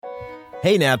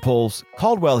Hey Nadpoles,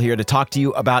 Caldwell here to talk to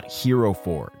you about Hero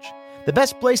Forge, the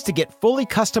best place to get fully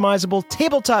customizable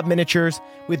tabletop miniatures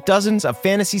with dozens of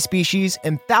fantasy species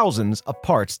and thousands of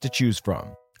parts to choose from.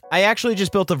 I actually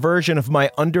just built a version of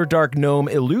my Underdark Gnome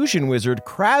illusion wizard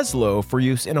Kraslow for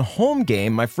use in a home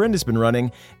game my friend has been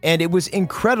running, and it was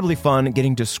incredibly fun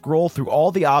getting to scroll through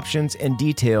all the options and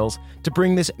details to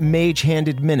bring this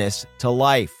mage-handed menace to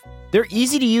life. Their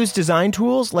easy-to-use design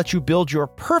tools let you build your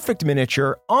perfect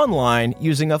miniature online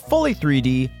using a fully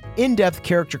 3D, in-depth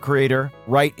character creator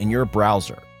right in your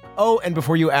browser. Oh, and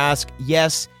before you ask,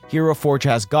 yes, Hero Forge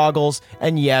has goggles,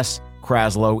 and yes,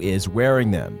 Kraslow is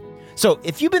wearing them. So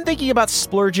if you've been thinking about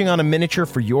splurging on a miniature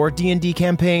for your D&D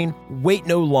campaign, wait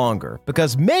no longer,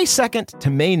 because May 2nd to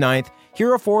May 9th,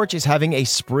 Hero Forge is having a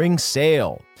spring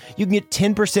sale. You can get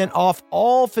 10% off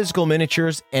all physical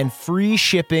miniatures and free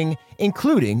shipping,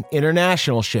 including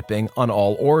international shipping on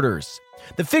all orders.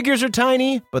 The figures are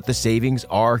tiny, but the savings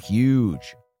are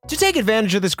huge. To take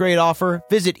advantage of this great offer,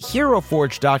 visit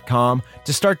HeroForge.com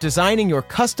to start designing your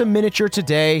custom miniature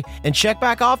today and check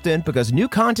back often because new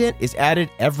content is added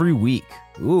every week.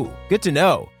 Ooh, good to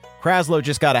know. Kraslow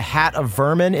just got a hat of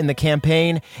vermin in the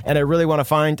campaign, and I really want to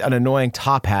find an annoying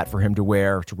top hat for him to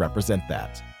wear to represent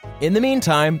that. In the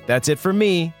meantime, that's it from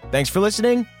me. Thanks for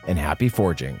listening, and happy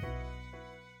forging.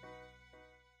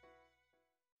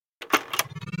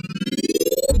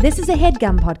 This is a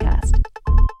HeadGum podcast.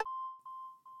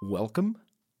 Welcome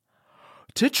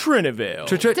to Trinivale.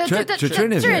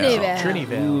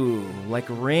 Trinivale. Ooh, like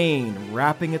rain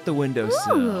wrapping at the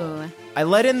windowsill. I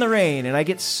let in the rain and I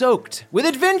get soaked with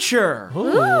adventure.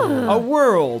 Ooh. A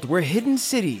world where hidden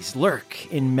cities lurk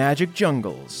in magic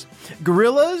jungles.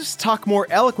 Gorillas talk more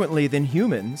eloquently than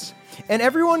humans. And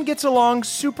everyone gets along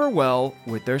super well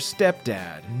with their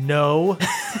stepdad. No.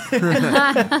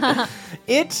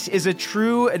 It is a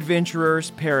true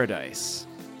adventurer's paradise.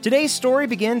 Today's story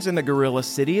begins in the gorilla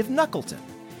city of Knuckleton.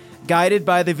 Guided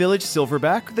by the village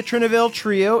Silverback, the Trinivale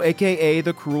Trio, aka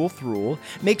the Cruel Thrall,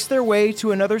 makes their way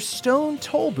to another stone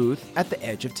toll booth at the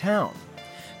edge of town.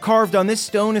 Carved on this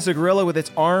stone is a gorilla with its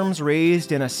arms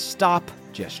raised in a stop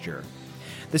gesture.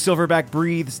 The Silverback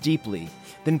breathes deeply,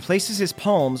 then places his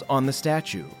palms on the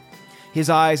statue. His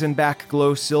eyes and back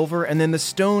glow silver, and then the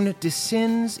stone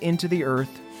descends into the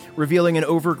earth, revealing an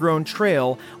overgrown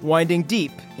trail winding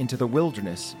deep into the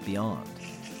wilderness beyond.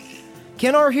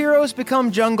 Can our heroes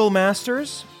become jungle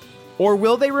masters? Or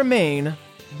will they remain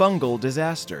bungle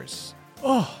disasters?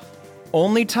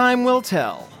 Only time will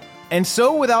tell. And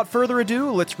so, without further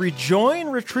ado, let's rejoin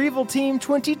Retrieval Team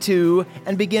 22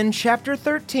 and begin Chapter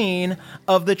 13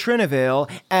 of the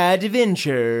Trinivale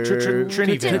Adventure.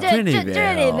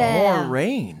 Trinivale. More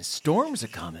rain. Storms are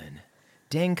coming.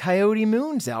 Dang Coyote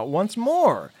Moon's out once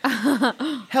more.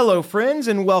 Hello, friends,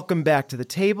 and welcome back to the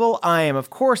table. I am, of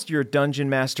course, your Dungeon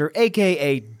Master,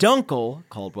 a.k.a. Dunkle,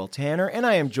 Caldwell Tanner, and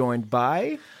I am joined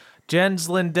by... Jens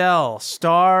Lindell,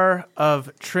 star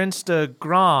of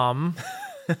Trinstagram.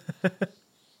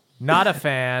 Not a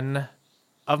fan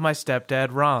of my stepdad,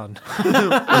 Ron.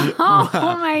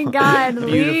 Oh my God,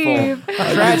 leave.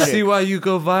 Beautiful. I can see why you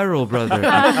go viral, brother.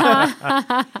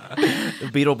 The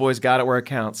Beetle Boys got it where it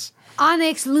counts.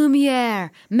 Onyx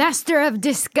Lumiere, master of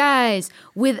disguise,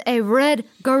 with a red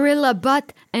gorilla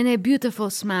butt and a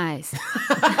beautiful smile.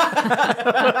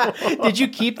 Did you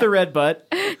keep the red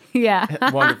butt? Yeah.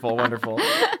 Wonderful, wonderful.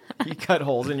 You cut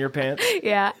holes in your pants.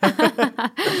 Yeah.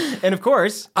 And of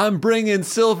course... I'm bringing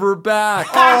silver back.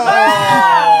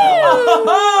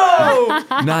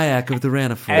 Nyack of the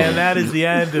Ranifor. And that is the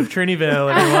end of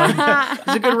Trinivale, everyone.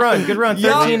 It's a good run. Good run.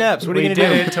 13 eps. What are you We going to did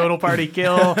do? it. Total party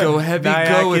kill. Go heavy,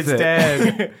 Nyack go with is it.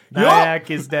 dead. Nyack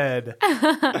is dead.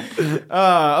 Okay,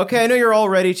 I know you're all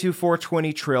ready to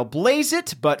 420 trailblaze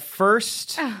it, but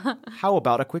first, how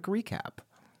about a quick recap?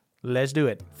 Let's do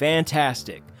it.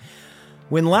 Fantastic.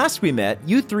 When last we met,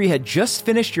 you three had just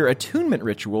finished your attunement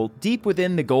ritual deep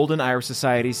within the Golden Iris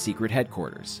Society's secret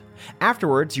headquarters.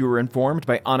 Afterwards, you were informed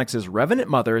by Onyx's revenant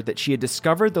mother that she had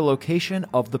discovered the location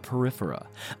of the Periphera,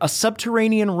 a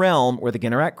subterranean realm where the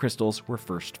Generac crystals were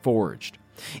first forged.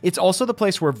 It's also the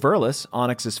place where Verlis,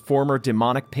 Onyx's former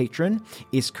demonic patron,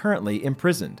 is currently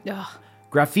imprisoned.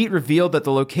 Graphite revealed that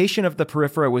the location of the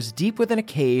Periphera was deep within a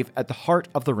cave at the heart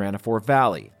of the Ranifor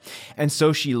Valley. And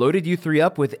so she loaded you three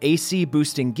up with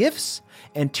AC-boosting gifts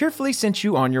and tearfully sent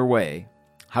you on your way.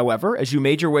 However, as you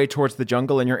made your way towards the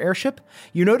jungle in your airship,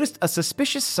 you noticed a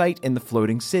suspicious sight in the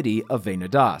floating city of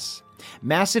Venadas.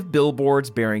 Massive billboards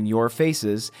bearing your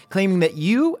faces, claiming that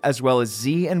you, as well as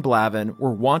Z and Blavin,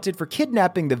 were wanted for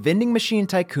kidnapping the vending machine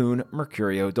tycoon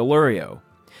Mercurio Delurio.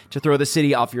 To throw the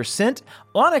city off your scent,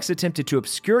 Onyx attempted to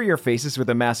obscure your faces with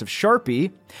a massive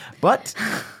Sharpie, but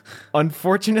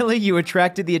unfortunately, you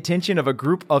attracted the attention of a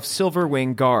group of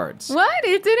Silverwing guards. What?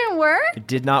 It didn't work? It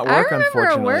did not work, I remember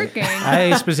it unfortunately. working.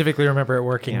 I specifically remember it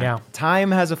working now.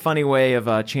 Time has a funny way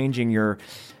of changing your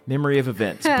memory of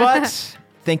events. But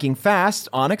thinking fast,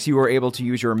 Onyx, you were able to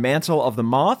use your Mantle of the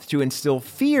Moth to instill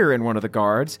fear in one of the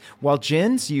guards, while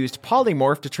Jins used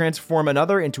Polymorph to transform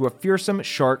another into a fearsome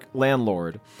shark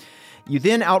landlord. You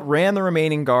then outran the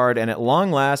remaining guard and at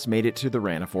long last made it to the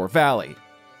Ranafor Valley.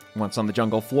 Once on the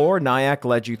jungle floor, Nyack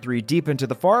led you 3 deep into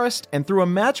the forest and through a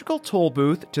magical toll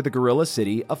booth to the gorilla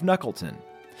city of Knuckleton.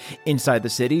 Inside the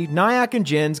city, Nyack and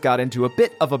Jins got into a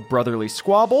bit of a brotherly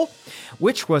squabble,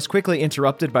 which was quickly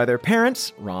interrupted by their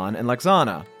parents, Ron and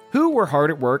Lexana, who were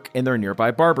hard at work in their nearby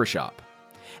barbershop.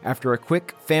 After a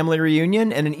quick family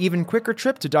reunion and an even quicker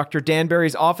trip to Dr.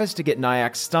 Danbury's office to get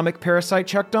Nyack's stomach parasite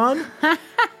checked on,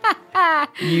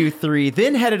 you 3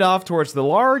 then headed off towards the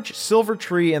large silver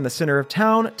tree in the center of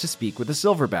town to speak with the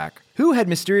Silverback, who had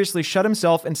mysteriously shut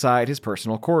himself inside his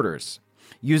personal quarters.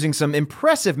 Using some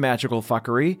impressive magical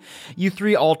fuckery, you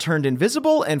 3 all turned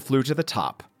invisible and flew to the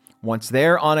top. Once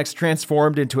there, Onyx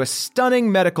transformed into a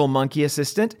stunning medical monkey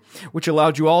assistant, which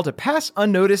allowed you all to pass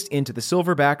unnoticed into the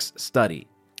Silverback's study.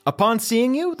 Upon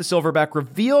seeing you, the Silverback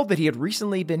revealed that he had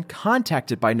recently been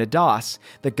contacted by Nadas,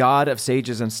 the god of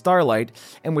sages and starlight,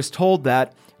 and was told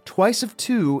that, "Twice of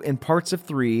 2 in parts of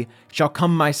 3 shall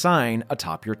come my sign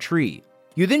atop your tree."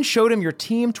 You then showed him your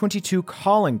Team 22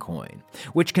 calling coin,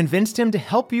 which convinced him to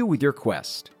help you with your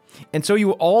quest. And so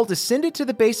you all descended to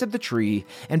the base of the tree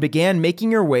and began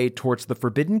making your way towards the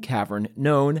forbidden cavern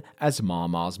known as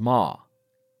Ma's Maw.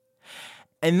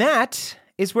 And that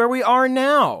is where we are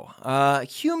now.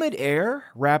 Humid air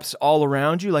wraps all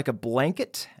around you like a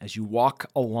blanket as you walk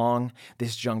along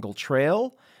this jungle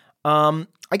trail.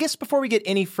 I guess before we get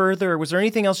any further, was there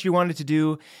anything else you wanted to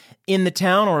do in the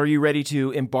town, or are you ready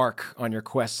to embark on your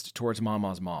quest towards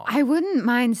Ma's Maw? I wouldn't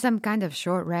mind some kind of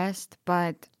short rest,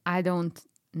 but I don't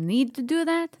need to do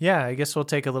that. Yeah, I guess we'll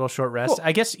take a little short rest. Cool.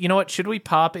 I guess, you know what? Should we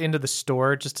pop into the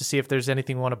store just to see if there's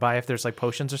anything we want to buy, if there's like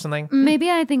potions or something?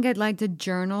 Maybe I think I'd like to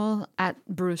journal at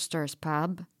Brewster's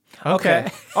Pub. Okay.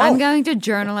 I'm going to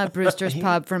journal at Brewster's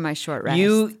Pub for my short rest.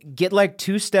 You get like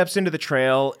 2 steps into the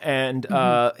trail, and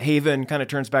Haven kind of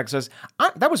turns back and says,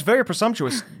 "That was very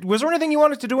presumptuous. Was there anything you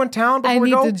wanted to do in town before I we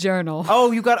need go?" to journal.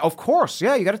 Oh, of course.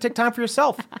 Yeah, you got to take time for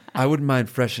yourself. I wouldn't mind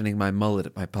freshening my mullet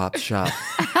at my pop's shop.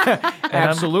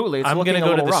 Absolutely. It's I'm looking going to a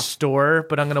go to little the rough. store,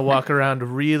 but I'm going to walk around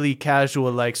really casual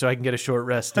like so I can get a short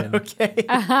rest in. Okay. You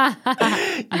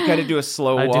kind of do a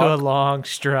slow I walk. do a long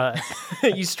strut.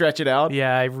 You stretch it out.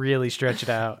 Yeah, I really stretch it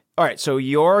out. All right, so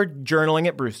you're journaling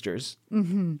at Brewster's.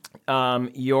 Mm-hmm.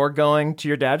 You're going to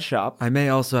your dad's shop. I may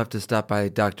also have to stop by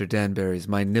Dr. Danbury's.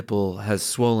 My nipple has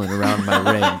swollen around my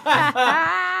ring.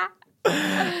 Go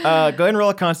ahead and roll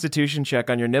a constitution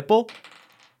check on your nipple.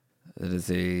 It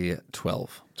is a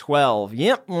 12. 12.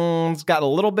 Yep, it's got a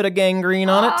little bit of gangrene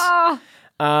on it.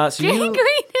 So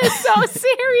Gangrene is so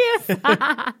serious.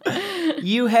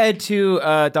 you head to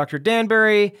Dr.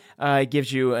 Danbury. He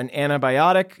gives you an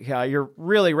antibiotic. You're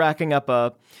really racking up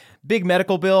a big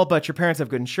medical bill, but your parents have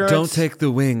good insurance. Don't take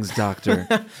the wings, doctor.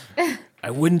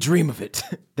 I wouldn't dream of it.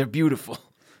 They're beautiful.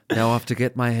 Now off to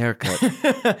get my hair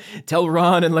cut. Tell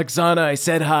Ron and Lexana I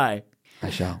said hi. I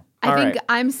shall. I think right.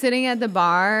 I'm sitting at the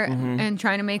bar and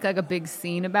trying to make like a big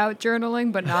scene about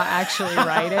journaling, but not actually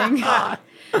writing.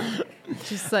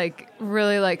 Just like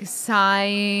really like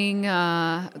sighing,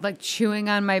 like chewing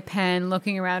on my pen,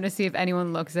 looking around to see if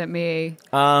anyone looks at me.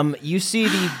 You see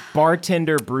the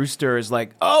bartender Brewster is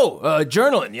like,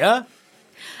 journaling, yeah?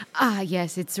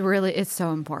 Yes, it's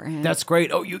so important. That's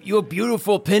great. Oh, you have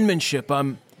beautiful penmanship.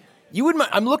 You would.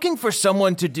 I'm looking for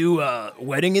someone to do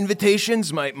wedding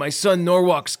invitations. My son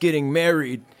Norwalk's getting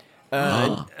married.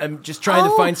 I'm just trying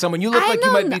to find someone. You look like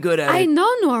you might be good at I it. know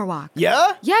Norwalk.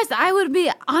 Yeah? Yes, I would be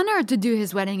honored to do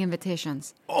his wedding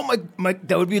invitations. Oh my,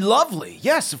 that would be lovely.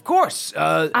 Yes, of course.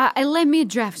 Let me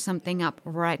draft something up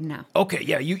right now. Okay,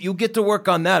 yeah, you get to work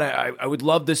on that. I would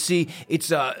love to see.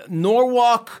 It's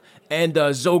Norwalk and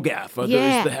Zogath.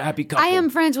 There's the happy couple. I am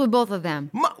friends with both of them.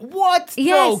 What?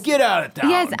 Yes. No, get out of town.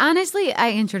 Yes, honestly,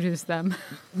 I introduced them.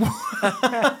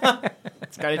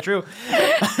 It's kind of true.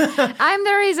 I'm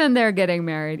the reason they're getting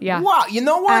married. Yeah. Wow, you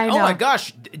know what? I Oh my know.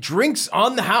 gosh, drinks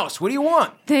on the house. What do you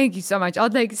want? Thank you so much. I'll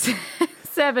take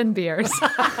 7 beers.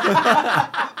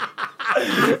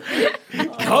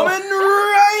 Coming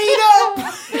right up.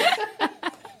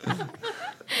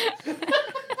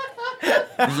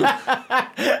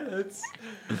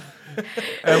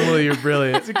 Emily, you're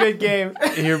brilliant. It's a good game.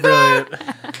 You're brilliant.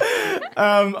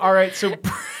 All right, so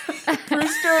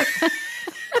Brewster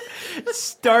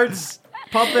starts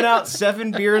pumping out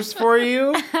 7 beers for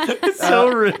you. It's so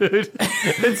rude.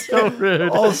 It's so rude.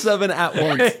 All 7 at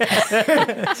once.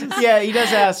 Yeah, he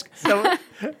does ask. So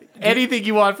anything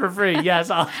you want for free? Yes,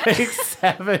 I'll take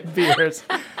 7 beers.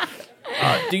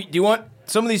 Do you want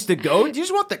some of these to go? Do you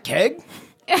just want the keg?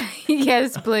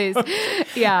 Yes, please.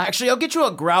 Yeah. Actually, I'll get you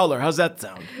a growler. How's that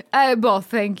sound? Both,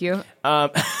 thank you.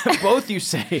 Both, you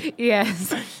say.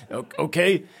 Yes.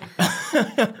 Okay.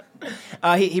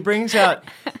 He brings out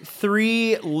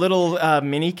 3 little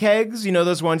mini kegs. You know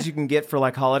those ones you can get for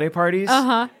like holiday parties?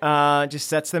 Just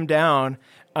sets them down.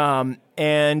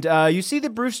 And you see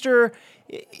that Brewster,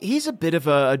 he's a bit of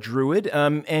a druid,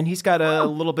 and he's got a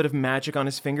little bit of magic on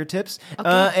his fingertips.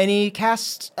 And he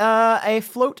casts a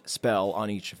float spell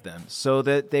on each of them so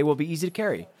that they will be easy to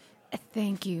carry.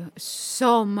 Thank you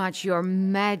so much. Your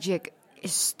magic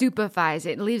stupefies.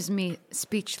 It leaves me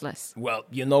speechless. Well,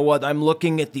 you know what? I'm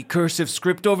looking at the cursive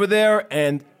script over there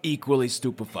and equally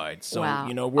stupefied. So, Wow.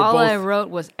 We're All both... I wrote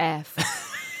was F.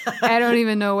 I don't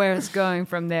even know where it's going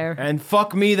from there. And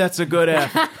fuck me, that's a good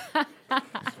F.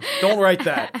 Don't write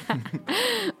that.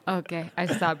 Okay, I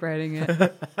stopped writing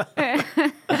it.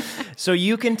 So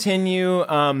you continue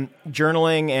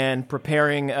journaling and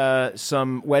preparing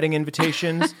some wedding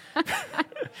invitations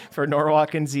for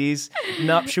Norwalk and Z's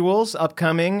nuptials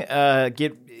upcoming.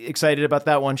 Get excited about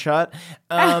that one shot.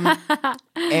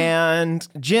 And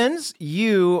Jens,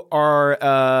 you are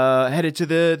headed to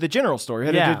the general store.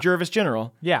 You're headed to Jervis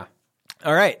General. Yeah.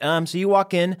 All right. So you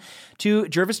walk in to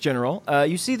Jervis General.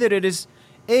 You see that it is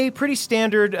a pretty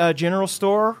standard general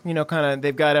store.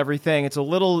 They've got everything. It's a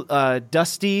little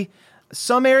dusty.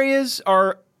 Some areas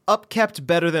are upkept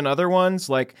better than other ones.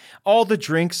 Like all the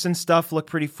drinks and stuff look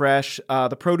pretty fresh.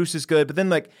 The produce is good, but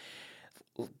then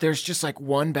there's just like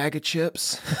one bag of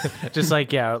chips. Just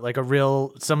like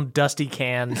some dusty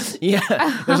cans.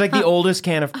 Yeah. There's like the oldest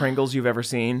can of Pringles you've ever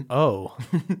seen. Oh,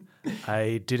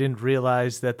 I didn't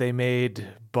realize that they made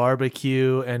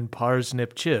barbecue and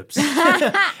parsnip chips.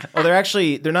 Oh,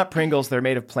 they're not Pringles. They're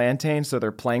made of plantain, so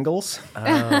they're Plangles.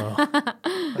 Oh.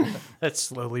 Let's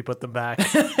slowly put them back.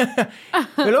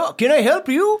 Hello, can I help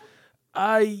you?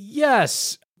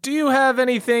 Yes. Do you have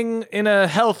anything in a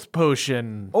health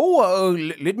potion? Oh,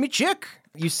 let me check.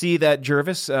 You see that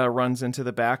Jervis runs into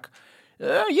the back.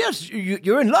 Yes,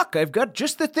 you're in luck. I've got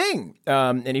just the thing.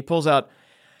 And he pulls out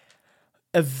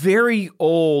a very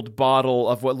old bottle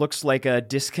of what looks like a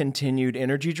discontinued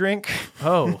energy drink.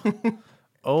 Oh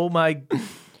my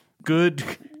good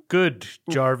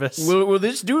Jarvis. Will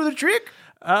this do the trick?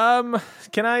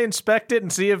 Can I inspect it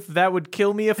and see if that would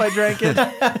kill me if I drank it?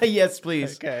 Yes,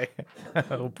 please. Okay.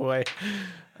 Oh boy.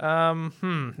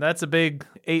 That's a big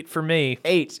 8 for me.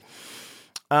 8.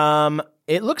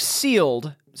 It looks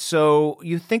sealed, so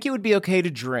you think it would be okay to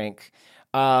drink.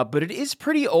 But it is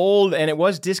pretty old, and it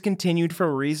was discontinued for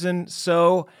a reason,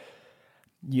 so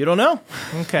you don't know.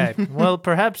 Okay. Well,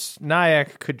 perhaps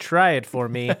Nyack could try it for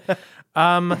me.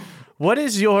 What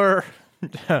is your...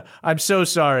 I'm so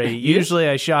sorry. Usually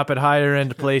I shop at higher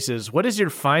end places. What is your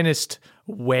finest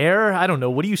ware? I don't know.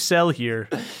 What do you sell here?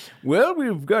 Well,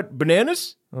 we've got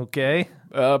bananas. Okay.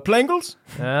 Plangles.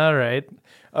 All right.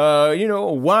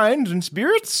 Wines and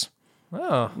spirits.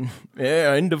 Oh.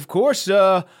 And of course,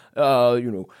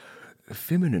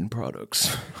 feminine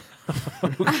products.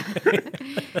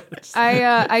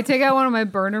 I take out one of my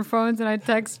burner phones and I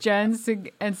text Jen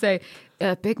and say,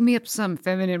 pick me up some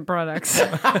feminine products.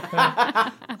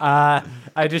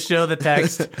 I just show the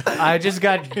text. I just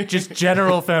got just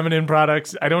general feminine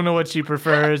products. I don't know what she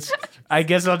prefers. I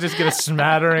guess I'll just get a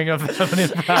smattering of feminine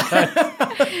products.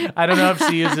 I don't know if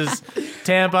she uses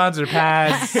tampons or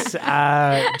pads.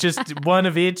 Just one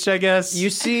of each, I guess.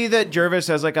 You see that Jervis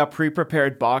has like a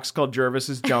pre-prepared box called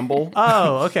Jervis's Jumble.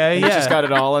 Oh, okay. He's just got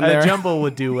it all in there. A jumble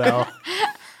would do well.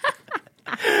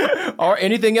 Or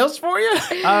anything else for you?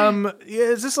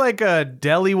 Is this like a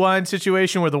deli wine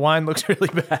situation where the wine looks really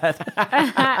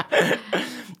bad?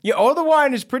 Yeah, all the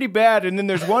wine is pretty bad, and then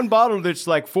there's one bottle that's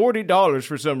like $40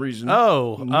 for some reason.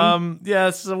 Oh,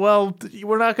 yes. Well,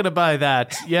 we're not going to buy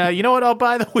that. Yeah, you know what? I'll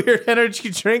buy the weird energy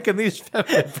drink and these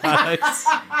feminine products.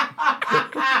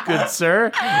 Good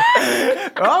sir.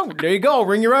 Oh, there you go.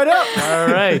 Ring you right up. All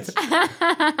right.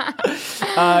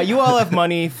 You all have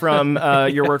money from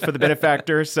your work for the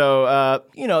benefactor, so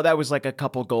that was like a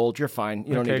couple gold. You're fine.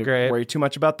 You don't need to worry too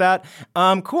much about that.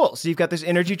 Cool. So you've got this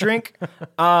energy drink.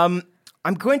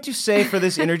 I'm going to say for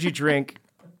this energy drink,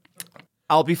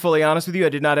 I'll be fully honest with you. I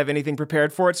did not have anything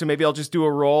prepared for it, so maybe I'll just do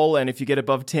a roll, and if you get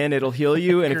above 10, it'll heal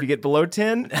you, and if you get below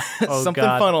 10, something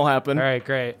God. fun will happen. All right,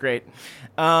 great. Great.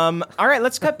 All right,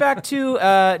 let's cut back to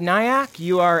Nyack.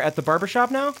 You are at the barbershop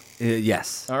now?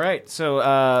 Yes. All right,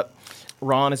 so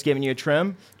Ron is giving you a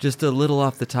trim. Just a little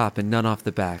off the top and none off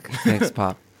the back. Thanks,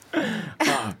 Pop.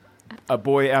 A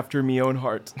boy after me own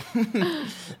heart.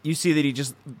 You see that he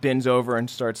just bends over and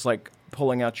starts, like,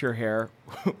 pulling out your hair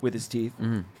with his teeth.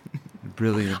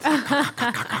 Brilliant.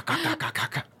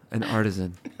 An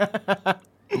artisan.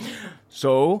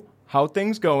 So, how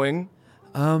things going?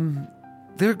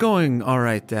 They're going all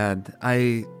right, Dad.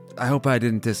 I hope I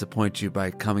didn't disappoint you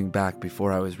by coming back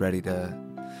before I was ready to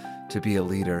be a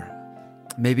leader.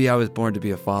 Maybe I was born to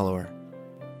be a follower.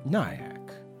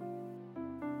 Nyack,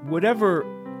 whatever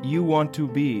you want to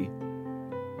be,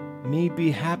 me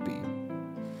be happy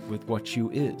with what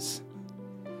you is.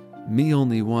 Me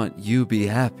only want you be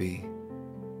happy.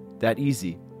 That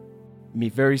easy. Me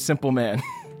very simple man.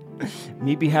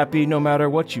 Me be happy no matter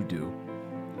what you do.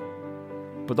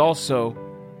 But also,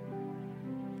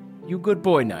 you good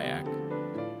boy, Nyack.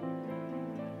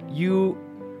 You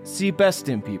see best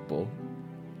in people,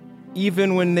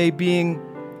 even when they being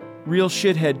real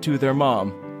shithead to their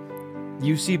mom.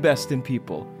 You see best in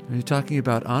people. Are you talking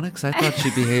about Onyx? I thought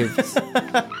she behaved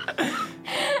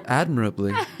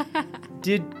admirably.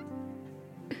 Did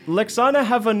Lexana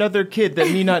have another kid that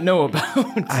me not know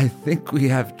about? I think we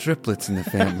have triplets in the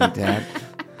family, Dad.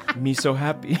 Me so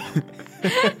happy.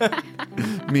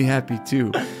 Me happy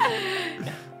too.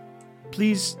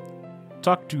 Please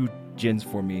talk to Jins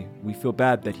for me. We feel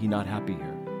bad that he not happy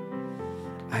here.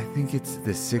 I think it's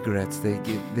the cigarettes.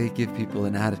 They give people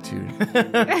an attitude.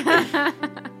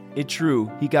 It's true.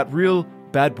 He got real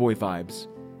bad boy vibes.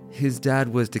 His dad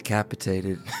was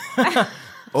decapitated.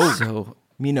 Oh, So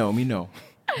me know.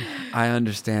 I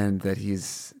understand that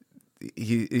it's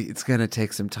gonna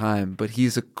take some time, but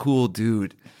he's a cool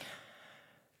dude.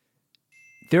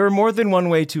 There are more than one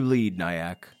way to lead,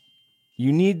 Nyack.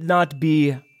 You need not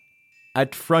be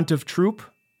at front of troop.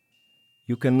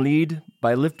 You can lead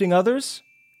by lifting others.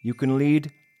 You can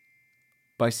lead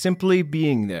by simply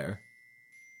being there.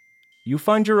 You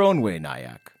find your own way,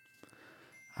 Nyack.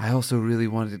 I also really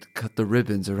wanted to cut the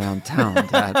ribbons around town,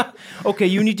 Dad. Okay,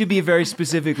 you need to be a very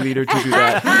specific leader to do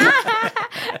that.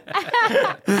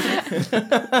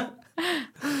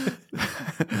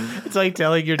 It's like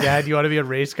telling your dad you want to be a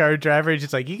race car driver. He's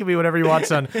just like, you can be whatever you want,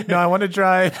 son. No, I want to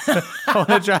drive. I want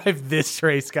to drive this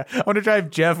race car. I want to drive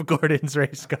Jeff Gordon's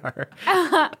race car.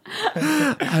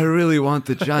 I really want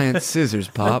the giant scissors,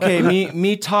 Pop. Okay,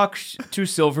 me talk to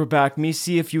Silverback. Me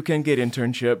see if you can get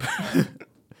internship.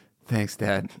 Thanks,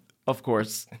 Dad. Of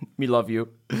course. Me love you.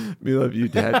 We love you,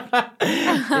 Dad.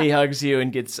 He hugs you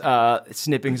and gets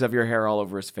snippings of your hair all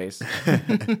over his face.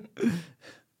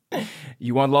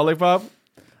 You want lollipop?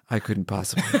 I couldn't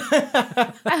possibly.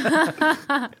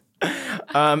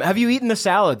 Have you eaten the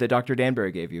salad that Dr.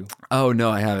 Danbury gave you? Oh no,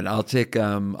 I haven't. I'll take.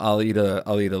 I'll eat a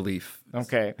leaf.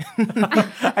 Okay.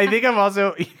 I think I'm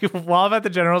also, while I'm at the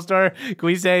general store, can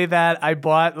we say that I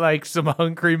bought like some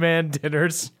Hungry Man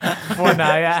dinners for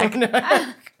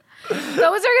Nyack? Those are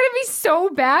going to be so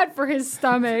bad for his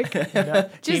stomach.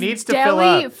 Just He needs to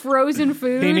deli, fill up. frozen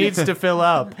food. He needs to fill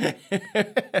up.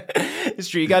 It's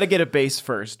true. You got to get a base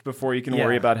first before you can Yeah.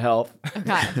 worry about health.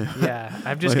 Okay. Yeah,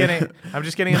 I'm just getting him My some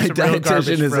real garbage dietitian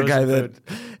is a frozen guy food.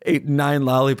 that ate 9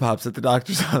 lollipops at the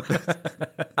doctor's office.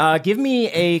 Give me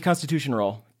a Constitution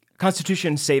roll.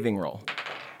 Constitution saving roll.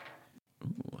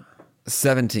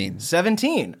 17.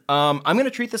 17. I'm going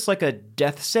to treat this like a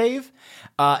death save.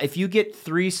 If you get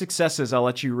 3 successes, I'll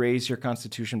let you raise your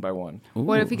Constitution by 1.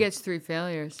 What if he gets 3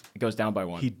 failures? It goes down by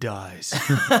 1. He dies.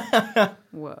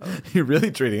 Whoa. You're really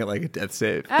treating it like a death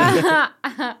save.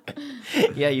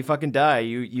 Yeah, you fucking die.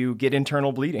 You get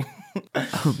internal bleeding.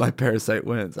 My parasite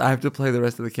wins. I have to play the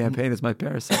rest of the campaign as my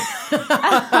parasite.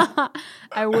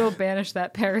 I will banish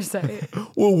that parasite.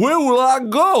 Well, where will I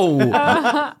go?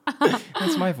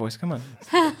 That's my voice. Come on.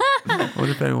 What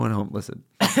if anyone home? Listen.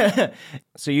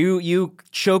 So you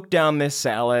choke down this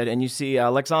salad, and you see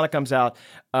Lexana comes out,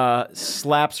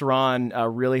 slaps Ron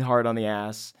really hard on the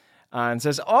ass, and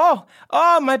says, "Oh,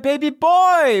 my baby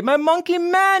boy, my monkey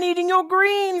man eating your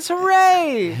greens,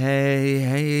 hooray!"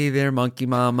 Hey there, monkey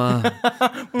mama.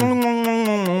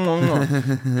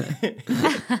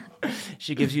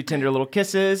 She gives you tender little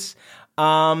kisses.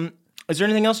 Is there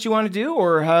anything else you want to do,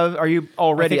 or are you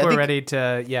all ready? I think we're ready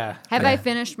to, yeah. Have I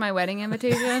finished my wedding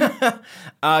invitation? Go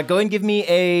ahead and give me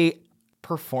a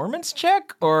performance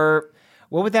check, or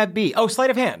what would that be? Oh, sleight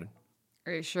of hand.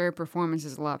 Are you sure performance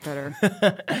is a lot better?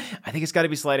 I think it's got to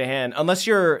be sleight of hand, unless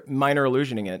you're minor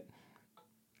illusioning it.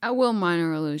 I will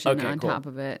minor illusion Okay, on cool. top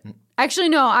of it. Actually,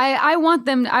 no. I want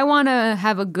them. I want to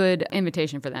have a good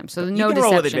invitation for them. So no can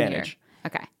roll with deception advantage.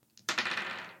 here. Okay.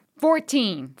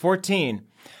 14. 14.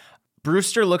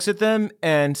 Brewster looks at them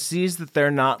and sees that they're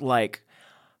not like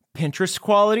Pinterest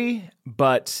quality,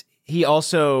 but he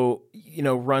also,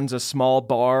 runs a small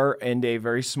bar in a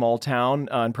very small town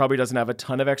and probably doesn't have a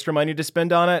ton of extra money to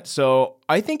spend on it. So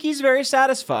I think he's very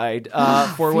satisfied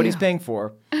for what he's paying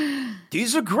for.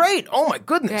 These are great. Oh, my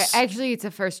goodness. Actually, it's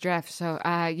a first draft, so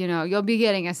you'll be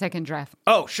getting a second draft.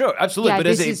 Oh, sure. Absolutely. Yeah, but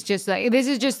this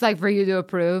is just like for you to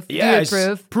approve. Yeah, Do you it's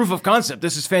approve? proof of concept.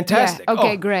 This is fantastic. Yeah.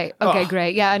 Okay, Oh. great. Okay,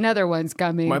 great. Yeah, another one's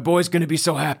coming. My boy's going to be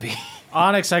so happy.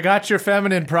 Onyx, I got your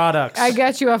feminine products. I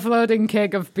got you a floating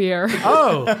keg of beer.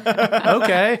 Oh,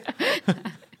 okay.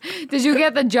 Did you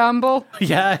get the jumble?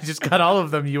 Yeah, I just got all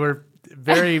of them. You were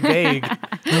very vague.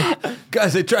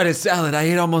 Guys, I tried a salad. I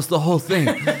ate almost the whole thing.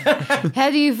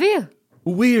 How do you feel?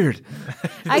 Weird.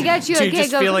 I got you Do a you keg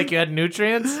just of feel like you had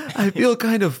nutrients? I feel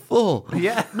kind of full.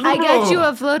 Yeah. I got you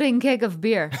a floating keg of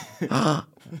beer.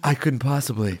 I couldn't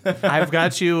possibly. I've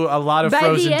got you a lot of By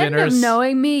frozen the end dinners. of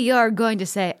knowing me, you're going to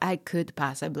say, I could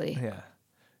possibly. Yeah.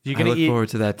 You're I gonna look eat, forward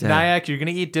to that day. Nyack, you're gonna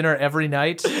eat dinner every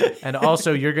night, and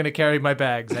also you're gonna carry my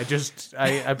bags.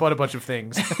 I bought a bunch of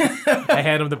things. I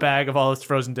hand him the bag of all his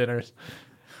frozen dinners.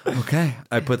 Okay.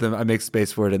 I make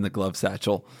space for it in the glove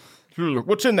satchel.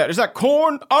 What's in that? Is that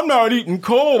corn? I'm not eating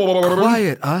corn.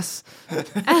 Quiet, us.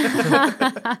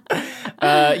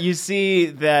 You see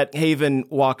that Haven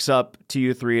walks up to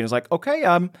you three and is like, okay,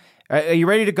 are you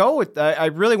ready to go? I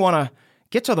really want to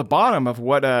get to the bottom of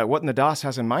what Nadas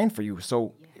has in mind for you.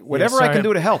 So whatever I sorry. can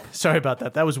do to help. Sorry about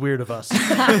that. That was weird of us.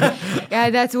 Yeah,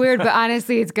 that's weird, but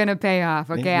honestly, it's going to pay off.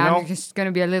 Okay, You know- I'm just going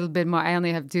to be a little bit more. I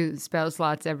only have 2 spell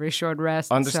slots every short rest.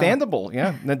 so- Understandable,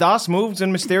 yeah. Nadas moves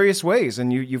in mysterious ways,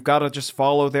 and you've got to just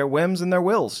follow their whims and their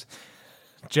wills.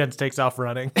 Jens takes off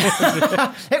running.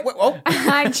 Hey, whoa,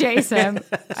 I chase him.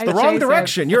 the wrong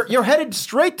direction. You're headed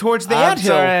straight towards the I'm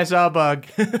anthill. sorry, I saw a bug.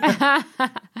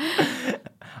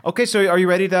 Okay, so are you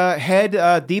ready to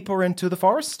head deeper into the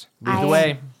forest? Lead the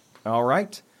way. All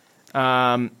right.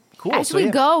 Cool. As so, we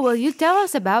yeah. go, will you tell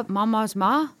us about Mama's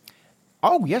Ma?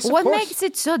 Oh, yes, of What course. makes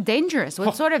it so dangerous?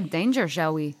 What sort of danger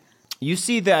shall we? You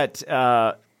see that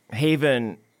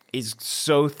Haven is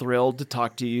so thrilled to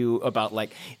talk to you about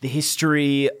like the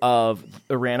history of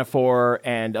Iranafor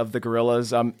and of the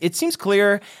gorillas. It seems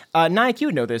clear, Nyack, you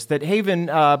would know this, that Haven,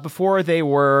 before they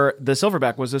were the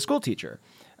Silverback, was a school teacher.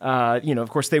 Of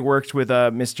course, they worked with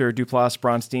Mr. Duplass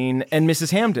Bronstein and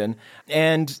Mrs. Hamden,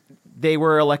 and they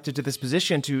were elected to this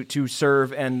position to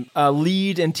serve and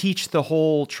lead and teach the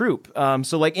whole troop.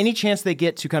 So, like, any chance they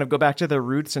get to kind of go back to their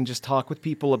roots and just talk with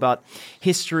people about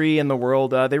history and the world,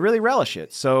 they really relish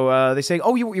it. So they say,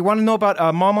 oh, you want to know about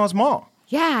Mama's Ma?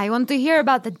 Yeah, I want to hear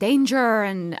about the danger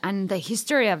and the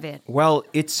history of it. Well,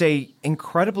 it's a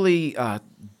incredibly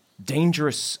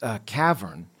dangerous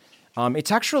cavern.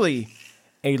 It's actually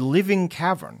a living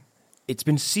cavern. It's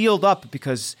been sealed up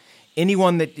because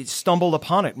anyone that stumbled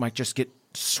upon it might just get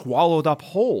swallowed up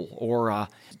whole or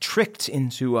tricked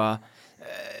into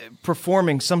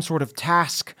performing some sort of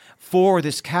task for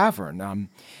this cavern.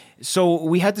 So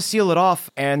we had to seal it off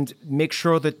and make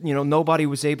sure that nobody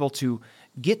was able to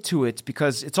get to it,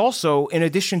 because it's also, in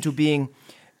addition to being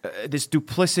this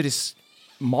duplicitous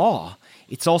maw,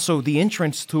 it's also the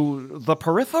entrance to the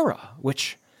Perithera,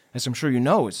 which, as I'm sure you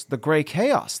know, is the gray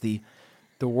chaos, the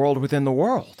world within the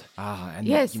world. And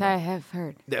Yes, I have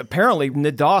heard. apparently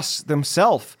Nadas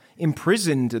themselves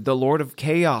imprisoned the Lord of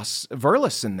Chaos,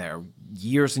 Verlis, in there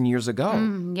years and years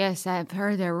ago. Yes, I've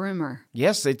heard a rumor.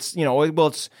 Yes, it's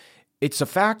it's a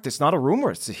fact. It's not a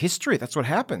rumor. It's a history. That's what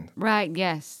happened. Right,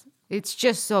 yes. It's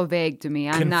just so vague to me.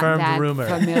 I'm Confirmed not that rumor.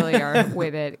 familiar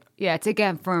with it. Yeah, it's a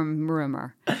confirmed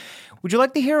rumor. Would you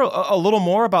like to hear a little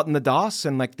more about Nadas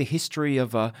and like the history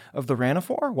of the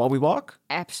Ranafor while we walk?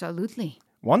 Absolutely.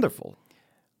 Wonderful.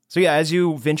 So yeah, as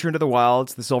you venture into the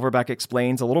wilds, the Silverback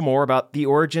explains a little more about the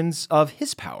origins of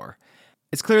his power.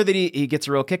 It's clear that he gets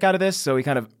a real kick out of this, so he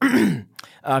kind of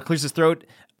clears his throat,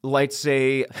 lights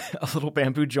a little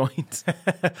bamboo joint.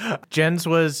 Jens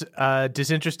was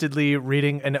disinterestedly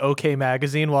reading an OK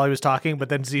magazine while he was talking, but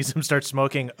then sees him start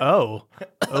smoking. Oh,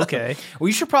 okay. Well,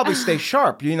 you should probably stay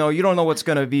sharp. You don't know what's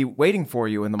going to be waiting for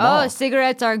you in the mall. Oh,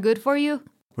 cigarettes are good for you?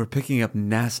 We're picking up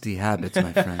nasty habits,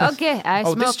 my friends. Okay, I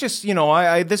Oh, smoke. this just,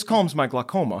 this calms my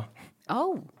glaucoma.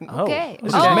 Oh, okay. this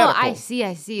is Oh, medical. I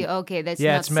see. Okay, that's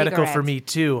Yeah, not it's medical for cigarettes. me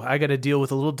too. I got to deal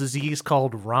with a little disease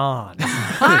called Ron.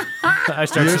 I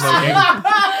start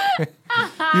smoking.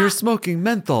 You're smoking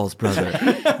menthols, brother.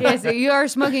 Yes, you are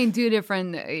smoking two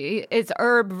different. It's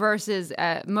herb versus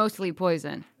mostly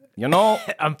poison. You know,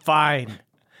 I'm fine.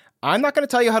 I'm not going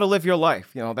to tell you how to live your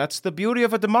life. You know, that's the beauty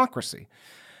of a democracy.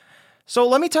 So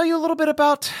let me tell you a little bit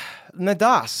about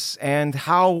Nadas and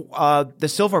how the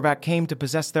Silverback came to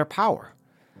possess their power.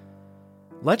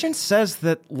 Legend says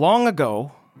that long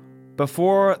ago,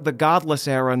 before the godless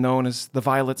era known as the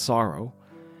Violet Sorrow,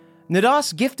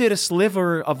 Nadas gifted a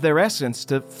sliver of their essence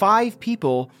to 5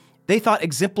 people they thought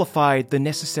exemplified the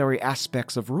necessary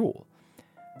aspects of rule.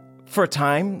 For a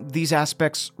time, these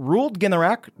aspects ruled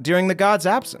Ginnarak during the god's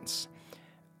absence.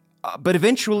 But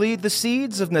eventually, the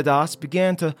seeds of Nadas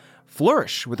began to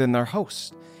flourish within their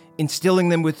host, instilling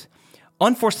them with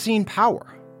unforeseen power.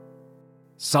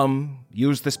 Some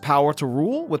used this power to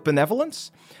rule with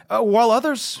benevolence, while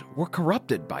others were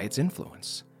corrupted by its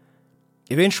influence.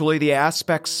 Eventually, the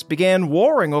aspects began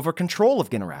warring over control of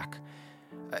Ginnarak.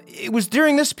 It was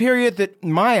during this period that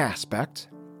my aspect,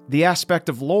 the aspect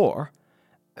of Lore,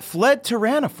 fled to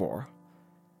Ranafor.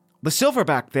 The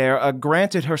Silverback there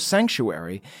granted her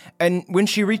sanctuary, and when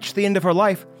she reached the end of her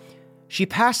life, she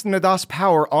passed Nadas'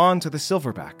 power on to the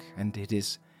Silverback, and it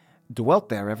has dwelt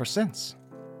there ever since.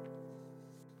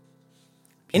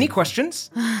 Any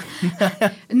questions?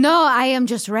 No, I am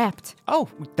just wrapped. Oh,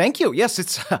 thank you. Yes,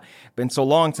 it's been so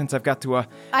long since I've got to...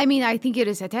 I mean, I think it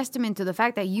is a testament to the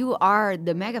fact that you are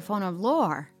the megaphone of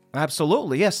lore.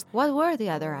 Absolutely, yes. What were the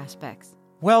other aspects?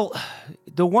 Well,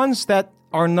 the ones that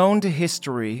are known to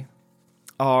history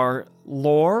are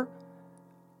lore,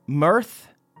 mirth,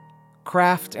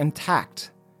 craft, and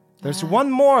tact. There's one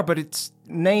more, but its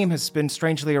name has been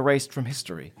strangely erased from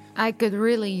history. I could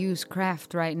really use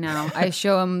craft right now. I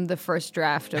show him the first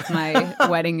draft of my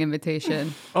wedding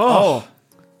invitation. Oh,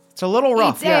 it's a little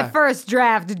rough. It's yeah. a first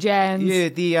draft, Jens.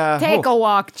 Yeah, Take a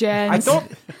walk, Jens. I don't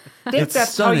think It's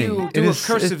that's stunning. how you It do a is-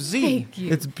 cursive it- Z. Thank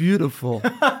you. It's beautiful.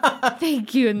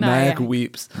 Thank you, Naya. Mag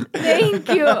weeps. Thank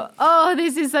you. Oh,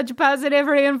 this is such positive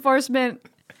reinforcement.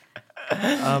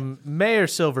 Mayor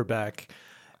Silverback.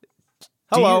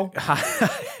 Hello.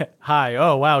 Hi.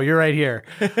 Oh, wow, you're right here.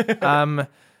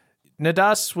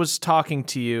 Nadas was talking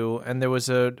to you, and there was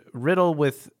a riddle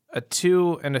with a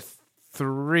 2 and a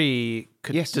 3.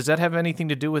 Yes. Does that have anything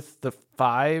to do with the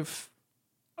 5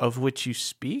 of which you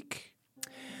speak?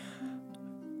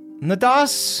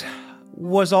 Nadas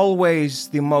was always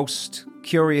the most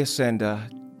curious and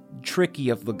tricky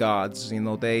of the gods. You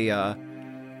know, they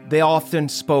often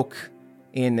spoke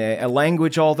in a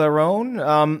language all their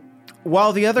own.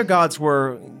 While the other gods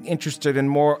were interested in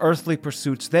more earthly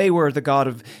pursuits, they were the god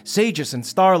of sages and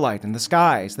starlight and the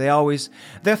skies.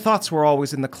 Their thoughts were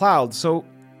always in the clouds, so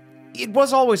it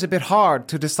was always a bit hard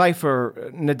to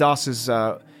decipher Nadas's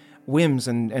whims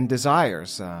and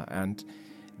desires, and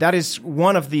that is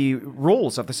one of the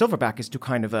roles of the Silverback, is to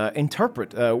kind of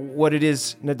interpret what it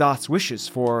is Nadas wishes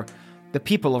for the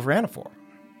people of Ranafor.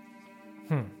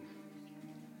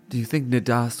 Do you think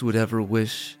Nadas would ever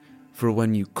wish for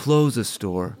when you close a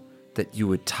store that you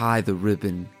would tie the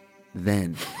ribbon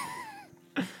then?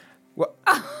 Well,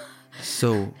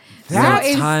 So So when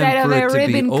it's time instead of for a it to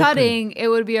be ribbon open, cutting, it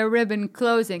would be a ribbon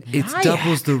closing. it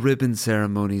doubles the ribbon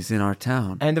ceremonies in our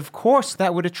town. and of course,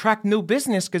 that would attract new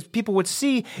business because people would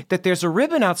see that there's a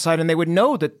ribbon outside and they would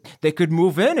know that they could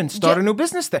move in and start a new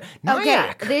business there. Okay,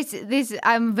 Nyack. this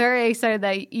I'm very excited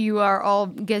that you are all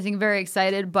getting very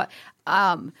excited, but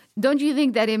don't you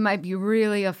think that it might be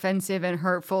really offensive and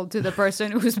hurtful to the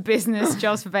person whose business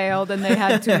just failed and they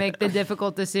had to make the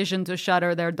difficult decision to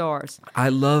shutter their doors? I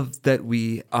love that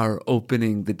we are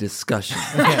opening the discussion.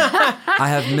 I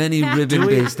have many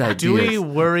ribbon-based ideas. Do we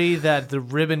worry that the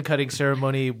ribbon cutting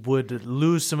ceremony would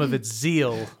lose some of its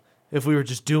zeal if we were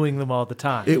just doing them all the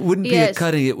time? It wouldn't be a Yes.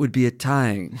 cutting, it would be a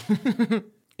tying.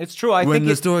 It's true. I When think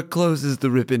the store closes, the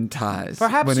ribbon ties.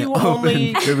 Perhaps when you it only-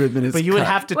 opens, the ribbon is But you would cut.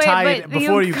 have to tie it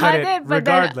before you cut it, but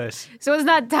then- regardless. so it's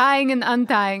not tying and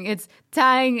untying; it's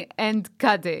tying and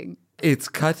cutting. It's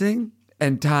cutting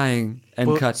and tying and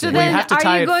Well, cutting. So Well, then, you have to are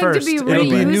tie you it going first. to be It'll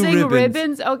be new reusing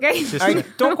ribbons. ribbons? Okay. I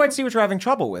don't quite see what you're having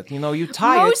trouble with. You know, you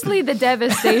tie Mostly the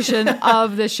devastation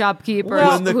of the shopkeepers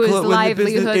When the whose clo- when the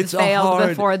livelihood business- it's a failed hard-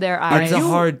 before their eyes. It's a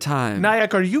hard time.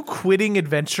 Nayak, are you quitting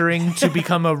adventuring to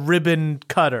become a ribbon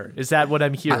cutter? Is that what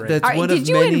I'm hearing? That's one Did of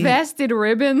you many. invest in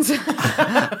ribbons?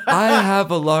 I have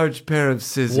a large pair of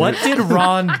scissors. What did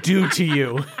Ron do to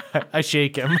you? I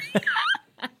shake him.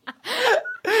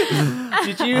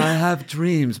 Did you I have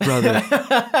dreams, brother.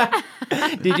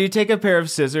 did you take a pair of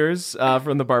scissors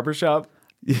from the barber shop?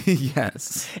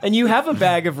 Yes. And you have a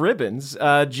bag of ribbons.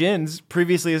 Jin's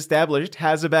previously established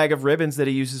has a bag of ribbons that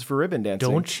he uses for ribbon dancing.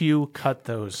 Don't you cut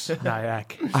those,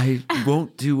 Nyack. I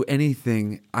won't do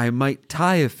anything. I might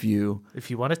tie a few, If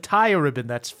you want to tie a ribbon,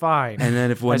 that's fine. and then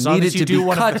if one As long needed as you to do be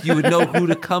one of cut, you would know who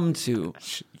to come to.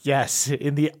 Yes,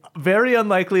 in the very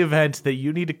unlikely event that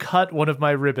you need to cut one of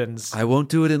my ribbons. I won't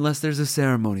do it unless there's a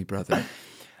ceremony, brother.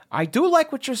 I do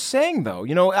like what you're saying, though.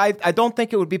 You know, I don't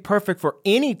think it would be perfect for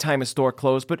any time a store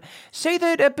closed, but say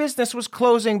that a business was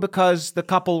closing because the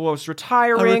couple was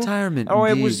retiring. A retirement, Or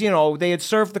it indeed. was, they had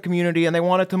served the community and they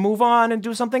wanted to move on and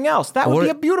do something else. That would be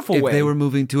a beautiful if way. they were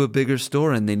moving to a bigger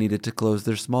store and they needed to close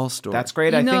their small store. That's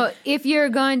great. You know, if you're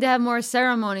going to have more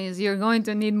ceremonies, you're going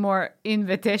to need more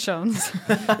invitations.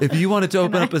 If you wanted to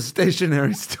open up a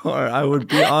stationery store, I would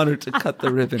be honored to cut the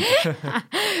ribbon.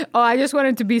 I just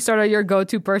wanted to be sort of your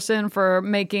go-to person for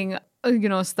making,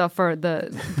 stuff for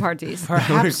the parties.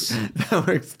 Perhaps. That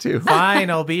works too. Fine,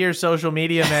 I'll be your social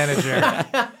media manager.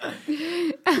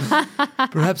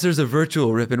 Perhaps there's a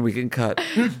virtual ribbon we can cut.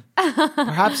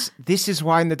 Perhaps this is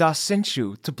why Nadas sent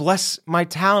you, to bless my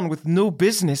town with new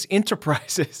business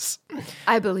enterprises.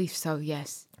 I believe so,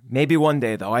 yes. Maybe one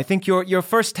day, though. I think your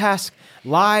first task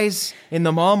lies in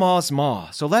the Maw's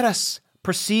Maw. So let us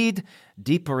proceed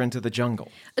deeper into the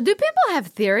jungle. Do people have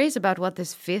theories about what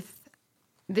this fifth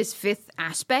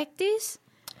aspect is?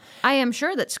 I am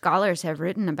sure that scholars have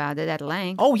written about it at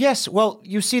length. Oh, yes. Well,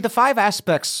 you see, the 5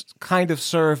 aspects kind of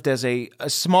served as a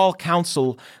small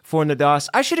council for Nadas.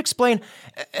 I should explain,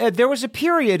 there was a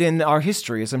period in our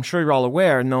history, as I'm sure you're all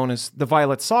aware, known as the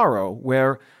Violet Sorrow,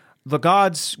 where the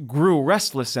gods grew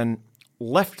restless and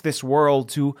left this world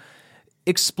to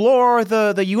explore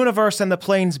the universe and the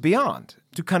planes beyond,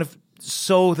 to kind of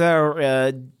sow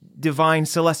their divine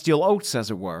celestial oats, as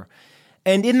it were.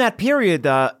 And in that period,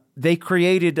 they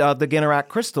created the Ginnarak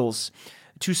crystals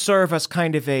to serve as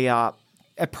kind of a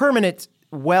permanent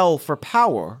well for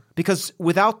power, because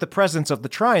without the presence of the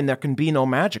Trine, there can be no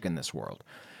magic in this world.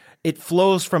 It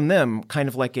flows from them kind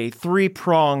of like a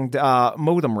 3-pronged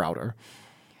modem router.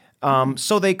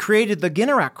 So they created the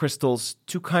Ginnarak crystals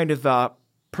to kind of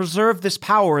preserve this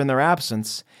power in their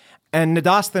absence. And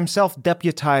Nadas themselves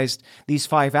deputized these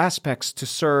 5 aspects to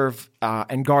serve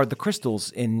and guard the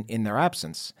crystals in their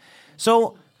absence.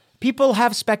 So people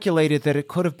have speculated that it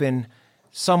could have been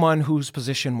someone whose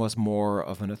position was more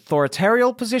of an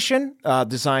authoritarian position,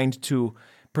 designed to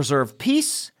preserve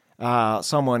peace,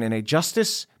 someone in a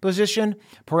justice position,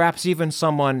 perhaps even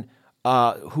someone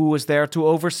who was there to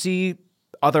oversee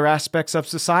other aspects of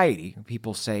society.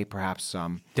 People say perhaps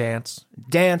Dance,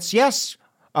 yes.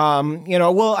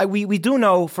 We do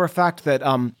know for a fact that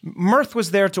Mirth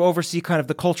was there to oversee kind of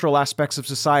the cultural aspects of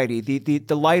society,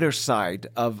 the lighter side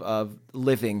of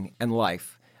living and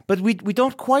life. But we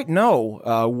don't quite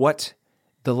know what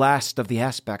the last of the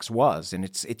aspects was, and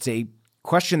it's a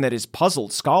question that has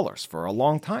puzzled scholars for a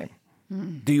long time.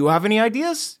 Do you have any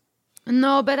ideas?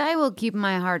 No, but I will keep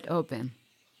my heart open.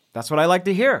 That's what I like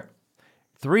to hear.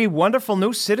 3 wonderful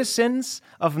new citizens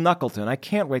of Knuckleton. I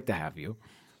can't wait to have you.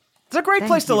 It's a great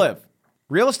place to live.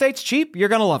 Real estate's cheap. You're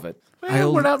going to love it.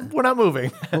 we're not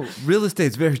moving. Real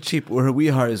estate's very cheap where we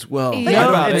are as well.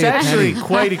 Yeah. It's actually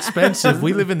quite expensive.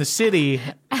 We live in the city,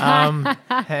 and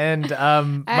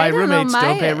my roommates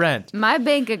don't pay rent. My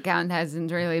bank account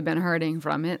hasn't really been hurting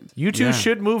from it. You two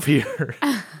should move here.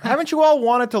 Haven't you all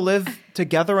wanted to live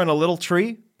together in a little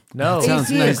tree? No. Sounds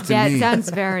nice to That me. sounds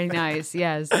very nice,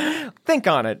 yes. Think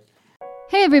on it.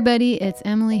 Hey everybody, it's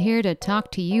Emily here to talk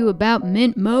to you about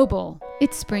Mint Mobile.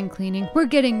 It's spring cleaning. We're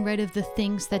getting rid of the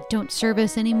things that don't serve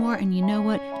us anymore, and you know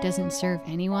what doesn't serve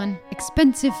anyone?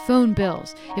 Expensive phone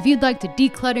bills. If you'd like to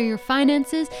declutter your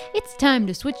finances, it's time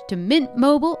to switch to Mint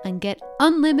Mobile and get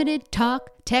unlimited talk,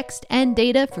 text, and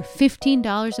data for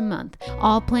 $15 a month.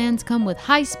 All plans come with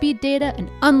high-speed data and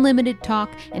unlimited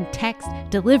talk and text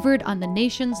delivered on the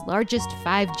nation's largest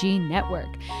 5G network.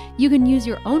 You can use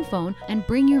your own phone and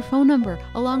bring your phone number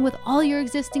along with all your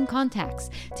existing contacts.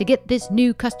 To get this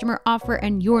new customer offer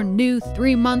and your new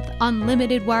 3-month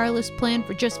unlimited wireless plan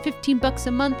for just $15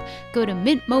 a month, go to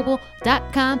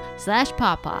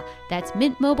mintmobile.com/pawpaw. That's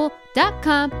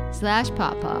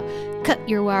mintmobile.com/pawpaw. Cut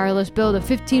your wireless bill to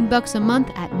 $15 a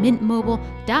month at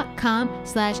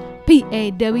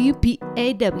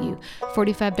mintmobile.com/PAWPAW.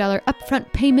 $45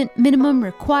 upfront payment minimum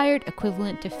required,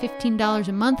 equivalent to $15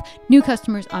 a month. New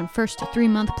customers on first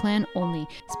 3-month plan only.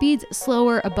 Speeds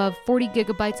slower above 40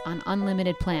 gigabytes on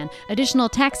unlimited plan. Additional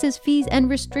taxes, fees, and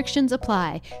restrictions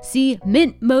apply. See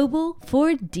Mint Mobile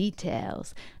for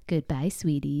details. Goodbye,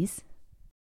 sweeties.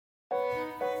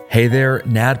 Hey there,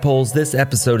 Nadpoles. This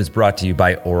episode is brought to you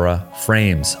by Aura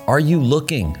Frames. Are you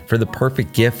looking for the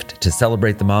perfect gift to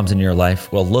celebrate the moms in your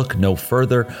life? Well, look no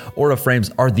further. Aura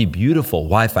Frames are the beautiful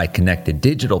Wi-Fi connected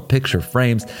digital picture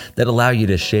frames that allow you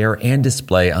to share and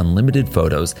display unlimited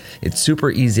photos. It's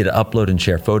super easy to upload and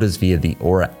share photos via the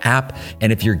Aura app.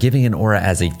 And if you're giving an Aura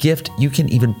as a gift, you can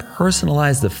even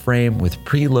personalize the frame with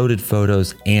preloaded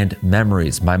photos and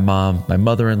memories. My mom, my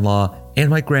mother-in-law, and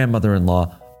my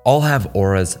grandmother-in-law all have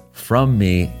Auras from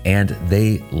me, and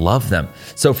they love them.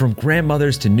 So from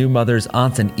grandmothers to new mothers,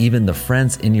 aunts, and even the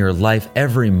friends in your life,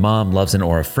 every mom loves an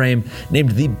Aura frame.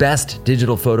 Named the best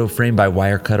digital photo frame by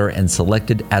Wirecutter and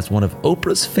selected as one of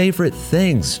Oprah's favorite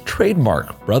things.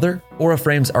 Trademark, brother. Aura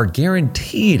frames are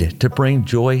guaranteed to bring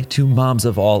joy to moms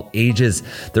of all ages.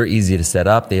 They're easy to set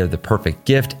up, they are the perfect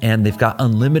gift, and they've got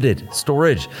unlimited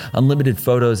storage, unlimited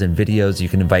photos and videos. You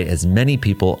can invite as many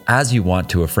people as you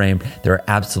want to a frame. There are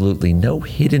absolutely no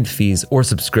hidden fees or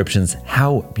subscriptions.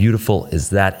 How beautiful is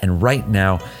that? And right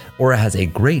now, Aura has a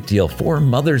great deal for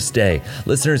Mother's Day.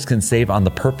 Listeners can save on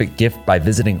the perfect gift by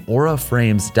visiting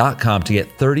auraframes.com to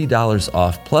get $30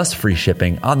 off plus free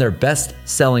shipping on their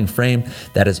best-selling frame.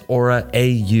 That is Aura,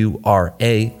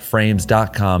 A-U-R-A,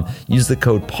 frames.com. Use the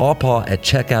code PAWPAW at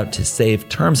checkout to save.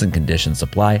 Terms and conditions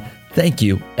apply. Thank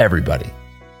you, everybody.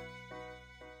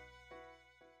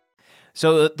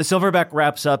 So the Silverback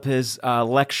wraps up his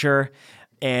lecture,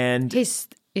 and His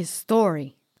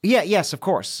story. yes, of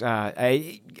course.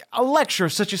 A lecture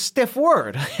is such a stiff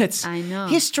word. I know.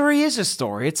 History is a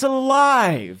story. It's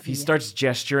alive. He starts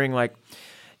gesturing like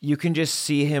you can just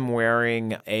see him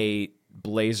wearing a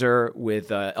blazer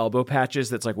with elbow patches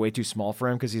that's like way too small for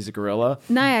him because he's a gorilla.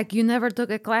 Nyack, you never took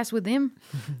a class with him?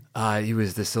 He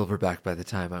was the Silverback by the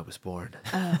time I was born.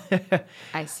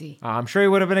 I see. I'm sure he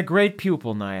would have been a great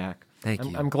pupil, Nyack. Thank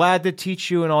you. I'm glad to teach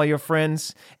you and all your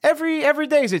friends. Every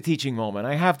day is a teaching moment.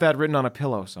 I have that written on a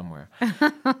pillow somewhere.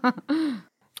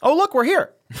 Oh, look, we're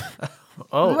here.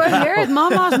 We're here at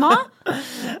Mama's Mom?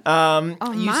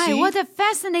 Oh you my, see? what a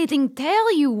fascinating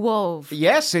tale you wove.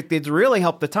 Yes, it did really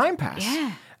help the time pass.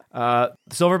 Yeah.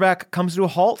 Silverback comes to a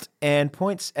halt and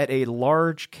points at a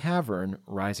large cavern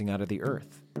rising out of the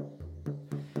earth.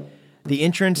 The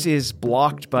entrance is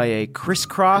blocked by a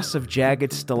crisscross of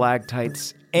jagged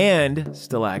stalactites and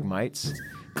stalagmites,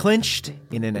 clinched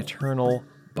in an eternal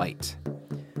bite.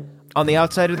 On the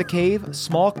outside of the cave,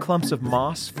 small clumps of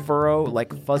moss furrow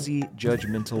like fuzzy,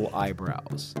 judgmental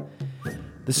eyebrows.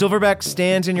 The Silverback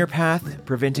stands in your path,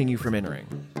 preventing you from entering.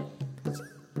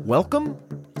 Welcome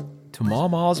to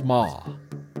Mama's Maw.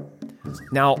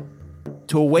 Now,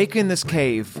 to awaken this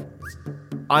cave,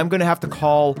 I'm going to have to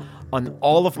call on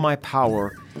all of my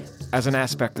power as an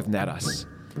aspect of Netus.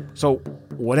 So,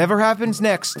 whatever happens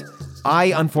next,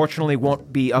 I unfortunately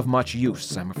won't be of much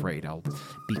use, I'm afraid. I'll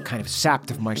be kind of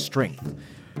sapped of my strength.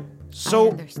 I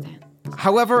So, understand.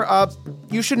 however,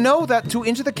 you should know that to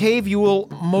enter the cave, you will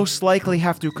most likely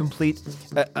have to complete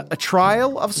a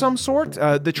trial of some sort.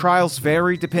 The trials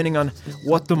vary depending on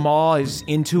what the Maw is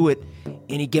into at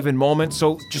any given moment,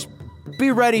 so just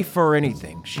be ready for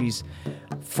anything. She's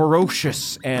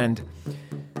ferocious, and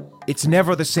it's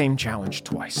never the same challenge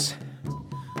twice.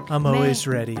 I'm always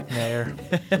ready, Mayor.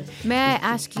 May I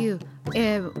ask you,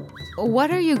 what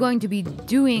are you going to be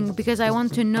doing? Because I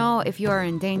want to know if you are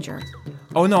in danger.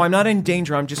 Oh no, I'm not in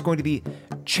danger. I'm just going to be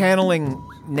channeling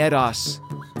Nedos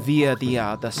via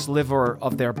the sliver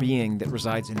of their being that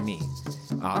resides in me.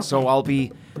 So I'll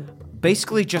be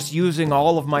basically just using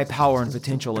all of my power and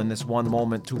potential in this one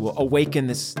moment to awaken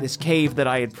this cave that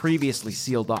I had previously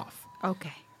sealed off.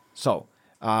 Okay. So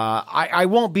I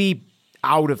won't be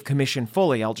out of commission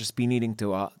fully. I'll just be needing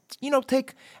to,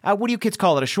 take, what do you kids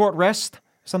call it, a short rest?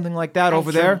 Something like that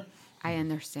over there? I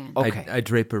understand. Okay. I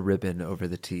drape a ribbon over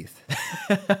the teeth.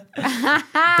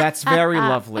 That's very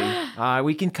lovely.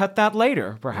 We can cut that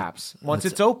later, perhaps, once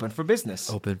it's open for business.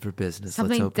 Open for business. Let's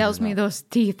Something open tells it me up. those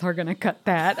teeth are going to cut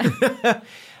that.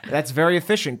 That's very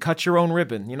efficient. Cut your own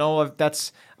ribbon. You know,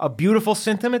 that's a beautiful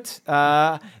sentiment.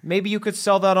 Maybe you could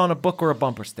sell that on a book or a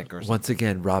bumper sticker. Or something. Once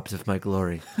again, robbed of my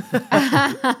glory.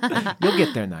 You'll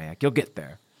get there, Nyack. You'll get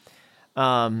there.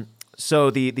 So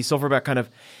the Silverback kind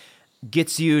of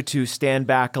gets you to stand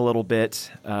back a little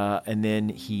bit, and then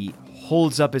he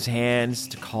holds up his hands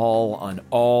to call on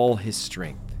all his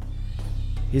strength.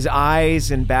 His eyes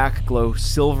and back glow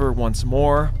silver once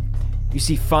more. You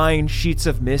see fine sheets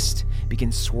of mist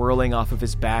begin swirling off of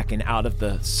his back and out of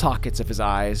the sockets of his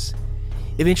eyes.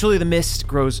 Eventually, the mist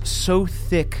grows so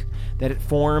thick that it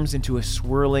forms into a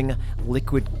swirling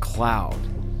liquid cloud.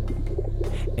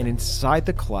 And inside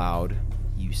the cloud,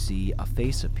 you see a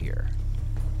face appear.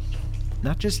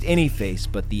 Not just any face,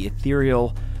 but the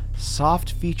ethereal,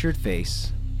 soft-featured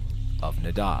face of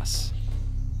Nadas.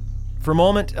 For a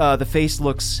moment, the face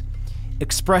looks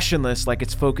expressionless, like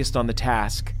it's focused on the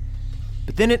task.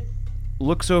 But then it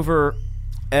looks over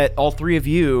at all three of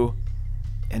you,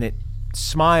 and it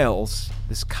smiles,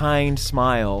 this kind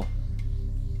smile,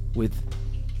 with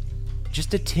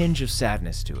just a tinge of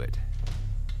sadness to it.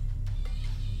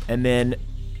 And then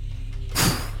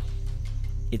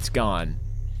it's gone.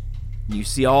 You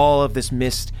see all of this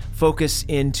mist focus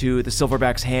into the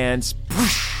Silverback's hands.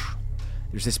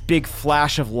 There's this big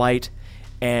flash of light,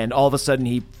 and all of a sudden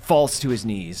he falls to his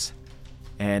knees.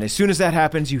 And as soon as that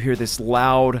happens, you hear this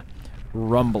loud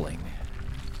rumbling.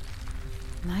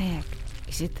 Nyack,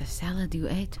 is it the salad you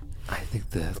ate? I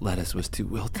think the lettuce was too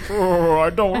wilted. Oh, I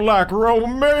don't like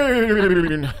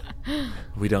romaine.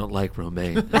 We don't like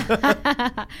romaine.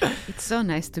 It's so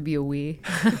nice to be a wee.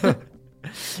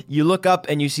 You look up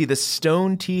and you see the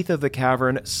stone teeth of the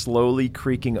cavern slowly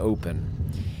creaking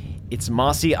open. Its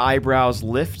mossy eyebrows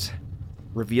lift,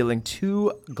 revealing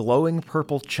two glowing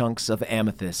purple chunks of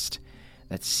amethyst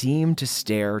that seem to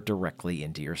stare directly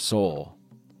into your soul.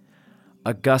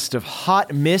 A gust of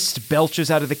hot mist belches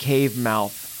out of the cave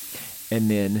mouth, and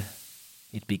then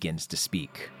it begins to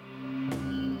speak.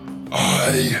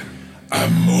 I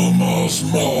am Mormor's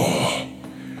Maw.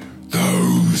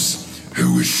 Those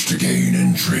who wish to gain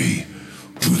entry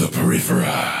to the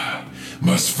Periphera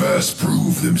must first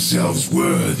prove themselves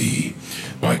worthy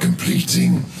by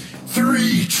completing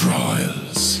 3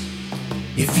 trials.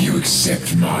 If you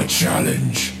accept my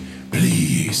challenge,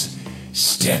 please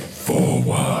step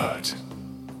forward.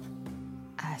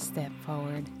 I step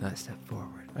forward. I step forward.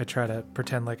 I try to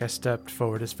pretend like I stepped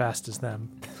forward as fast as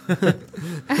them.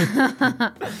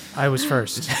 I was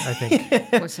first, I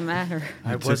think. What's the matter?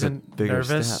 I took a wasn't bigger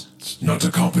nervous. step. It's not a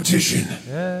competition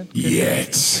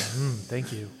yet.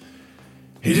 Thank you.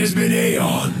 It has been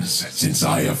aeons since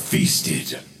I have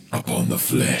feasted upon the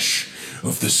flesh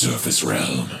of the surface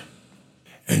realm.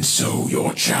 And so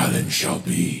your challenge shall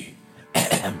be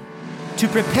To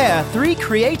prepare 3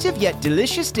 creative yet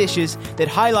delicious dishes that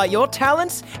highlight your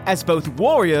talents as both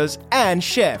warriors and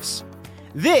chefs.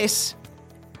 This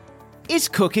is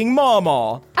Cooking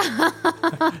Mama.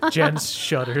 Jen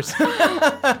shudders.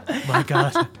 My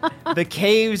God. The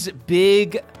cave's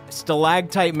big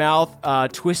stalactite mouth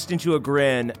twists into a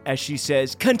grin as she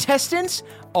says, "Contestants,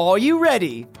 are you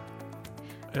ready?"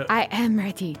 I am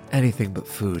ready. Anything but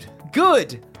food.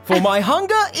 Good, for my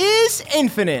hunger is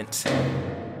infinite.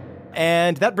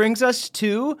 And that brings us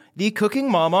to the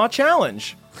Cooking Mama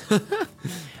Challenge.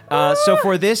 So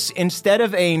for this, instead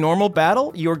of a normal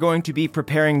battle, you're going to be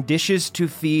preparing dishes to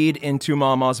feed into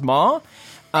Mama's maw.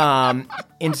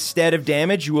 Instead of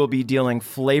damage, you will be dealing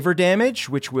flavor damage,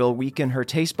 which will weaken her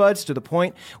taste buds to the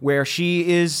point where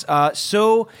she is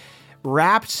so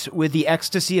wrapped with the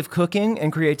ecstasy of cooking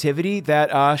and creativity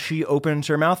that she opens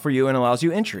her mouth for you and allows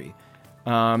you entry.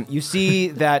 You see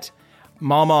that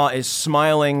Mama is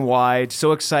smiling wide,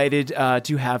 so excited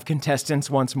to have contestants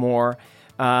once more.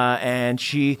 And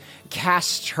she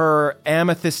casts her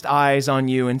amethyst eyes on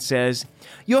you and says,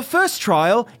 "Your first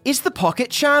trial is the Pocket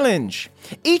Challenge.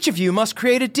 Each of you must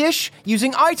create a dish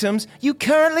using items you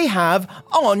currently have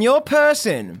on your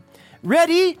person.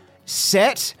 Ready,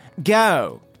 set,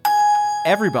 go."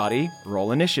 Everybody,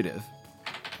 roll initiative.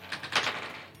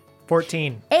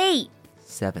 14. 8.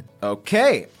 7.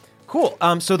 Okay, cool.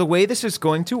 So the way this is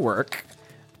going to work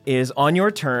is on your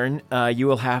turn, you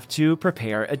will have to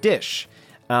prepare a dish.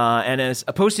 And as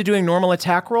opposed to doing normal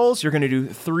attack rolls, you're going to do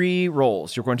 3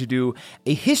 rolls. You're going to do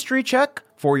a history check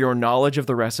for your knowledge of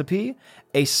the recipe,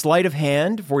 a sleight of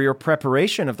hand for your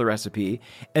preparation of the recipe,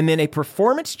 and then a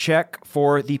performance check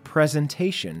for the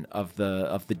presentation of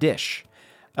the dish.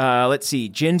 Let's see.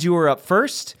 Jins, you are up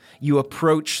first. You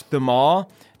approach the maw.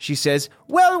 She says,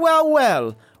 "Well, well,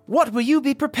 well. What will you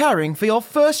be preparing for your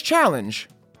first challenge?"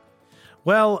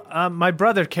 Well, my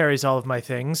brother carries all of my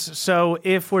things, so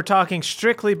if we're talking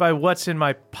strictly by what's in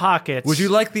my pockets... Would you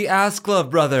like the ass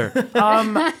glove, brother?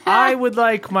 I would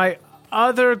like my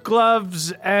other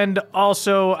gloves and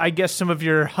also, I guess, some of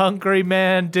your Hungry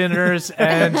Man dinners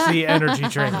and the energy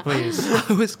drink, please.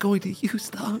 I was going to use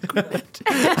the Hungry Man.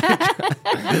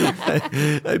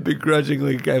 I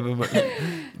begrudgingly gave him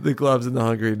the gloves and the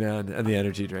Hungry Man and the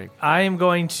energy drink. I am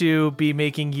going to be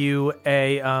making you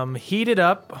a heated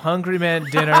up Hungry Man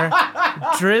dinner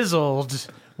drizzled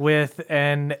with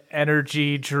an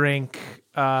energy drink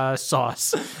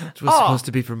sauce. Which was supposed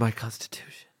to be for my constitution.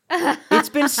 It's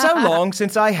been so long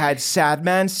since I had Sad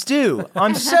Man Stew.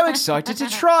 I'm so excited to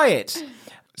try it.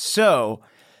 So,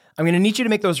 I'm going to need you to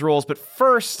make those rolls, but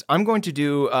first, I'm going to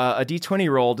do a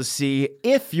d20 roll to see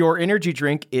if your energy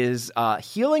drink is a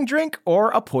healing drink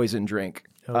or a poison drink.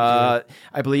 I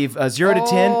believe 0 to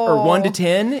 10 or 1 to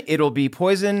 10, it'll be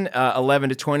poison. 11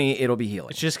 to 20, it'll be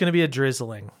healing. It's just going to be a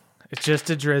drizzling. It's just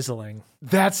a drizzling.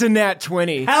 That's a nat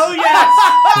 20. Hell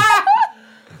yes!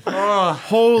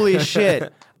 Holy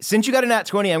shit. Since you got a nat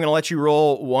 20, I'm going to let you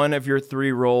roll one of your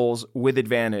 3 rolls with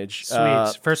advantage.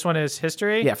 Sweet. First one is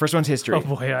history? Yeah, first one's history. Oh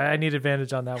boy, I need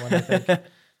advantage on that one, I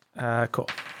think. Cool.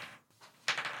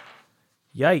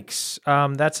 Yikes.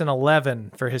 That's an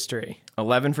 11 for history.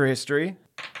 11 for history.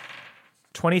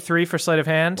 23 for sleight of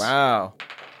hand. Wow.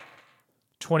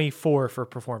 24 for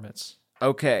performance.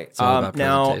 Okay. all about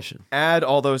Now, presentation. add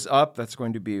all those up. That's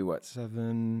going to be, what,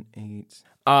 7, 8...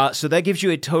 so that gives you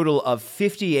a total of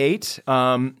 58.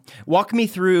 Walk me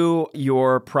through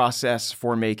your process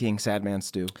for making Sad Man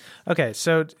Stew. Okay,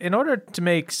 so in order to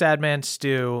make Sad Man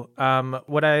Stew,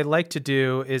 what I like to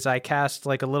do is I cast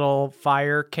like a little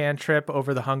fire cantrip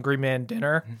over the Hungry Man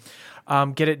dinner.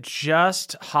 Get it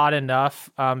just hot enough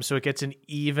so it gets an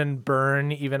even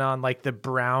burn, even on like the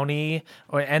brownie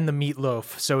and the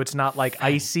meatloaf, so it's not like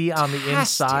icy on the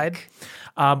inside.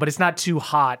 But it's not too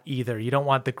hot either. You don't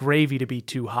want the gravy to be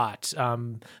too hot.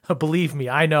 Believe me,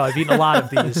 I know. I've eaten a lot of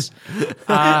these.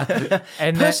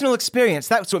 And Personal experience,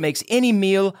 that's what makes any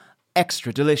meal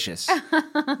extra delicious.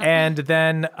 And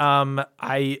then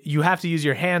you have to use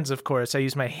your hands, of course. I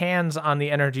use my hands on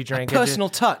the energy drink. Personal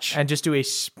touch. And just do a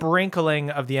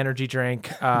sprinkling of the energy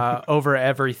drink over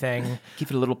everything. Give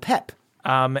it a little pep.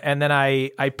 And then I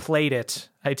plate it.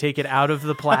 I take it out of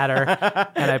the platter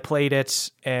and I plate it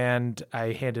and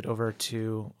I hand it over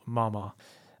to Mama.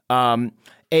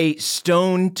 A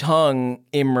stone tongue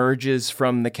emerges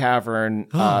from the cavern.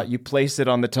 You place it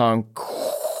on the tongue.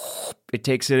 It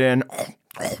takes it in.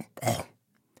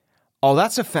 Oh,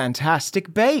 that's a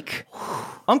fantastic bake.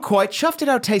 I'm quite chuffed at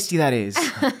how tasty that is.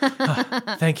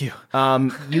 Thank you.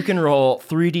 You can roll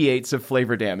 3d8s of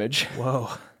flavor damage. Whoa.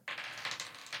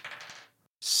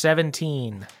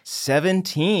 17.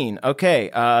 17.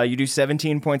 Okay, you do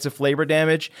 17 points of flavor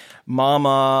damage.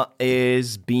 Mama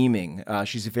is beaming.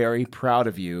 She's very proud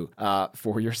of you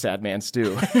for your Sad Man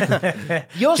Stew.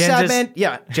 Your Sad Man...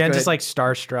 Yeah. Jen's go is ahead. like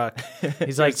starstruck.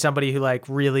 He's like somebody who like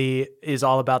really is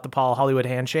all about the Paul Hollywood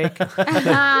handshake.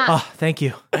 Oh, thank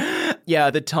you. Yeah,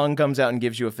 the tongue comes out and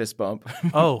gives you a fist bump.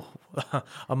 Oh,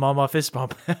 a Mama fist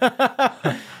bump.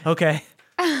 Okay.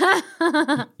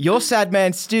 Your Sad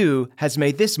Man Stew has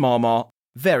made this Mama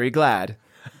very glad.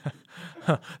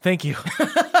 Thank you.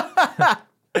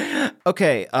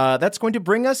 Okay, that's going to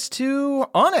bring us to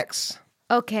Onyx.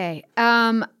 Okay.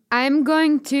 I'm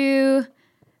going to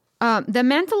the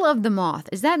mantle of the moth.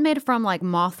 Is that made from like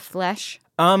moth flesh?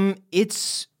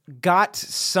 It's got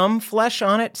some flesh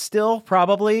on it still,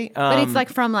 probably. But it's like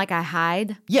from like a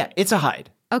hide. Yeah, it's a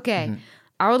hide. Okay.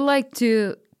 I would like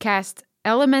to cast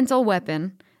elemental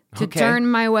weapon to Okay. turn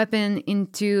my weapon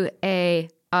into a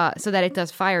so that it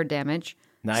does fire damage.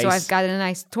 Nice. So I've got a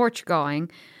nice torch going,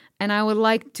 and I would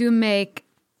like to make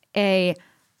a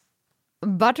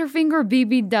Butterfinger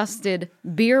BB dusted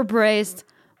beer braised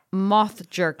moth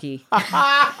jerky.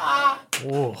 Wow.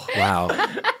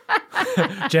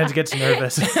 Jen gets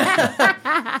nervous.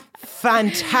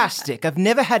 Fantastic. I've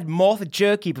never had moth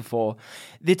jerky before.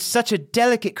 It's such a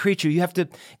delicate creature. You have to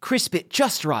crisp it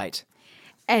just right.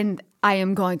 And I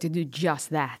am going to do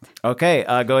just that. Okay, go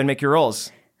ahead and make your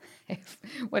rolls.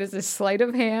 What is this, sleight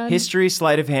of hand? History,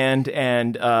 sleight of hand,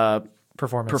 and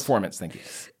Performance. Thank you.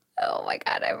 Oh my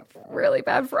God, I'm really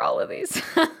bad for all of these.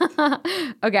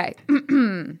 Okay.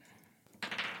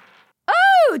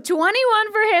 Oh,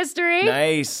 21 for history.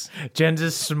 Nice. Jen's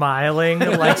is smiling,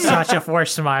 like such a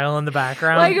forced smile in the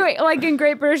background. Like in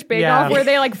Great British Bake Yeah. Off, where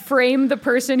they like frame the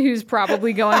person who's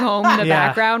probably going home in the Yeah.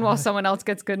 background while someone else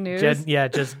gets good news.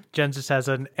 Jen just has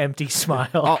an empty smile.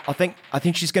 Oh, I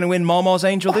think she's going to win Mama's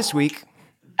Angel this week.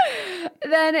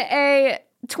 Then a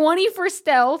 20 for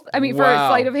stealth. I mean, for Wow.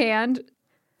 sleight of hand.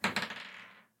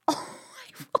 Oh,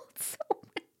 I rolled so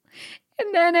bad.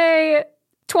 And then a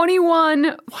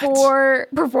 21 for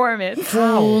performance.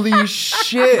 Holy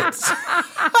shit.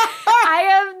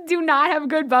 Do not have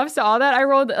good buffs to all that. I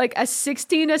rolled like a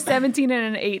 16, a 17,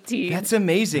 and an 18. That's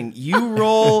amazing. You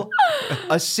roll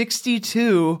a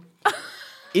 62.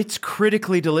 It's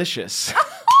critically delicious.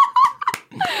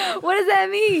 What does that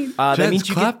mean? That Jen's means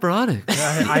you clap for Onyx.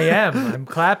 I am. I'm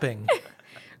clapping.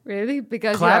 Really?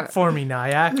 Because Clap for me,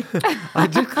 Nyack. I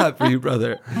did clap for you,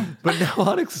 brother. But now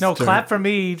Onyx is No, turn. clap for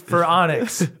me for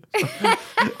Onyx.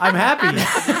 I'm happy.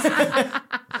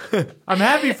 I'm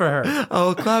happy for her.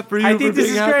 Oh, clap for you I for think this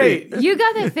being is happy. great. you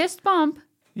got a fist bump.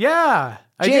 Yeah,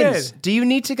 I James, did. do you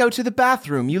need to go to the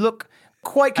bathroom? You look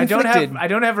quite conflicted. I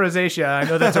don't have rosacea. I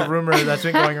know that's a rumor that's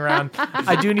been going around.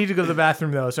 I do need to go to the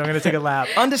bathroom though, so I'm going to take a lap.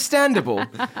 Understandable.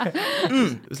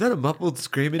 Is that a muffled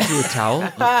scream into a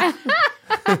towel?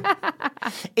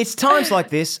 It's times like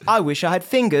this I wish I had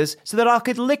fingers so that I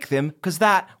could lick them, because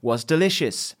that was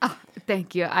delicious.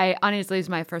 Thank you. I honestly, it's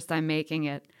my first time making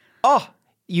it. Oh,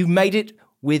 you made it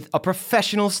with a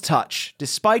professional's touch,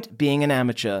 despite being an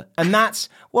amateur. And that's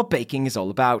what baking is all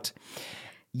about.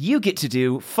 You get to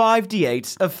do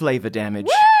 5d8 of flavor damage.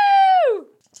 Woo!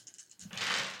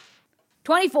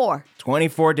 24.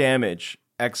 24 damage.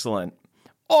 Excellent.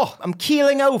 Oh, I'm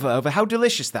keeling over how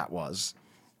delicious that was.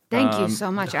 Thank you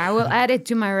so much. I will add it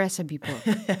to my recipe book.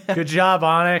 Good job,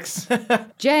 Onyx.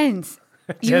 Jens,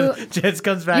 Jens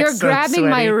comes back. you're so grabbing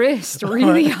my sweaty. wrist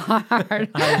really hard.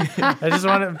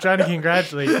 I'm trying to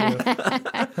congratulate you.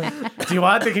 Do you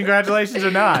want the congratulations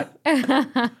or not?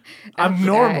 I'm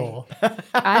normal.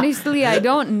 Honestly, I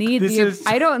don't need This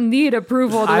I don't need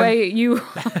approval the way you.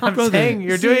 I'm saying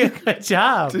you're doing a good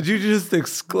job. Did you just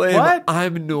exclaim, What?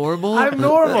 I'm normal? I'm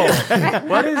normal.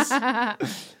 What is?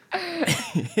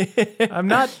 I'm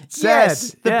not sad.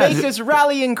 Yes, the baker's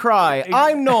rallying cry.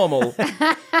 I'm normal.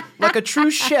 Like a true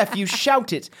chef, you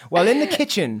shout it while in the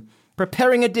kitchen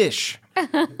preparing a dish.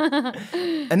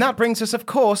 And that brings us, of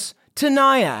course, to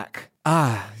Nyack.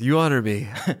 Ah, you honor me.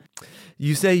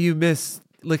 You say you miss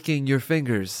licking your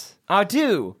fingers. I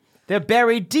do. They're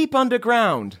buried deep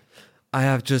underground. I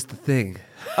have just the thing.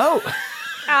 Oh,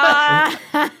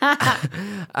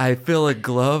 I fill a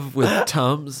glove with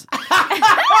Tums,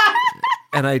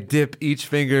 and I dip each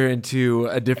finger into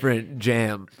a different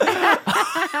jam.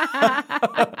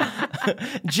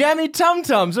 jammy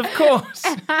tum-tums, of course.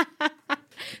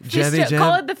 Jammy jam?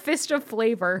 Call it the fist of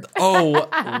flavor. Oh,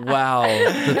 wow.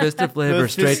 The fist of flavor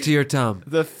straight to your tum.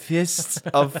 The fists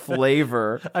of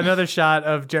flavor. Another shot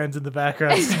of Jen's in the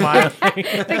background smiling.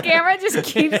 The camera just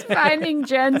keeps finding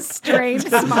Jen's strange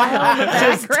smile in the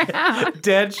background.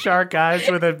 Dead shark eyes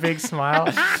with a big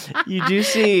smile. You do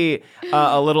see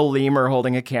a little lemur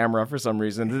holding a camera for some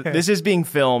reason. This is being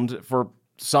filmed for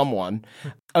someone.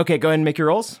 Okay, go ahead and make your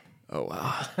rolls. Oh,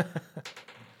 wow.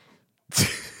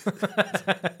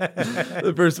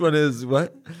 The first one is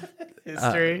what?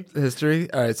 History.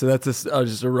 History. All right, so that's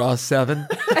just a raw 7.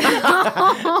 Do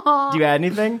you add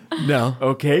anything? No.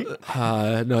 Okay.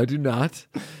 No, I do not.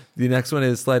 The next one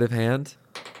is sleight of hand.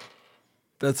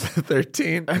 That's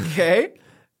 13. Okay.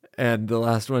 And the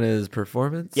last one is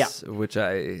performance. Yeah. Which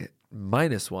I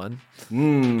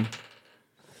 -1.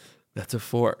 That's a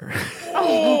 4.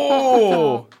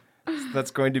 Oh,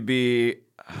 that's going to be.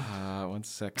 1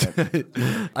 second.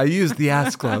 I used the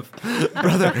ass glove,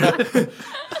 brother.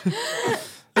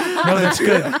 No, that's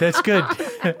good. That's good.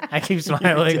 I keep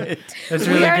smiling. That's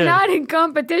really We are good. not in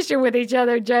competition with each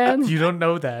other, Jen. You don't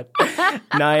know that.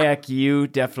 Nyack, you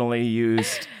definitely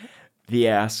used the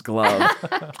ass glove.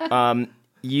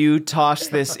 You toss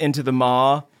this into the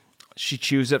maw. She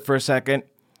chews it for a second.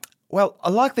 Well, I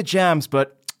like the jams,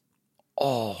 but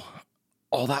oh,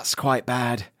 that's quite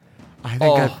bad. I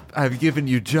think I've given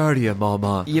you Giardia,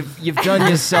 Mama. You've done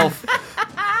yourself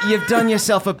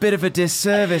a bit of a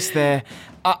disservice there.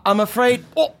 I'm afraid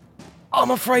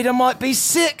I might be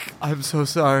sick. I'm so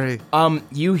sorry.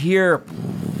 You hear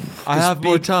I have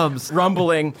more Tums.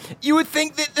 rumbling. You would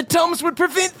think that the Tums would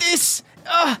prevent this.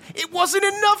 It wasn't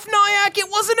enough, Nyack.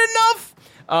 It wasn't enough.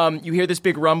 You hear this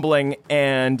big rumbling,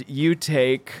 and you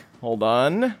take. Hold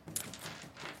on.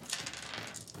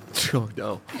 Oh,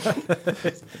 no.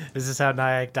 This is how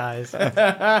Nyack dies.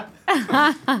 Okay.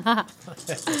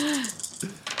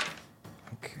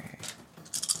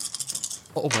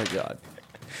 Oh, my God.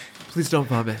 Please don't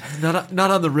vomit. Not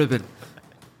on the ribbon.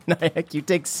 Nyack, you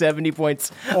take 70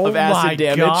 points Oh of acid my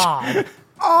damage. God.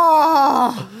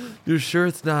 You're sure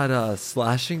it's not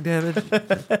slashing damage?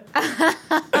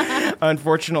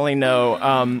 Unfortunately,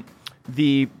 no.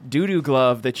 The doo-doo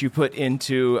glove that you put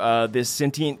into this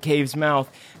sentient cave's mouth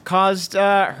caused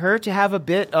her to have a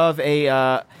bit of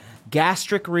a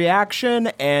gastric reaction,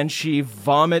 and she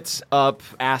vomits up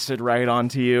acid right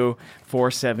onto you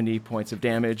for 70 points of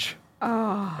damage.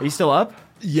 Oh. Are you still up?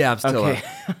 Yeah, I'm still Okay,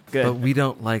 up. good. But we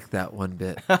don't like that one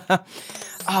bit.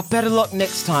 Better luck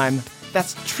next time.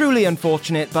 That's truly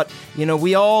unfortunate, but,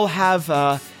 we all have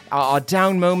our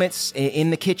down moments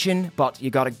in the kitchen, but you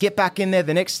got to get back in there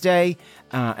the next day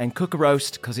and cook a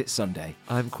roast because it's Sunday.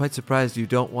 I'm quite surprised you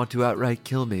don't want to outright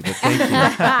kill me, but thank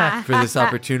you for this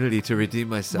opportunity to redeem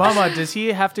myself. Mama, does he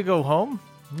have to go home?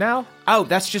 now? Oh,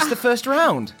 that's just the first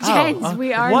round. Gents,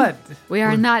 we are What? we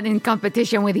are not in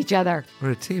competition with each other.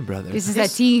 We're a team, brother. This is a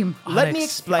team. Let me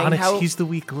explain Onyx, how... he's the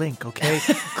weak link, okay?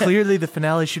 Clearly the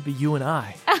finale should be you and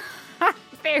I.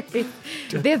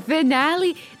 The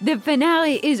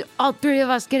finale is all three of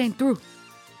us getting through.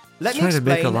 Let me Trying to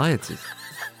make explain. alliances.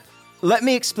 Let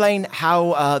me explain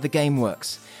how the game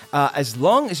works. As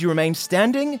long as you remain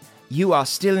standing, you are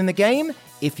still in the game.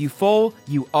 If you fall,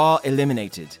 you are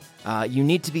eliminated. You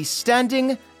need to be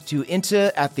standing to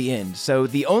enter at the end. So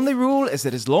the only rule is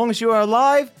that as long as you are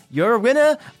alive, you're a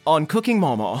winner on Cooking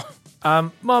Mama.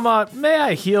 Mama, may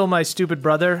I heal my stupid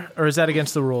brother, or is that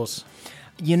against the rules?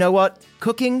 You know what?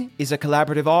 Cooking is a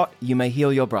collaborative art. You may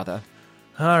heal your brother.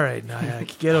 All right,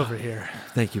 Nyack, get over here.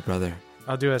 Thank you, brother.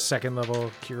 I'll do a second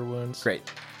level cure wounds. Great.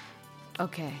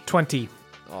 Okay. 20.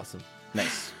 Awesome.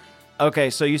 Nice. Okay,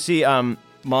 so you see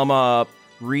Mama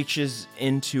reaches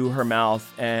into her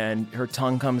mouth and her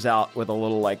tongue comes out with a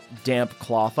little like damp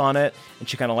cloth on it, and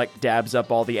she kind of like dabs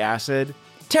up all the acid.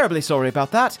 Terribly sorry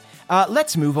about that.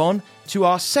 Let's move on to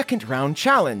our second round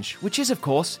challenge, which is of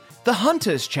course the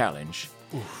Hunter's Challenge.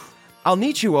 I'll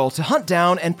need you all to hunt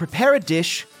down and prepare a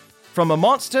dish from a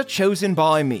monster chosen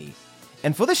by me.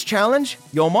 And for this challenge,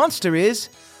 your monster is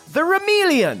the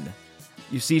Remelian.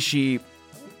 You see she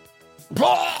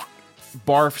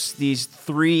barfs these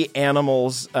 3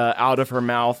 animals out of her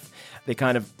mouth. They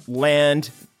kind of land,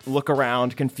 look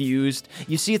around, confused.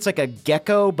 You see it's like a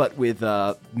gecko, but with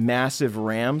massive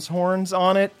ram's horns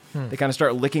on it. They kind of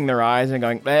start licking their eyes and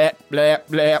going, bleh, bleh,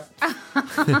 bleh.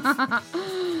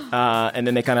 And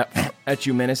then they kind of at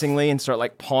you menacingly and start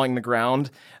like pawing the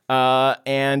ground.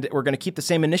 And we're going to keep the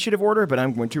same initiative order, but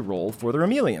I'm going to roll for the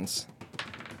Remelians.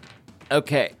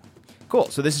 Okay. Cool.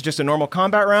 So this is just a normal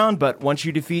combat round, but once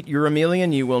you defeat your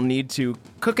Remelian, you will need to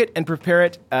cook it and prepare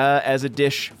it as a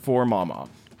dish for Mama.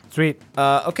 Sweet.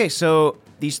 Okay, so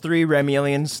these 3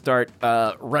 Remelians start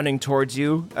running towards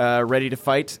you, ready to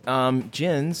fight.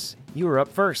 Jins, you are up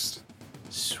first.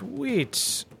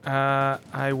 Sweet.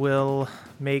 I will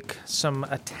make some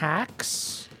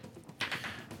attacks.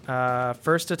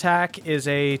 First attack is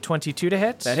a 22 to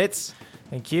hit. That hits.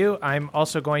 Thank you. I'm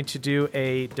also going to do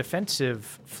a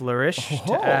defensive flourish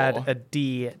to add a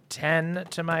D10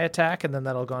 to my attack, and then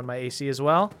that'll go on my AC as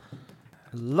well.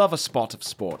 Love a spot of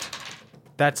sport.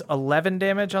 That's 11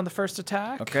 damage on the first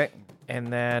attack. Okay.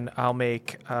 And then I'll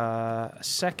make a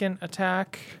second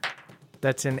attack.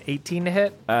 That's an 18 to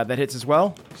hit. That hits as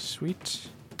well. Sweet.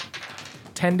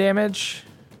 10 damage.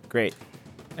 Great.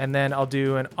 And then I'll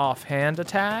do an offhand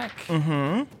attack.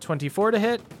 24 to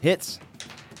hit. Hits.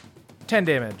 10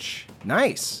 damage.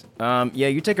 Nice. Yeah,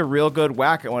 you take a real good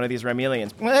whack at one of these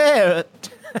Remelians. Are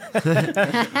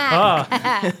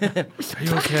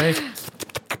you okay?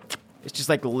 It's just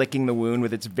like licking the wound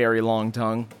with its very long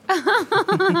tongue.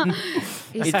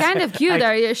 It's kind of cute.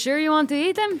 Are you sure you want to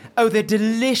eat them? Oh, they're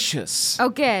delicious.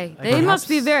 Okay. They must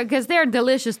be because they're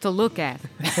delicious to look at.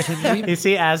 You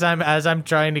see, as I'm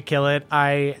trying to kill it,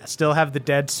 I still have the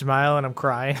dead smile and I'm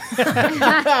crying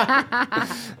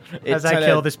as I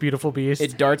kill this beautiful beast.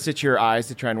 It darts at your eyes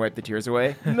to try and wipe the tears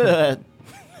away.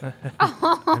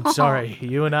 I'm sorry,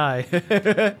 you and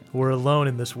I, we're alone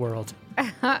in this world.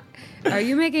 Are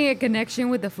you making a connection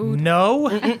with the food? No.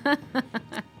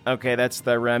 Okay, that's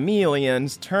the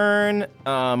Remelian's turn.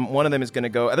 One of them is going to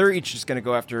go. They're each just going to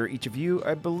go after each of you,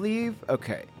 I believe.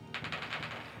 Okay.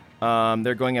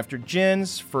 They're going after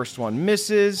Jin's. First one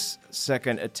misses.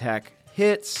 Second attack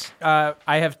hits. I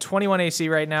have 21 AC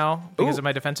right now because of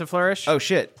my defensive flourish. Oh,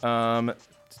 shit.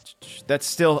 That's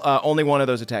still only one of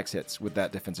those attacks hits with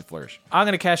that defensive flourish. I'm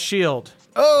going to cast shield.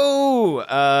 Oh!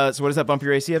 So what does that bump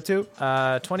your AC up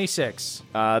to? 26.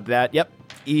 Yep.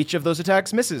 Each of those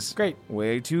attacks misses. Great.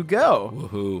 Way to go.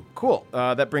 Woohoo. Cool.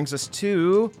 That brings us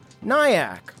to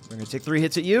Nyack. We're going to take 3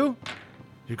 hits at you.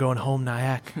 You're going home,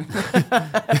 Nyack.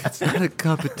 It's not a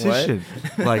competition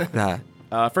like that.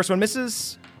 First one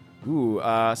misses. Ooh,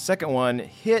 second one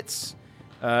hits.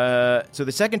 So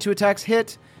the second 2 attacks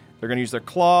hit. They're going to use their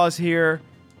claws here.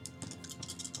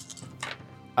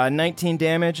 19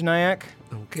 damage, Nyack.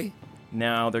 Okay.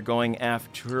 Now they're going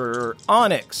after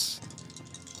Onyx.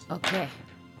 Okay.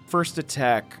 First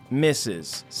attack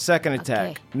misses. Second attack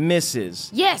Okay. misses.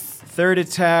 Yes. Third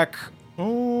attack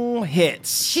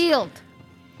hits. Shield.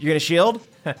 You're going to shield?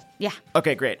 Yeah.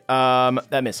 Okay, great.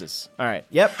 That misses. All right.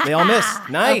 Yep, they all miss.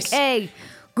 Nice. Okay.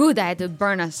 Good. I had to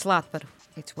burn a slot, but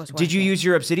it was worth Did you it. use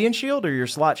your obsidian shield or your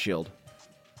slot shield?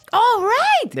 All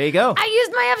right. There you go. I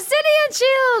used my obsidian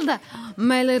shield.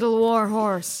 My little war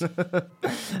horse.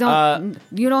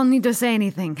 You don't need to say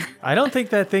anything. I don't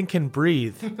think that thing can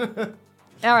breathe.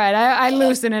 All right. I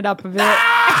loosen it up a bit.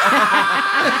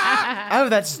 Oh,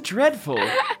 that's dreadful.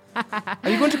 Are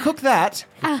you going to cook that?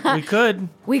 We could.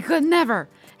 We could never.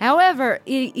 However,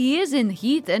 he is in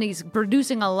heat and he's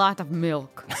producing a lot of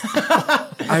milk.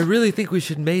 I really think we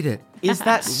should mate it. Is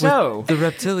that so? The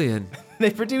reptilian.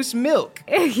 They produce milk.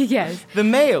 Yes. The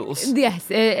males. Yes,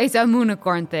 it's a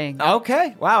unicorn thing.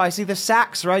 Okay. Wow, I see the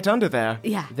sacks right under there.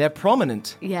 Yeah. They're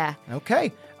prominent. Yeah.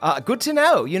 Okay. Good to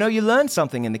know. You know, you learn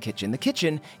something in the kitchen. The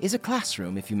kitchen is a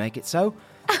classroom if you make it so.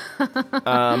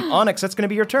 Onyx, that's going to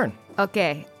be your turn.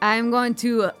 Okay, I'm going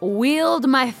to wield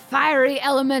my fiery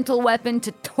elemental weapon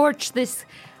to torch this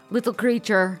little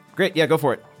creature. Great. Yeah, go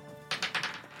for it.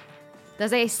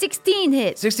 Does a 16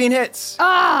 hit? 16 hits.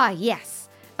 Ah, yes.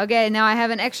 Okay, now I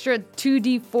have an extra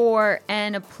 2d4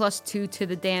 and a +2 to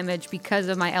the damage because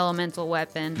of my elemental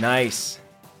weapon. Nice.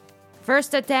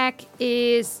 First attack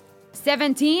is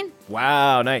 17.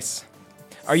 Wow, nice.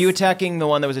 Are you attacking the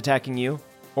one that was attacking you?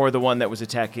 Or the one that was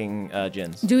attacking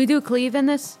Jens? Do we do cleave in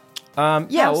this? Yeah,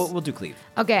 House? we'll do cleave.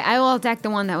 Okay, I will attack the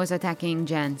one that was attacking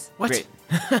Jens. What? Great.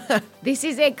 This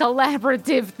is a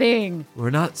collaborative thing. We're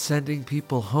not sending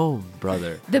people home,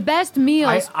 brother. The best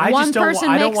meals, I one just don't wa- person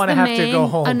I don't makes wanna the have to main, go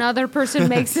home. another person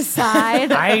makes a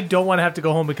side. I don't want to have to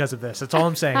go home because of this. That's all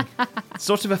I'm saying.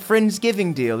 Sort of a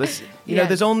Friendsgiving deal. This, you know, Yeah.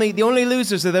 the only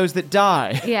losers are those that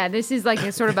die. Yeah, this is like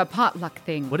a sort of a potluck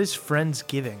thing. What is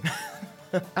Friendsgiving?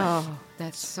 Oh,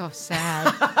 that's so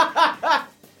sad.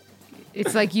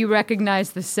 It's like you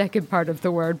recognize the second part of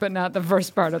the word, but not the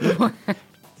first part of the word.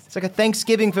 It's like a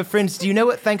Thanksgiving for friends. Do you know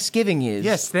what Thanksgiving is?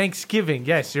 Yes, Thanksgiving.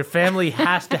 Yes, your family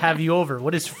has to have you over.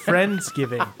 What is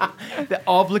Friendsgiving? They're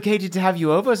obligated to have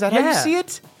you over? Is that how you Yeah. see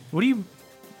it? What do you...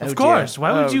 Oh, Of course. dear.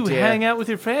 Why would Oh, you dear. hang out with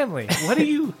your family? What do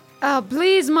you...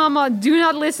 Please, Mama, do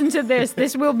not listen to this.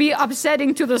 This will be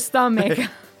upsetting to the stomach.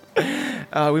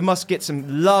 We must get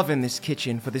some love in this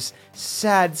kitchen for this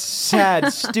sad,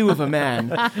 sad stew of a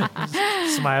man.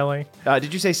 Smiling.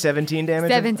 Did you say 17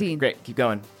 damage? 17. Great, keep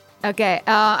going. Okay,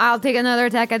 I'll take another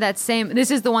attack at that same... This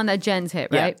is the one that Jen's hit,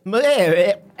 right?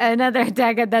 Yeah. Another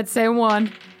attack at that same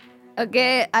one.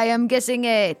 Okay, I am guessing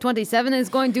a 27 is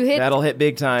going to hit. That'll hit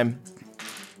big time.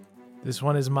 This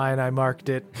one is mine. I marked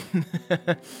it.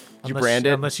 Did you brand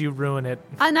it? Unless you ruin it.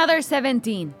 Another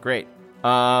 17. Great.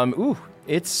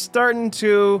 It's starting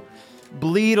to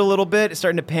bleed a little bit. It's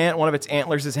starting to pant. One of its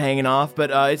antlers is hanging off, but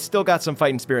it's still got some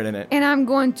fighting spirit in it. And I'm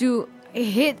going to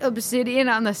hit Obsidian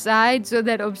on the side so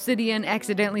that Obsidian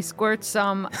accidentally squirts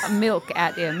some milk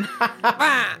at him.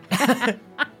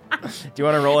 Do you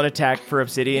want to roll an attack for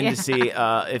Obsidian to see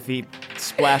if he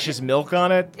splashes milk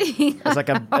on it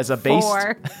as a base?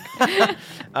 4.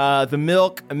 The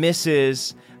milk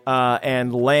misses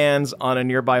and lands on a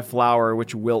nearby flower,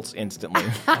 which wilts instantly.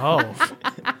 Oh.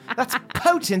 That's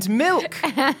potent milk.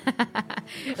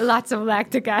 Lots of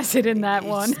lactic acid in that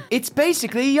one. It's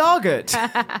basically yogurt.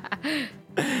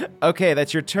 Okay,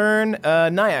 that's your turn.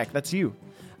 Nyack, that's you.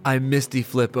 I misty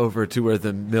flip over to where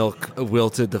the milk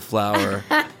wilted the flour.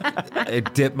 I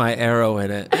dip my arrow in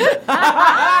it.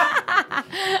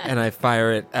 And I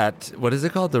fire it at, what is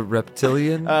it called? The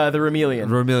reptilian? The Remelian.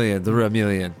 The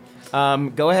Remelian.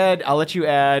 Go ahead. I'll let you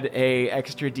add a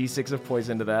extra d6 of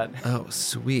poison to that. Oh,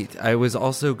 sweet. I was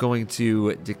also going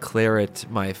to declare it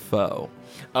my foe.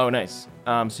 Oh, nice.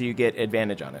 So you get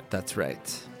advantage on it. That's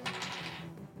right.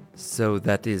 So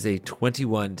that is a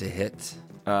 21 to hit.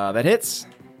 That hits.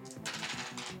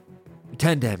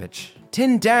 10 damage.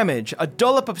 10 damage. A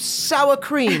dollop of sour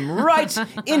cream right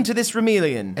into this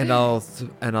Remelian. And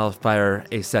I'll fire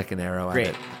a second arrow at Great.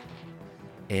 it.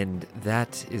 And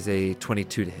that is a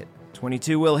 22 to hit.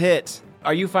 22 will hit.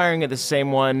 Are you firing at the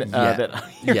same one that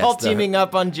you're Yes, all the teaming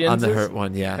up on Jin's? On the hurt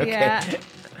one, yeah. Yeah.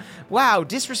 Wow,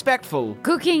 disrespectful.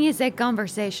 Cooking is a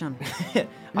conversation,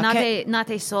 not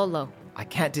a solo. I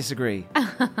can't disagree.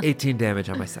 18 damage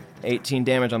on my second. 18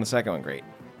 damage on the second one. Great.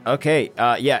 Okay,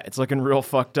 yeah, it's looking real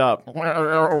fucked up.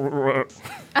 The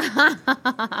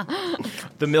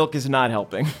milk is not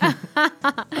helping.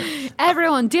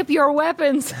 Everyone, dip your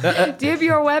weapons. Dip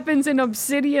your weapons in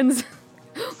Obsidian's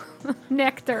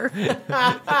nectar.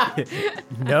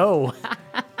 No.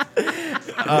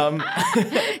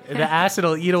 The acid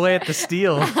will eat away at the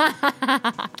steel.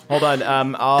 Hold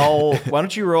on. Why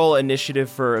don't you roll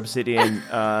initiative for Obsidian,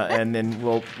 and then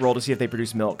we'll roll to see if they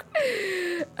produce milk.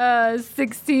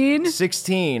 16.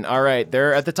 16. All right,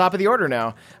 they're at the top of the order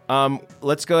now.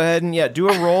 Let's go ahead and do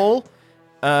a roll.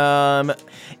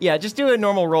 Just do a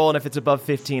normal roll, and if it's above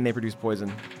 15, they produce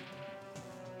poison.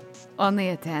 Only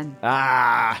a 10.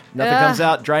 Nothing comes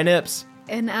out. Dry nips.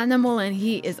 An animal in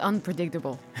heat is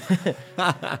unpredictable.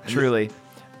 Truly.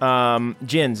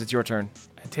 Jins, it's your turn.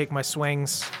 I take my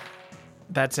swings.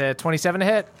 That's a 27 to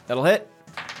hit. That'll hit.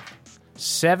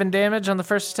 7 damage on the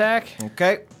first attack.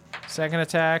 Okay. Second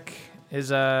attack is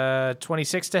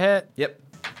 26 to hit. Yep.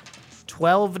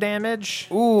 12 damage.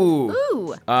 Ooh.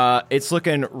 Ooh. It's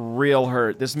looking real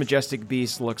hurt. This majestic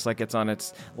beast looks like it's on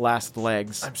its last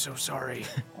legs. I'm so sorry.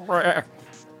 I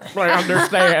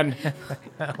understand.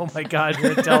 Oh my god,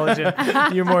 you're intelligent.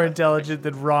 You're more intelligent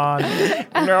than Ron.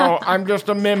 No, I'm just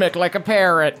a mimic like a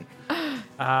parrot.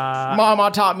 Mama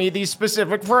taught me these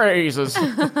specific phrases.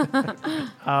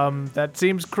 That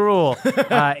seems cruel.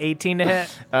 18 to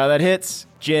hit. That hits.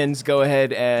 Jins, go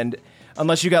ahead and,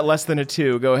 unless you got less than a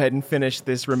 2, go ahead and finish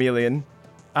this Remelian.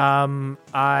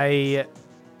 I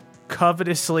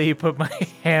covetously put my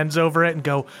hands over it and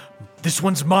go, this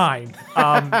one's mine.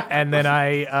 And then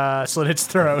I slit its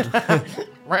throat.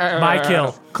 My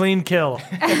kill. Clean kill.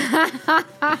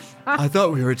 I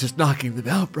thought we were just knocking them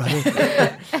out,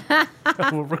 brother.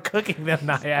 We're cooking them,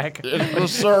 Nyack. The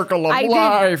circle of I did-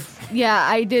 life. Yeah,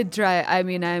 I did try. I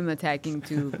mean, I'm attacking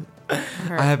too.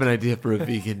 I have an idea for a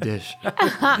vegan dish.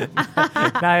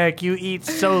 Nyack, you eat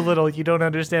so little, you don't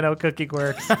understand how cooking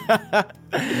works.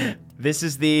 This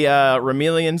is the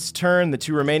Remelian's turn, the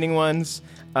 2 remaining ones.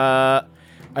 I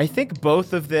think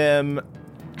both of them...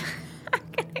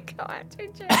 Go after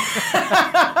Jen.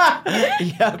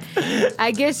 Yep.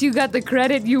 I guess you got the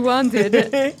credit you wanted.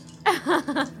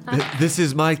 This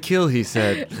is my kill, he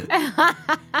said.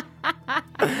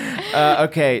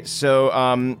 Okay,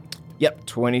 so, yep,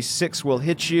 26 will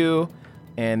hit you,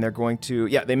 and they're going to...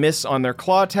 Yeah, they miss on their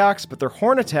claw attacks, but their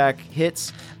horn attack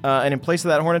hits, and in place of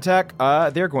that horn attack,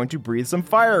 they're going to breathe some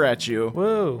fire at you.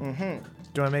 Woo. Mm-hmm.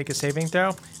 Do I make a saving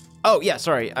throw? Oh, yeah,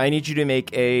 sorry. I need you to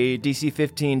make a DC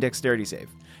 15 dexterity save.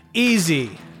 Easy.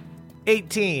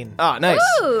 18. Ah, nice.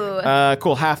 Ooh.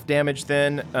 Cool, half damage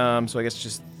then, so I guess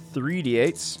just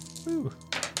 3d8s. Ooh.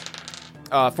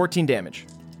 14 damage.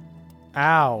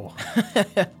 Ow.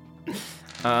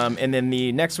 And then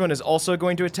the next one is also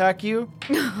going to attack you.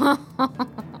 They're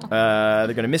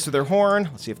going to miss with their horn.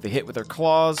 Let's see if they hit with their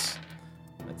claws.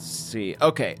 Let's see.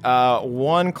 Okay,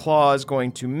 one claw is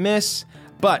going to miss,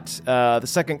 but the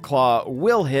second claw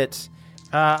will hit.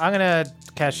 I'm going to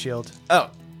cast shield. Oh,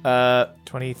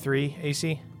 23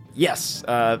 AC. yes,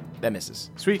 that misses.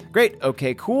 Sweet. Great.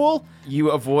 Okay, cool. You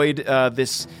avoid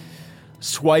this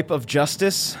swipe of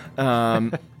justice,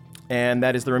 and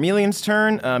that is the Remelian's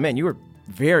turn. Man, you were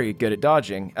very good at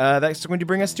dodging. That's going to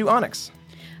bring us to Onyx.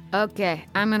 Okay,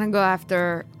 I'm gonna go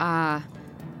after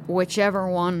whichever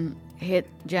one hit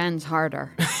Jen's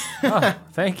harder.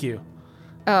 Thank you.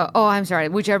 I'm sorry.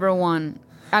 Whichever one.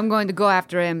 I'm going to go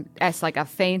after him as like a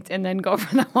feint and then go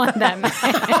for the one that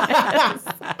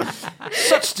missed.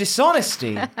 Such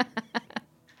dishonesty.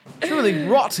 Truly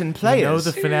rotten players. You know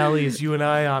the finale is you and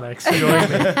I, Onyx. Join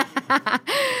me.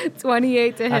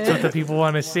 28 to That's hit. what the people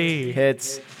want to see.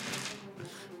 Hits.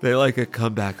 They like a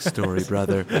comeback story,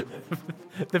 brother.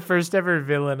 The first ever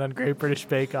villain on Great British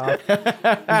Bake Off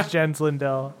is Jens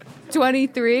Lindell.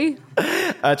 23.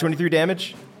 23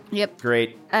 damage. Yep.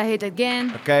 Great. I hit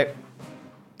again. Okay.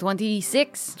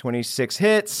 26. 26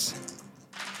 hits.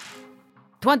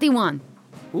 21.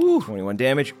 Ooh. 21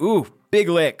 damage. Ooh, big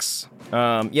licks.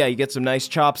 Yeah, you get some nice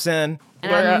chops in.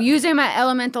 And I'm using my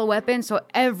elemental weapon, so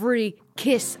every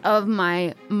kiss of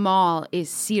my maul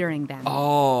is searing them.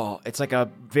 Oh, it's like a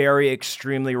very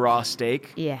extremely raw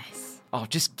steak. Yes. Oh,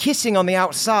 just kissing on the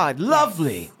outside.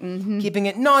 Lovely. Keeping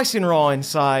it nice and raw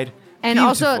inside. And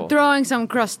Beautiful. also throwing some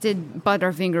crusted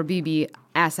Butterfinger BB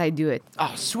as I do it.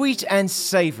 Oh, sweet and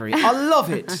savory. I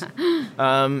love it.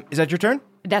 Is that your turn?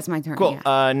 That's my turn. Cool.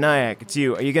 Yeah. Nyack, it's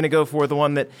you. Are you going to go for the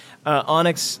one that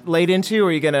Onyx laid into, or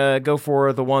are you going to go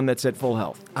for the one that's at full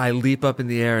health? I leap up in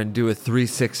the air and do a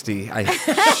 360.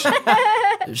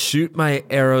 I shoot my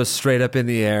arrows straight up in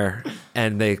the air,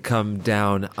 and they come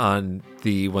down on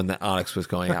the one that Onyx was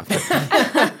going after.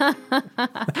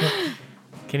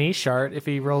 Can he shart if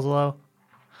he rolls low?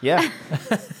 Yeah.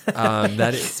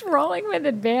 That is, He's rolling with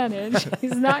advantage.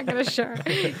 He's not going to share.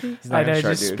 I know, shart,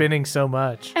 just dude. spinning so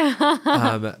much.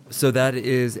 so that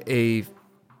is a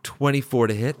 24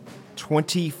 to hit,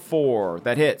 24.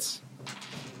 That hits.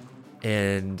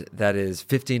 and that is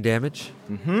 15 damage.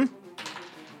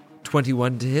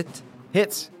 21 to hit,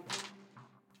 Hits.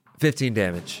 15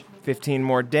 damage. 15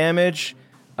 more damage.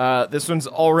 This one's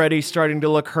already starting to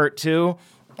look hurt, too.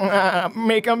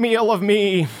 Make a meal of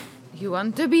me. You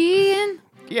want to be in?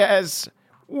 Yes,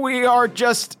 we are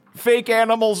just fake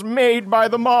animals made by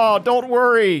the Maw. Don't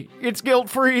worry, it's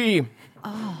guilt-free.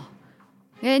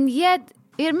 And yet,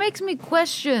 it makes me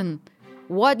question,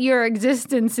 what your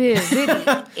existence is. It's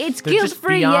They're just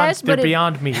guilt-free, beyond, yes, they're but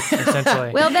beyond meat,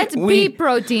 essentially. well, that's bee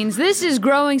proteins. This is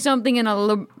growing something in a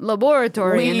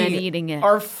laboratory and then eating it.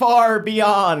 are far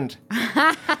beyond.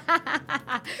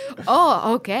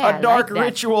 Oh, okay. A dark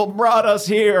ritual brought us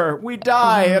here. We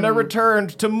die and are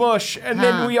returned to mush, and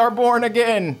then we are born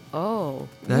again. Oh,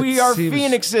 We are seems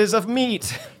phoenixes of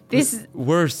meat. this.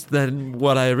 worse than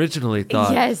what I originally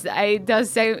thought. Yes, it does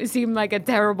seem like a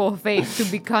terrible fate to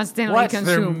be constantly What? They're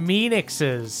consumed.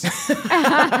 meanixes.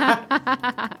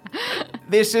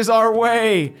 This is our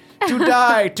way. To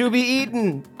die, to be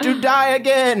eaten, to die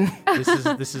again.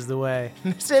 This is the way.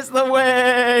 This is the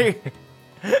way.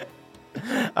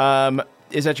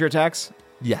 Is that your attacks?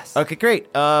 Yes. Okay,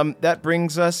 great. That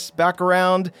brings us back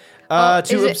around Is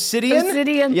to it Obsidian.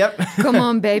 Obsidian? Yep. Come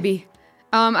on, baby.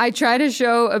 I try to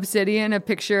show Obsidian a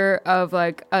picture of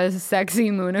like a sexy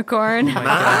moonicorn.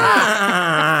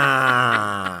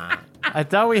 I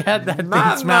thought we had that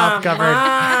thing's mouth covered.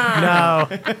 No.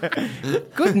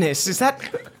 Goodness, is that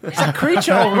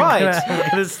creature all right? I'm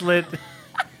gonna slit.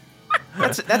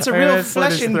 That's a I'm real gonna slit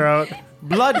flesh his and throat.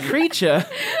 blood creature.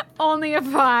 Only a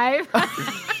 5.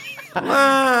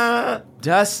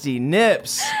 Dusty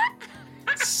nips.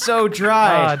 So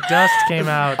dry. Oh, dust came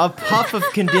out. A puff of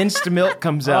condensed milk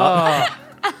comes out.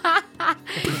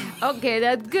 Okay,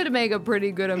 that's gonna make a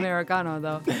pretty good Americano,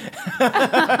 though.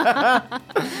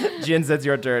 Jins, that's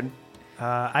your turn.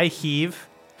 I heave.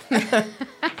 18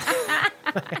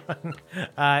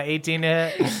 to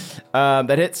hit.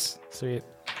 That hits. Sweet.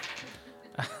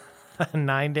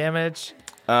 9 damage.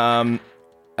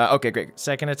 Okay, great.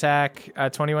 Second attack,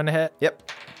 21 to hit.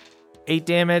 Yep. 8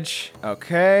 damage.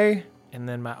 Okay. And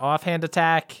then my offhand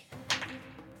attack,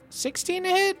 16 to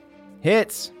hit.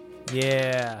 Hits.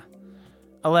 Yeah.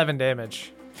 11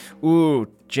 damage. Ooh,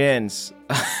 Jins.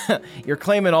 You're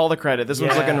claiming all the credit. This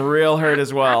one's Yeah. looking real hurt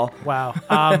as well. Wow.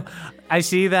 I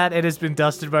see that it has been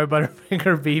dusted by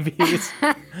Butterfinger BBs,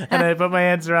 and I put my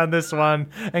hands around this one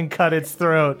and cut its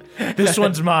throat. This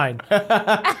one's mine.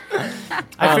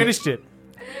 I finished it.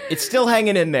 It's still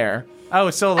hanging in there. Oh,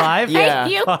 it's still alive? Yeah.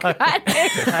 You got it.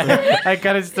 I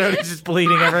cut its throat. It's just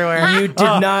bleeding everywhere. You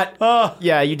did not.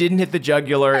 Yeah, you didn't hit the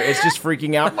jugular. It's just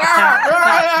freaking out.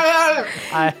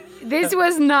 This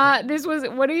was not. This was.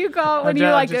 What do you call it when I'm you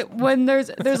just- like just- when there's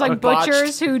like Botched.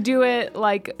 butchers who do it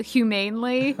like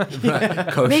humanely?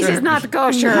 Kosher. This is not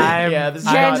kosher. Yeah, this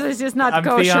is Jens, not. this is not I'm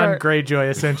kosher. Theon Greyjoy,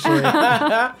 essentially.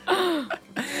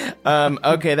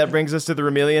 Okay, that brings us to the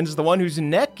Remelians. The one whose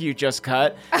neck you just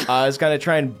cut is going to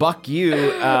try and buck you,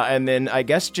 and then I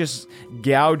guess just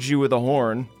gouge you with a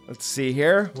horn. Let's see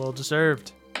here. Well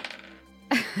deserved.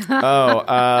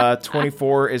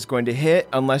 24 is going to hit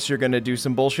unless you're going to do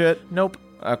some bullshit. Nope.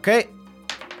 Okay.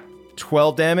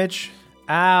 12 damage.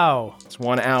 Ow. It's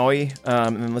one owie.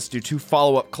 And then let's do 2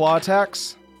 follow-up claw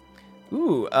attacks.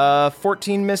 Ooh,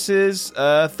 14 misses,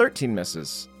 13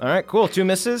 misses. All right, cool. 2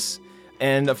 misses.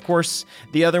 And, of course,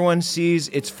 the other one sees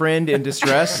its friend in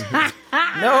distress.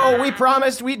 No, we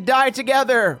promised we'd die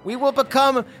together. We will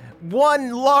become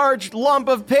one large lump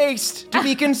of paste to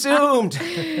be consumed.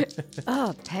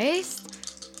 Oh,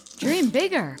 paste? Dream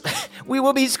bigger. We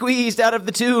will be squeezed out of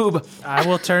the tube. I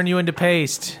will turn you into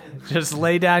paste. Just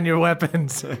lay down your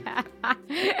weapons.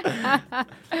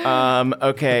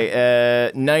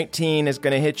 Okay, 19 is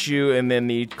going to hit you, and then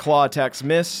the claw attacks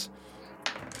miss.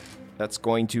 That's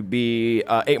going to be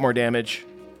 8 more damage.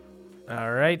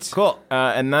 All right. Cool.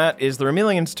 And that is the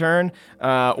Remelian's turn.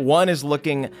 One is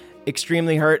looking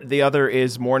extremely hurt. The other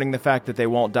is mourning the fact that they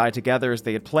won't die together as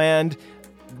they had planned.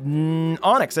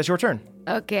 Onyx, that's your turn.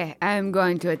 Okay, I'm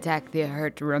going to attack the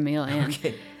hurt Romelian.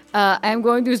 Okay. I'm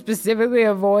going to specifically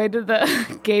avoid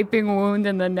the gaping wound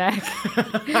in the neck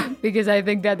because I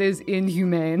think that is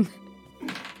inhumane.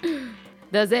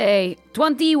 Does a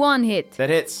 21 hit? That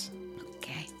hits.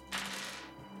 Okay.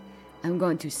 I'm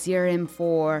going to sear him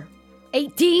for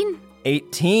 18.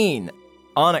 18.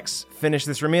 Onyx, finish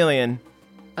this Remelian.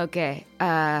 Okay.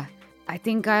 I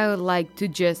think I would like to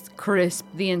just crisp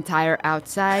the entire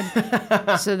outside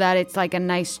so that it's like a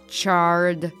nice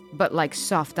charred but like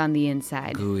soft on the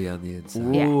inside. Gooey on the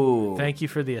inside. Yeah. Ooh. Thank you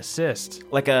for the assist.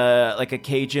 Like a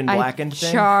Cajun blackened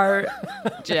thing? Char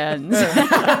Jens.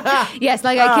 Yes,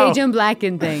 like a Cajun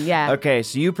blackened thing, yeah. Okay,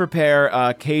 so you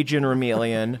prepare Cajun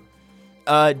Remelian.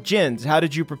 Jins, how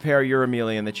did you prepare your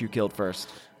Remelian that you killed first?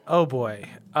 Oh boy.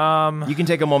 You can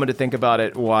take a moment to think about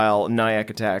it while Nyack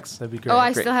attacks. That'd be great. Oh,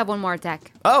 I Great. still have one more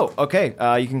attack. Oh, okay.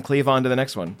 You can cleave on to the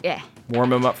next one. Yeah.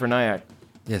 Warm him up for Nyack.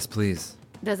 Yes, please.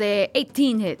 Does a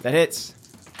 18 hit That hits.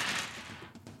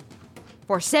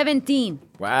 for 17.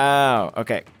 Wow.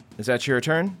 Okay. Is that your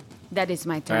turn? That is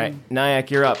my All turn. right,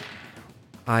 Nyack, you're up.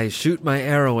 I shoot my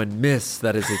arrow and miss.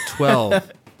 That is a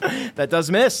 12. That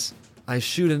does miss. I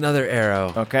shoot another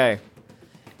arrow Okay,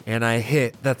 and I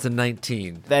hit. That's a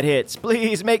 19. that hits.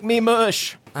 Please make me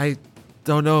mush. I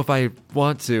don't know if I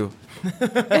want to.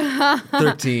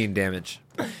 13 damage.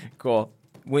 Cool.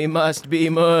 We must be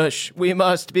mush. We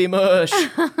must be mush.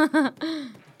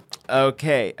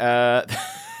 Okay.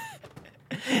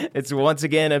 It's once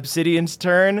again Obsidian's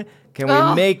turn. Can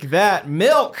we make that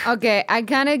milk? Okay, I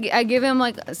give him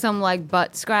like some like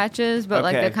butt scratches, but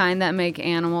like Okay. the kind that make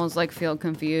animals like feel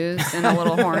confused and a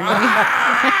little horny.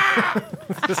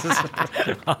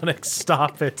 Onyx,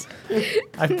 stop it.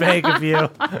 I beg of you.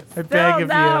 I beg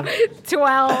of you.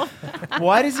 12.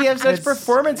 Why does he have such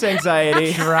performance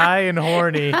anxiety? Dry and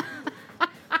horny.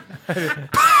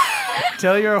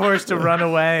 Tell your horse to run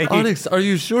away. Onyx, are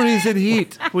you sure he's in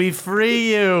heat? We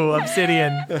free you,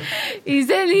 Obsidian. He's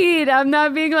in heat. I'm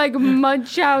not being like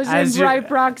Munchausen As your- Bright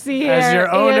Proxy here. As your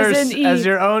He is in heat. as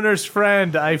your owner's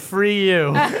friend, I free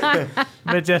you.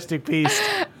 Majestic beast.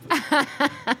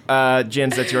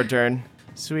 Jins, that's your turn.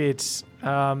 Sweet.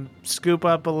 Scoop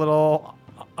up a little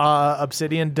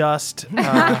obsidian dust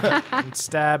and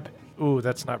stab. Ooh,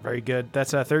 that's not very good.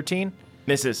 That's a 13.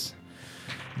 Misses.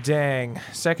 Dang.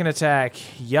 Second attack.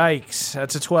 Yikes.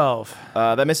 That's a 12.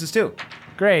 That misses too.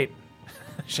 Great.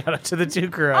 Shout out to the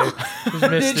Tuker. I just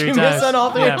missed Did 3 you times. miss on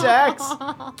all 3 Yeah. attacks?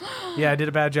 Yeah, I did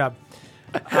a bad job.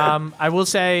 I will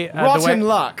say Rotten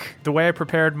luck. the way I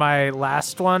prepared my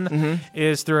last one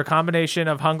is through a combination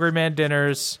of Hungry Man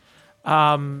dinners,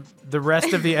 the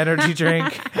rest of the energy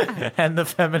drink, and the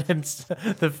feminine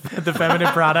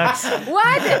products.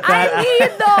 What? I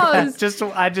need those.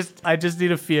 I just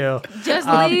need a few. Just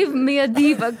leave me a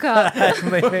diva cup.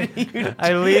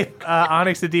 I leave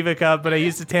Onyx the Diva cup, but I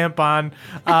use the tampon,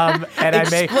 and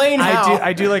Explain how.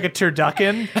 I do like a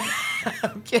turducken.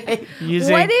 Okay.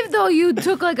 Using What if though you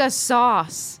took like a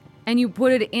sauce and you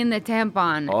put it in the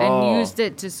tampon and used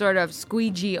it to sort of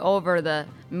squeegee over the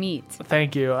meat?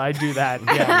 Thank you. I do that.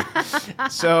 Yeah.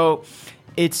 So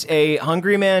it's a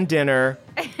Hungry Man dinner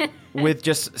with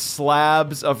just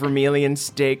slabs of Vermilion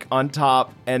steak on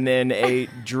top and then a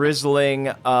drizzling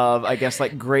of, I guess,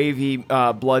 like gravy,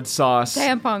 blood sauce.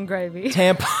 Tampon gravy.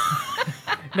 Tampon.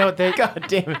 No, they God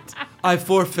damn it. I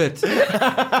forfeit.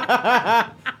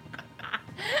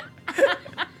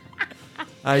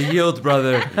 I yield,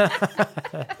 brother.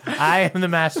 I am the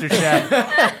master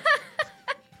chef.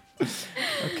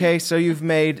 Okay, so you've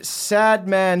made Sad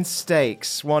Man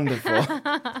steaks. Wonderful.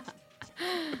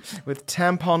 With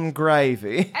tampon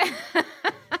gravy.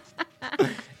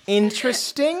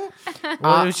 Interesting.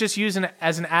 Well, it was just using it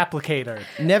as an applicator.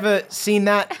 Never seen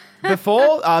that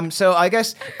before. So I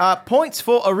guess points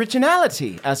for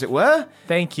originality, as it were.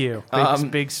 Thank you.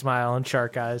 Big smile and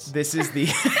shark eyes. This is the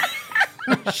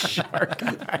shark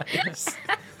eyes.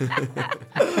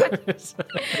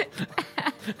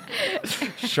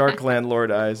 Shark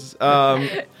landlord eyes.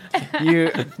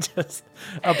 You Just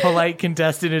a polite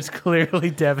contestant is clearly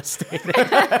devastated.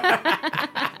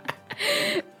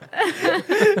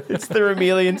 it's the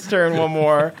Remelian's turn. One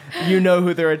more. You know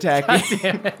who they're attacking.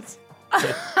 Damn it.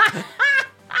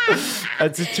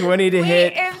 That's a 20 to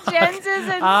hit. If Jens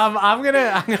isn't I'm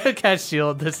gonna catch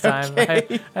shield this time.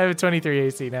 I have a 23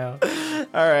 AC now.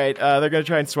 All right. They're gonna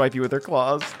try and swipe you with their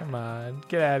claws. Come on,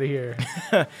 get out of here.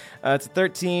 It's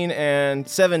 13 and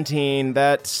 17.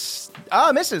 That's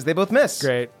misses. They both miss.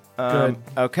 Great. Good.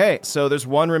 Okay, so there's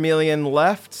one Remelian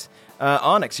left.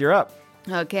 Onyx, you're up.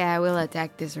 Okay, I will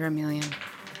attack this Vermilion.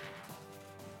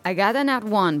 I got a nat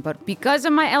 1, but because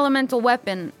of my elemental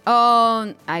weapon,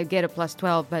 I get a plus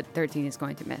 12, but 13 is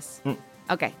going to miss.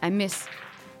 Okay, I miss.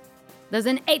 Does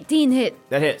an 18 hit?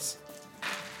 That hits.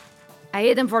 I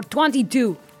hit him for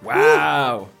 22.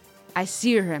 Wow. I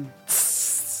sear him.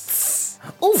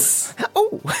 Ooh.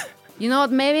 Ooh. You know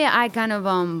what? Maybe I kind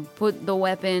of put the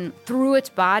weapon through its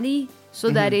body so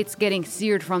that it's getting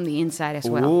seared from the inside as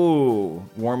well. Ooh.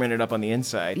 Warming it up on the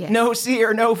inside. Yes. No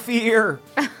seer, no fear.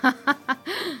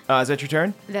 Is that your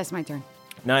turn? That's my turn.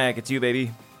 Nyack, it's you,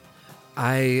 baby.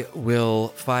 I will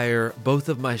fire both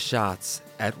of my shots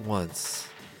at once.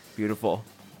 Beautiful.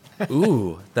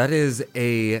 Ooh, that is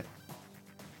a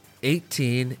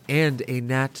 18 and a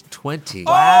nat 20.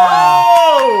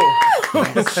 Oh!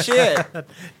 Shit.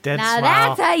 Dead Now smile.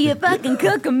 that's how you fucking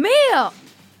cook a meal.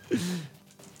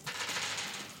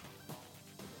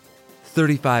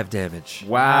 35 damage.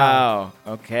 Wow.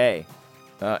 Okay.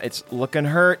 It's looking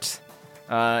hurt.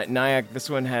 Nyack, this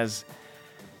one has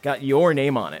got your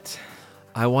name on it.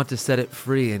 I want to set it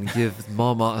free and give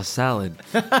Mama a salad.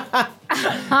 That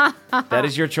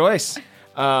is your choice.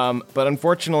 But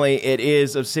unfortunately, it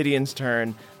is Obsidian's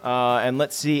turn. And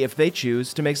let's see if they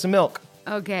choose to make some milk.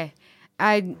 Okay.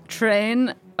 I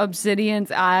train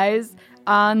Obsidian's eyes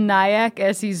on Nyack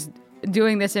as he's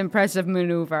doing this impressive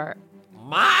maneuver.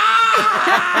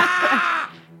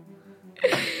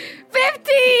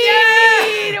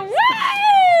 15!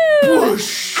 Woo!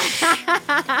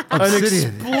 An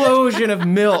explosion of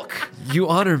milk You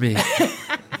honor me.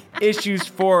 issues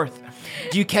forth.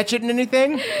 Do you catch it in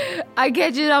anything? I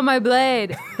catch it on my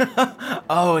blade.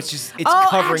 Oh, it's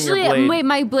covering actually, your blade. wait,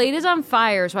 my blade is on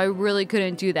fire, so I really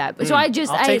couldn't do that. So I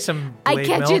take some I blade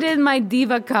catch milk. it in my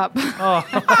diva cup.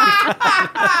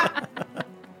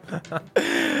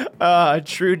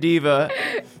 True diva.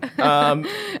 I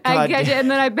God catch damn. it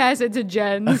and then I pass it to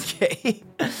Jens. Okay.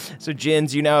 So,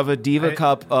 Jins, you now have a diva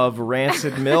cup of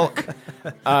rancid milk.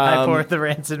 I pour the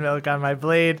rancid milk on my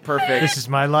blade. Perfect. This is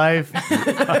my life.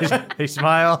 I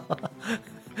smile.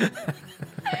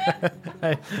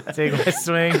 I take my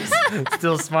swings,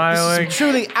 still smiling.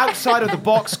 Truly outside of the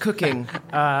box cooking.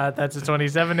 That's a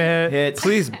 27 to hit. Hits.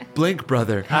 Please blink,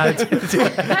 brother.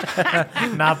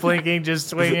 Not blinking, just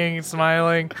swinging,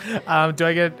 smiling. Do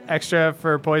I get extra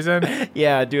for poison?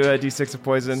 Yeah, do a d6 of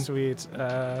poison. Sweet.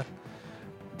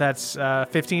 That's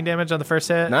 15 damage on the first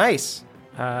hit. Nice.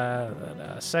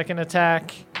 Second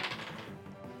attack.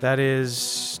 That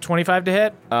is 25 to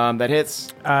hit. That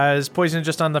hits. Is poison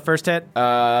just on the first hit?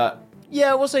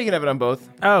 Yeah, we'll say you can have it on both.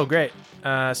 Oh, great.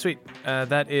 Sweet.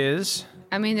 That is...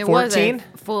 I mean, it 14? was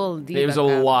a full diva It was a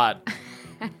cup. lot.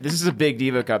 This is a big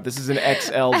diva cup. This is an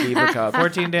XL diva cup.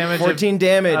 14 damage. 14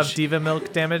 damage. Of diva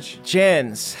milk damage.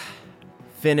 Jens,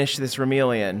 finish this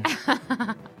Remelian.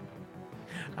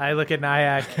 I look at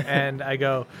Nyack and I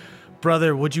go,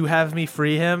 brother, would you have me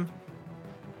free him?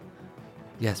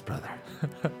 Yes, brother.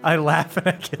 I laugh and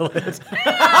I kill it.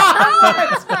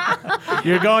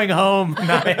 You're going home,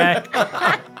 Nyack.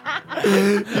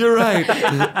 You're right.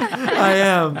 I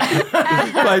am.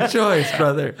 By choice,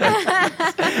 brother.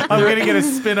 I'm going to get a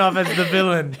spin-off as the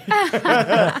villain.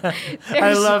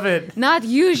 I love it. Not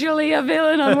usually a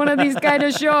villain on one of these kind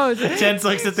of shows. Jens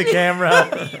looks at the camera.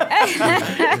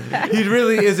 He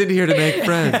really isn't here to make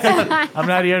friends. I'm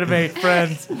not here to make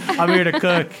friends. I'm here to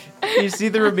cook. You see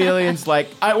the Remelian's like,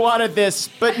 I wanted this,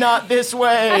 but not this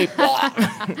way.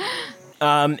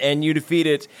 And you defeat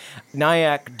it.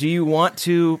 Nyack, do you want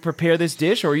to prepare this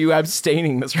dish, or are you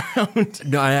abstaining this round?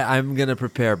 No, I'm going to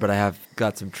prepare, but I have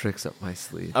got some tricks up my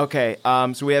sleeve. Okay,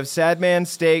 so we have Sadman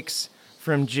steaks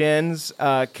from Jens,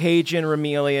 Cajun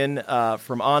Remelian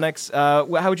from Onyx. How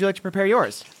would you like to prepare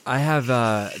yours? I have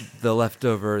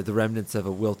the remnants of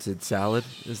a wilted salad.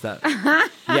 Is that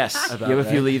Yes, you have a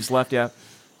few right. leaves left, yeah.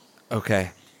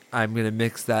 okay? I'm going to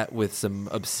mix that with some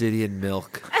obsidian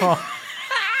milk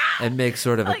and make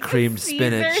sort of a creamed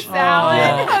spinach.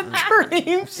 Salad.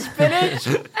 Cream spinach.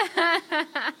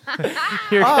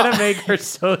 You're going to make her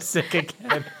so sick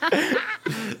again.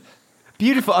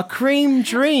 Beautiful, a cream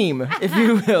dream, if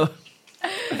you will.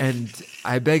 And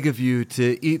I beg of you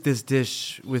to eat this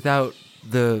dish without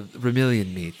the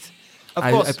Remelian meat. Of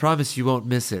course. I promise you won't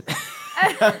miss it.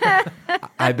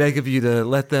 I beg of you to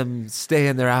let them stay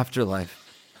in their afterlife.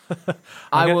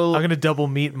 I will. I'm going to double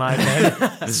meat my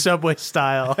man. Subway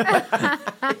style.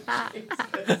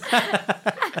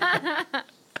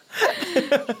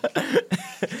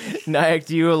 Nyack,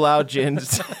 do you allow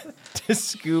Jins to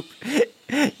scoop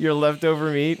your leftover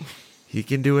meat? He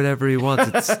can do whatever he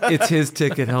wants. It's his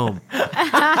ticket home.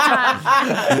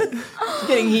 It's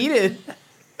getting heated.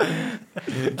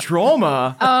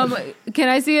 Drama. Can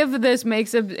I see if this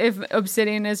makes if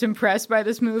Obsidian is impressed by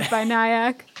this move by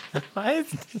Nyack? Why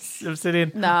is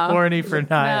Obsidian No. horny for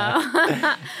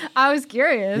Nyack? I was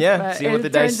curious. Yeah, but see what it the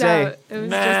dice turns say. out it was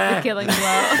just the killing blow.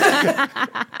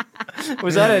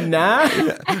 Was that a nah?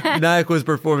 Nyack was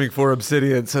performing for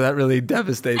Obsidian, so that really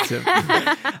devastates him.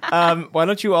 Why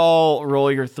don't you all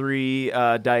roll your 3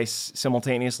 dice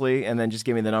simultaneously and then just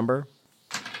give me the number?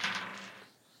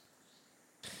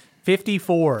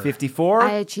 54. 54,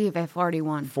 I achieve a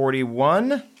 41.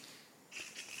 41.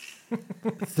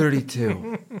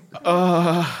 32.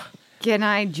 Can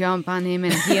I jump on him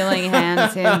and healing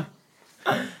hands him?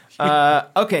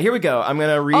 Okay, here we go. I'm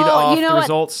going to read off you know the what?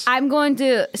 results. I'm going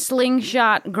to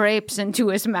slingshot grapes into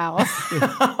his mouth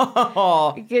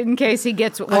in case he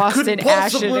gets lost in couldn't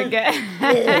ashes possibly-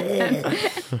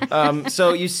 again.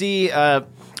 So you see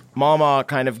Mama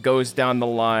kind of goes down the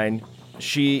line.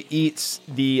 She eats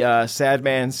the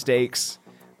Sadman steaks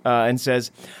and says,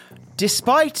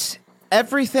 despite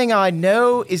everything I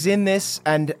know is in this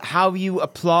and how you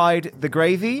applied the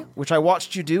gravy, which I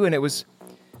watched you do, and it was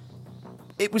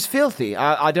It was filthy.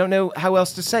 I don't know how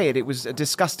else to say it. It was a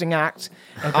disgusting act.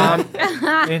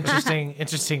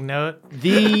 Interesting note.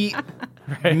 The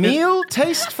meal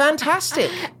tastes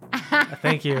fantastic.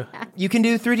 Thank you. You can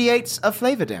do 3d8s of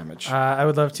flavor damage. I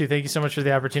would love to. Thank you so much for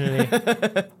the opportunity.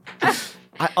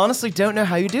 I honestly don't know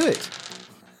how you do it.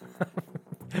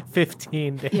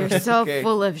 15 damage. You're so Okay.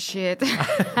 full of shit.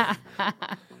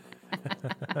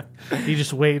 You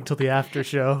just wait until the after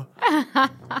show.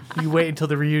 You wait until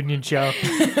the reunion show.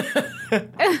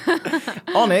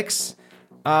 Onyx,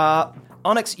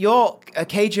 your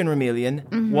Cajun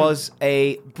Remelian was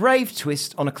a brave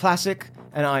twist on a classic,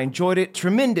 and I enjoyed it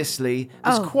tremendously. It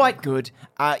was quite good.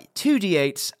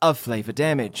 2d8s of flavor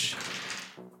damage.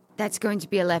 That's going to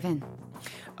be 11.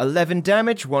 11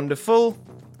 damage, wonderful.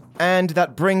 And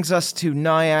that brings us to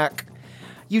Nyack.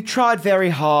 You tried very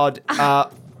hard,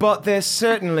 but there's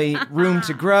certainly room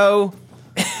to grow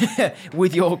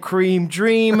with your cream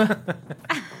dream.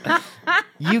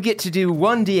 You get to do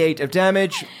 1d8 of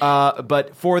damage,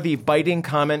 but for the biting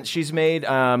comment she's made,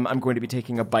 I'm going to be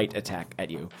taking a bite attack at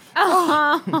you.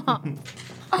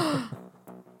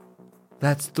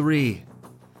 That's 3.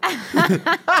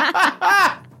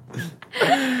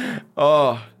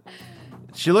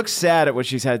 She looks sad at what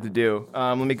she's had to do.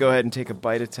 Let me go ahead and take a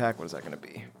bite attack. What is that going to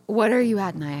be? What are you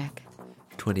at, Nyack?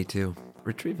 22.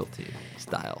 Retrieval team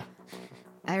style.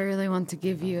 I really want to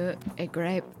give you a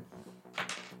grape.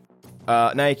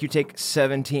 Nyack, you take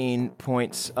 17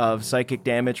 points of psychic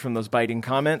damage from those biting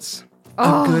comments.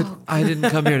 I'm good. I didn't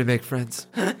come here to make friends.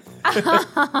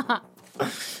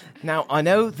 Now, I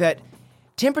know that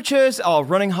temperatures are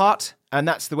running hot, and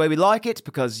that's the way we like it,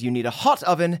 because you need a hot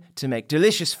oven to make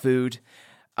delicious food.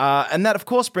 And that, of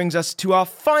course, brings us to our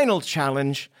final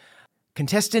challenge.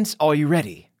 Contestants, are you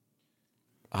ready?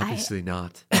 Obviously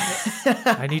not.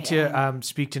 I need to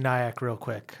speak to Nyack real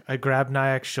quick. I grab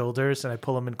Nyack's shoulders and I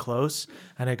pull him in close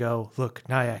and I go, look,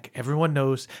 Nyack, everyone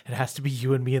knows it has to be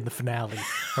you and me in the finale.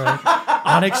 All right?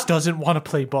 Onyx doesn't want to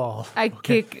play ball. I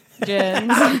kick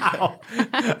Jens.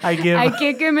 I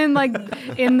kick him in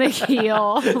the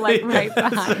heel, like right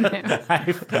behind him.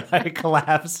 I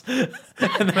collapse and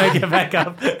then I get back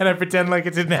up and I pretend like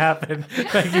it didn't happen.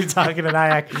 I keep talking to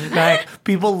Nyack. Nyack,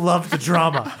 people love the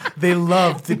drama. They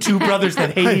love the two brothers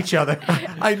that hate each other.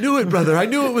 I knew it, brother. I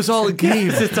knew it was all a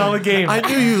game. It's all a game. I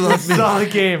knew you loved me. It's all a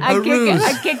game.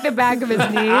 I kick the back of his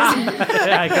knees.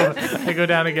 I go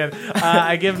down again.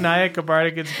 I give Nyack a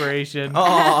bardic inspiration.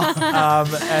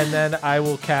 And then I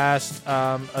will cast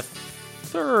a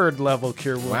 3rd level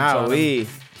Cure Wounds on him.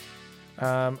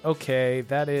 Wowee. Okay,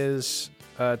 that is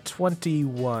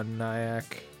 21,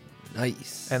 Nyack.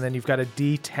 Nice. And then you've got a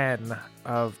D10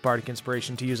 of bardic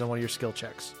inspiration to use on one of your skill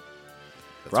checks.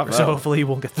 Bravo. So hopefully you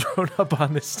won't get thrown up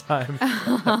on this time.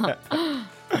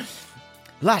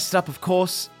 Last up, of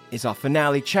course, is our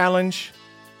finale challenge.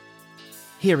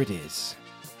 Here it is.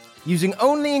 Using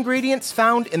only ingredients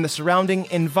found in the surrounding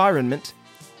environment,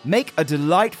 make a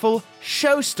delightful,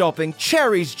 show-stopping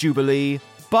Cherries Jubilee,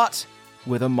 but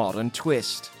with a modern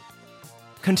twist.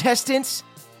 Contestants,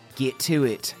 get to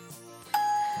it.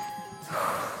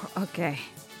 Okay,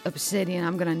 Obsidian,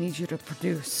 I'm gonna need you to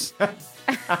produce.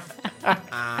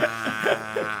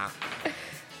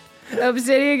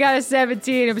 Obsidian got a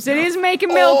 17. Obsidian's making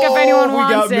milk if anyone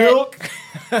wants it. Milk.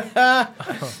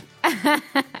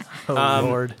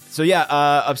 Lord. So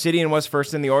yeah, Obsidian was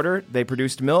first in the order. They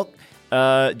produced milk.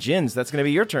 Jins, that's going to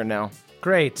be your turn now.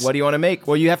 Great. What do you want to make?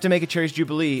 Well, you have to make a Cherries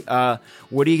Jubilee.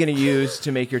 What are you going to use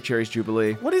to make your Cherries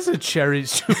Jubilee? What is a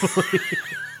Cherries Jubilee?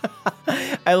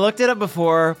 I looked it up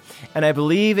before, and I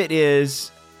believe it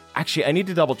is... Actually, I need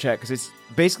to double check, because it's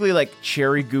basically like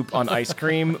cherry goop on ice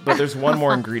cream, but there's one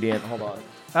more ingredient. Hold on.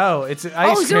 Oh, it's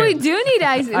ice cream. So we do need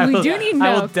ice. We do need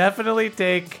I will milk. definitely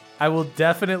take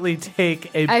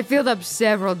a... I filled up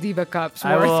several Diva cups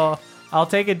worth. I'll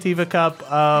take a Diva cup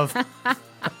of...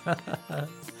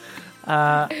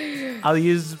 I'll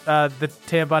use the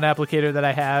tampon applicator that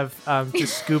I have to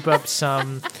scoop up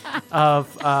some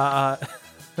of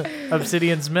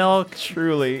Obsidian's milk.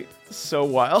 Truly so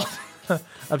wild.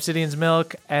 Obsidian's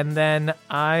milk, and then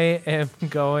I am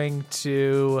going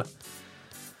to...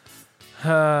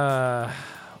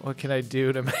 what can I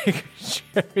do to make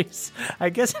cherries? I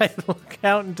guess I look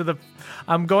out into the...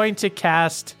 I'm going to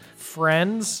cast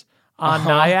Friends on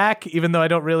Nyack, even though I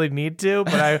don't really need to,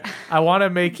 but I want to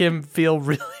make him feel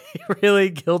really, really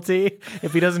guilty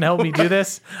if he doesn't help me do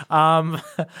this. I'm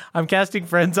casting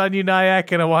Friends on you,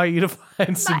 Nyack, and I want you to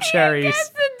find some cherries. He has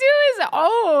to do his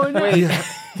own.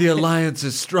 The alliance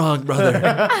is strong, brother.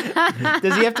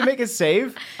 Does he have to make a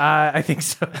save? I think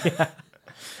so, yeah.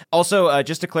 Also,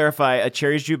 just to clarify, a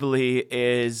Cherries Jubilee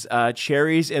is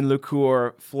cherries and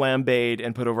liqueur flambéed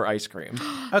and put over ice cream.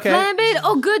 Okay. Flambéed?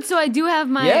 Oh, good. So I do have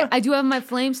my Yeah.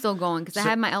 flame still going because I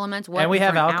had my elemental weapon And we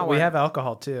have for an alcohol. We hour. have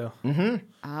alcohol too. Mm-hmm.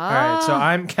 All right, so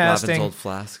I'm Lavin's casting. old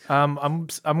flask. I'm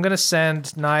gonna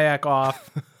send Nyack off.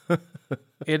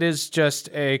 It is just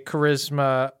a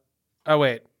charisma. Oh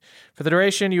wait. For the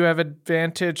duration, you have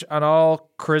advantage on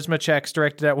all charisma checks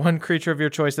directed at one creature of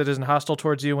your choice that isn't hostile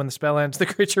towards you. When the spell ends, the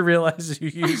creature realizes you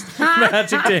used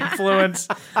magic to influence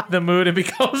the mood and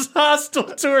becomes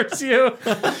hostile towards you.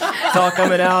 It's all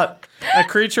coming out. A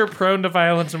creature prone to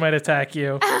violence might attack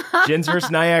you. Jins vs.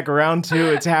 Nyack round 2.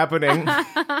 It's happening.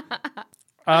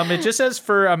 It just says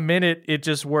for a minute it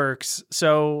just works.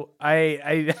 So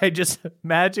I just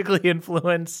magically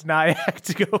influence Nyack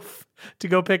to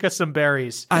go pick us some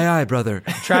berries. Aye, brother.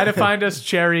 Try to find us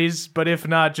cherries, but if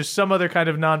not, just some other kind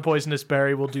of non-poisonous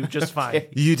berry will do just fine.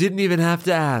 You didn't even have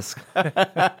to ask.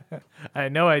 I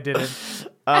know I didn't.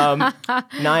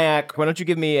 Nyack, why don't you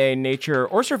give me a nature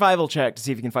or survival check to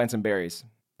see if you can find some berries?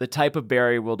 The type of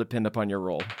berry will depend upon your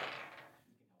roll.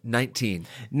 19.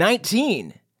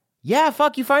 19. Yeah,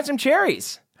 fuck, you find some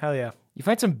cherries. Hell yeah. You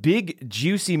find some big,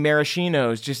 juicy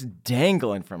maraschinos just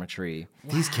dangling from a tree.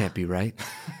 These can't be right.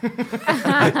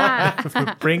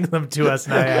 Bring them to us,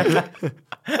 Nyack.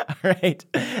 All right.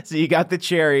 So you got the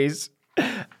cherries.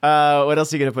 What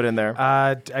else are you going to put in there?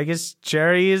 I guess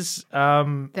cherries,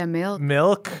 The milk.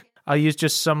 milk. I'll use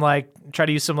just try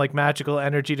to use some magical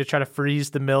energy to try to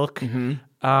freeze the milk.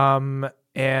 And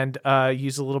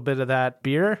use a little bit of that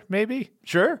beer, maybe?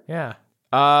 Sure. Yeah.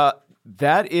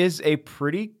 That is a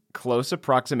pretty close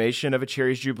approximation of a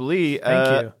Cherries Jubilee.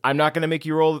 Thank you. I'm not going to make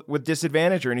you roll with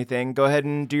disadvantage or anything. Go ahead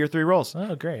and do your 3 rolls.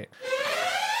 Oh, great.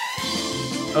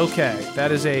 Okay,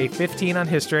 that is a 15 on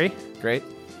history. Great.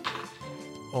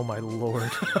 Oh my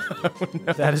lord.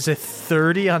 That is a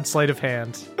 30 on sleight of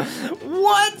hand.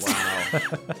 What?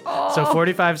 So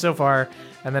 45 so far,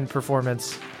 and then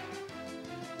performance.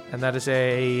 And that is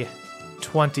a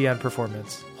 20 on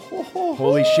performance.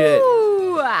 Holy shit. Ooh.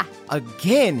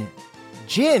 Again,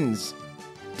 Jins,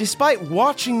 despite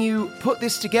watching you put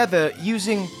this together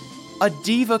using a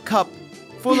diva cup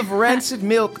full of rancid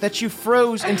milk that you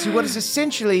froze into what is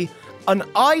essentially an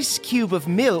ice cube of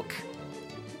milk,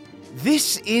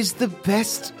 this is the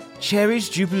best Cherries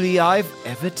Jubilee I've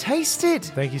ever tasted.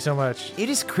 Thank you so much. It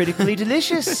is critically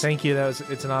delicious. Thank you.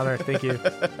 It's an honor. Thank you.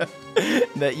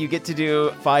 That you get to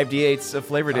do 5d8s of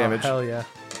flavor damage. Oh, hell yeah.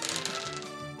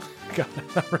 God,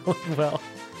 I'm rolling well.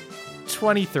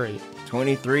 23.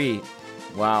 23.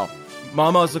 Wow.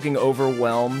 Mama's looking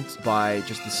overwhelmed by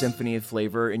just the symphony of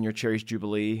flavor in your Cherries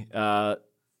Jubilee.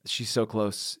 She's so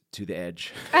close to the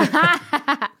edge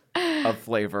of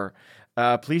flavor.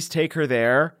 Please take her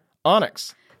there.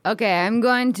 Onyx. Okay, I'm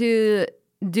going to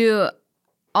do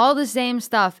all the same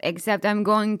stuff, except I'm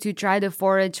going to try to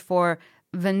forage for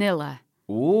vanilla.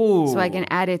 Ooh. So I can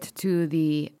add it to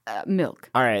the milk.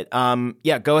 All right.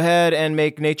 Yeah, go ahead and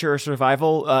make nature or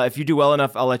survival. If you do well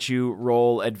enough, I'll let you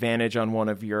roll advantage on one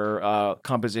of your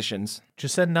compositions.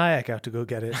 Just send Nyack out to go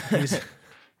get it.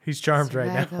 He's charmed right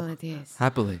now. Survival it is.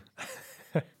 Happily.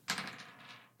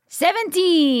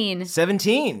 17.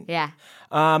 17. Yeah.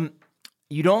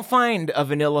 You don't find a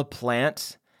vanilla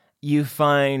plant. You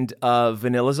find a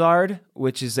vanillazard,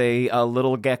 which is a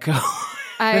little gecko.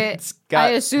 I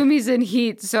assume he's in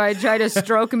heat, so I try to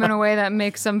stroke him in a way that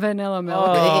makes some vanilla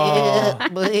milk.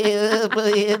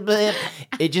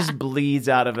 It just bleeds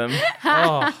out of him.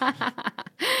 Oh.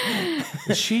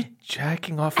 Is she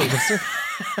jacking off a lizard?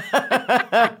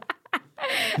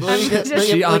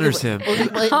 She honors him.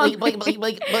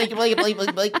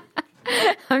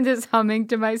 I'm just humming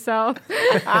to myself.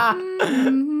 She's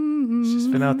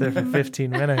been out there for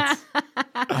 15 minutes.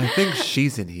 I think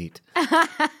she's in heat.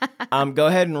 Go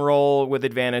ahead and roll with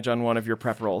advantage on one of your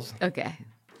prep rolls. Okay.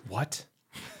 What?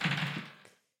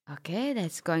 Okay,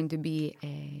 that's going to be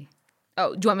a...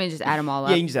 Oh, do you want me to just add them all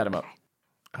up? Yeah, you can just add them up.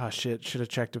 Oh, shit. Should have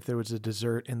checked if there was a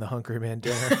dessert in the Hungry Man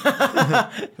dinner.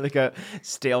 Like a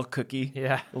stale cookie.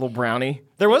 Yeah. A little brownie.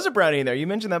 There was a brownie in there. You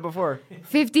mentioned that before.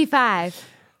 55.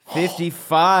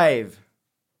 55.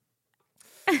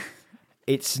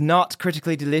 It's not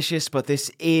critically delicious, but this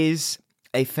is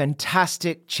a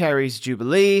fantastic Cherries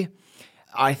Jubilee.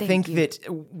 I think you. that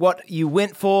what you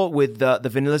went for with the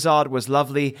vanillazard was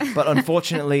lovely, but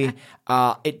unfortunately,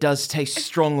 it does taste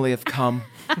strongly of cum.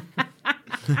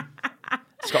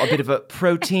 It's got a bit of a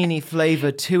proteiny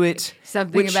flavor to it.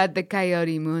 Something about the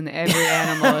coyote moon. Every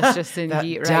animal is just in That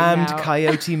heat right damned now.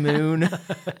 coyote moon.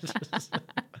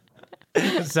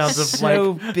 Sounds of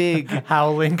so like big,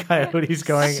 howling coyotes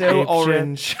going so ape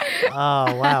orange. Shit.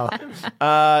 Oh, wow.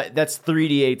 That's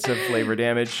 3d8s of flavor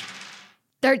damage.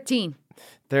 13.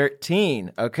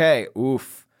 13. Okay.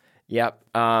 Oof. Yep.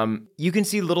 You can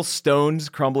see little stones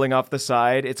crumbling off the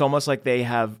side. It's almost like they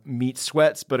have meat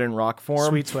sweats, but in rock form.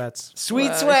 Sweet sweats.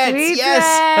 Sweet sweats. Sweet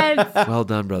Yes. sweats. Well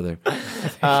done, brother.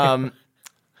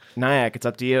 Nyack, it's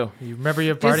up to you. You remember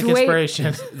your bardic wait.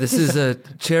 inspiration. This is a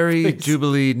cherry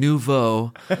jubilee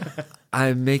nouveau.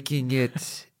 I'm making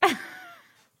it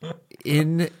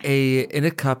in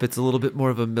a cup. It's a little bit more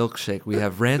of a milkshake. We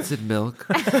have rancid milk,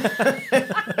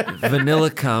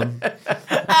 vanilla cum,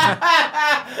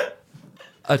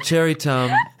 a cherry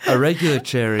tum, a regular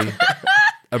cherry,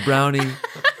 a brownie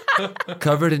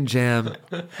covered in jam,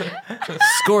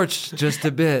 scorched just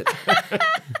a bit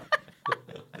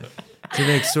to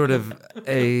make sort of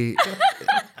a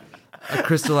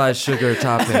crystallized sugar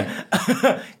topping.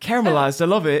 Caramelized. I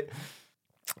love it.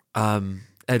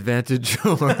 Advantage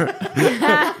or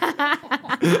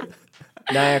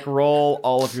Nyack, roll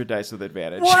all of your dice with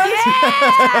advantage.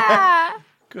 Yeah!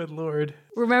 Good Lord.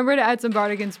 Remember to add some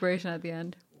bardic inspiration at the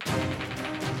end.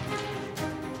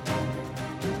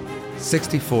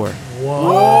 64.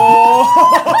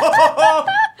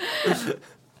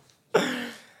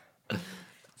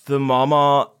 The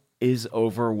mama is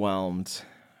overwhelmed.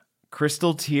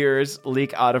 Crystal tears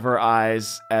leak out of her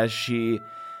eyes as she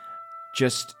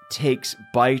just takes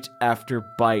bite after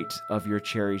bite of your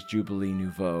cherry's Jubilee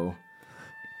Nouveau.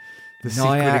 The secret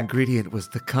Nyack. ingredient was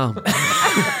the cum.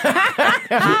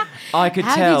 I could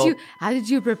tell. How did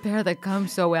you prepare the cum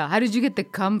so well? How did you get the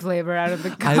cum flavor out of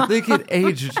the cum? I think it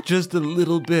aged just a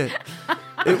little bit.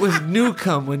 It was new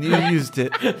cum when you used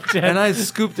it, and I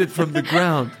scooped it from the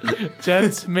ground.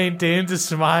 Jens maintains a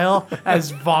smile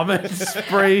as vomit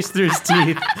sprays through his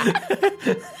teeth.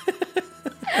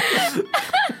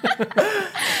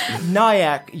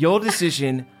 Nyack, your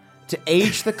decision to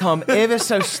age the cum ever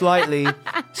so slightly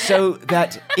so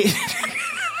that it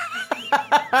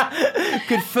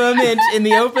could ferment in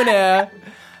the open air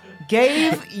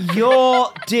gave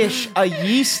your dish a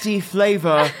yeasty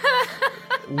flavor,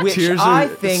 which Tears I are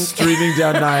think streaming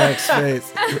down Nyack's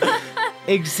face.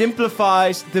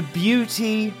 exemplifies the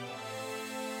beauty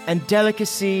and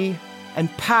delicacy and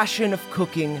passion of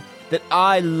cooking that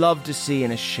I love to see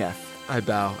in a chef. I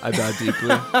bow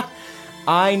deeply.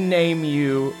 I name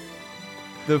you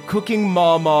the Cooking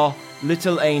Mama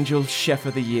Little Angel Chef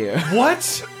of the Year.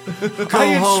 What?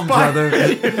 Go home, brother.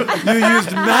 You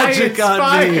used magic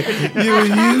on me. You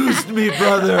used me,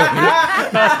 brother.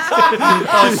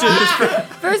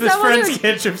 For This someone friend's who,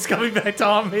 ketchup's coming back to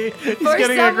haunt me. He's for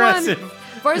getting someone- aggressive.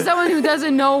 For someone who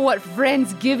doesn't know what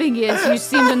Friendsgiving is, you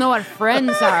seem to know what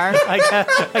friends are. I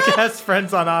guess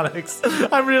friends on Onyx.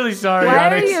 I'm really sorry, Why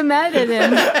are Onyx. you mad at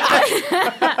him?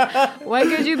 Why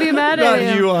could you be mad Not at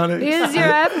him? you, Onyx. He's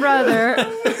your brother.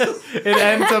 It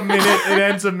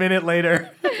ends a minute later.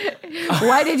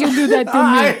 Why did you do that to me?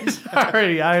 I'm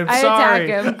sorry. I'm I sorry.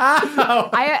 attack him.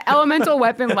 I elemental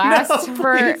weapon lasts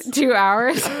for 2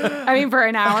 hours. I mean, for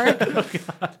an hour.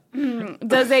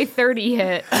 Does a 30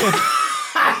 hit?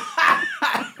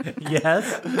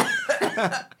 Yes.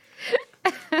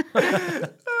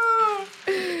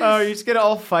 Oh, you're just gonna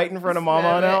all fight in front of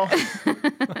Mama now?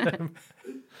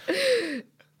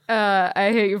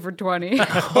 I hit you for 20.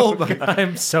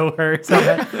 I'm so hurt. I'm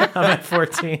at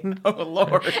 14. Oh,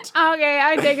 Lord. Okay,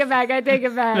 I take it back.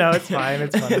 No, it's fine.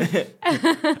 It's fine.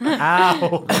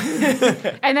 Ow.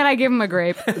 And then I give him a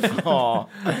grape. Aw.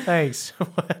 Thanks.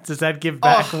 Does that give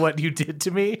back what you did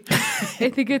to me? I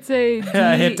think it's a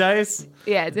Hit dice?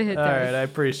 Yeah, it's a hit All dice. right. I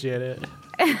appreciate it.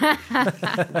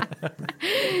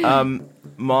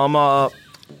 Mama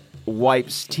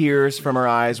wipes tears from her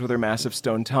eyes with her massive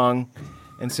stone tongue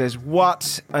and says,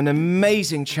 "What an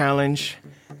amazing challenge.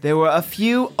 There were a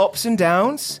few ups and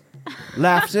downs,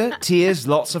 laughter, tears,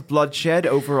 lots of bloodshed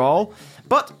overall,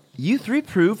 but you three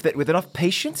proved that with enough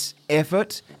patience,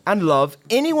 effort, and love,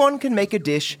 anyone can make a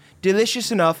dish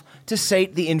delicious enough to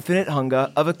sate the infinite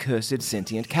hunger of a cursed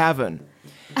sentient cavern.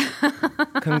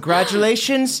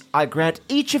 Congratulations, I grant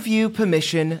each of you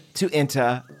permission to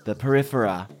enter the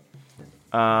Periphera."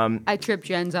 I tripped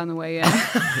Jens on the way in.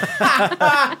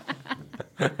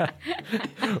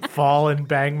 Fall and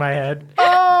bang my head.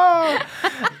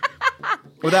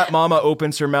 With that, Mama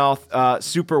opens her mouth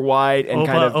super wide and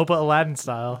Opa Aladdin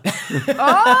style.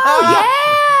 Oh,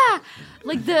 yeah!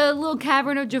 Like the little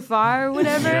cavern of Jafar or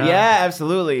whatever. Yeah,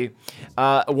 absolutely.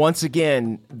 Once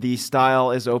again, the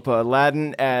style is Opa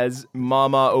Aladdin as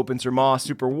Mama opens her maw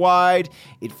super wide.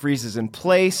 It freezes in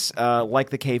place, like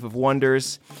the Cave of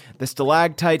Wonders. The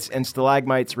stalactites and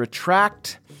stalagmites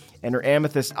retract, and her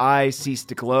amethyst eyes cease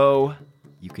to glow.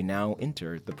 You can now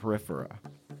enter the Periphera.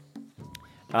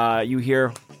 You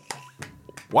hear,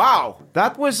 wow,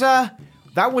 that was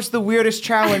the weirdest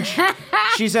challenge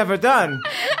she's ever done.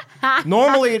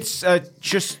 Normally, it's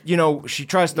just, she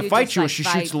tries to fight you, or she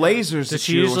shoots lasers Does at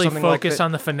she you, or usually something like focus that.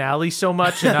 on the finale so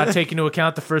much and not take into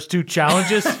account the first 2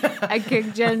 challenges? I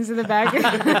kicked Jens in the back.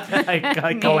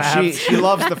 I collapsed. She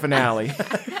loves the finale.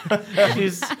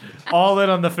 She's all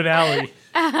in on the finale.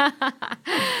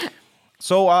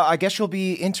 So I guess you'll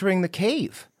be entering the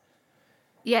cave.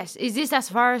 Yes. Is this as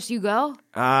far as you go?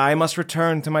 I must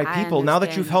return to my I people. Now that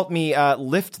you've understand. helped me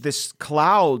lift this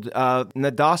cloud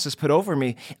Nadas has put over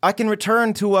me, I can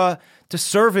return to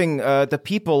serving the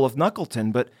people of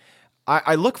Knuckleton. But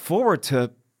I look forward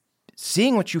to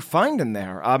seeing what you find in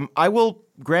there. I will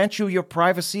grant you your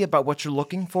privacy about what you're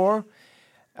looking for.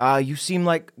 You seem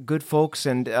like good folks,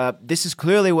 and this is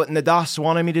clearly what Nadas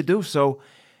wanted me to do. So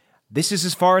this is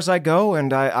as far as I go,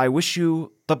 and I wish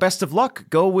you the best of luck.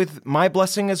 Go with my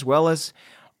blessing as well as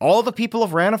all the people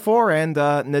of Ranafor and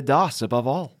Nadas above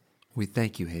all. We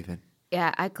thank you, Haven.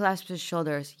 Yeah, I clasped his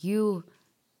shoulders. You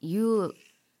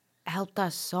helped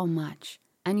us so much.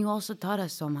 And you also taught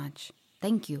us so much.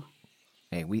 Thank you.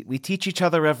 Hey, we teach each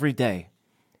other every day.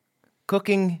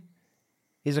 Cooking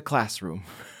is a classroom.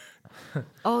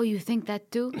 Oh, you think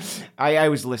that too? I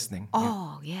was listening.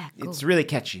 Oh, yeah, cool. It's really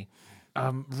catchy.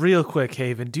 Real quick,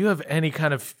 Haven, do you have any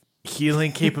kind of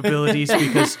healing capabilities?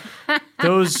 Because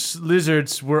those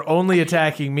lizards were only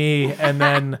attacking me, and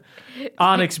then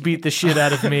Onyx beat the shit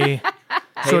out of me.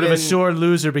 Sort of a sore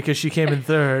loser because she came in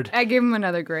third. I gave him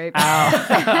another grape.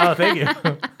 Oh, thank you.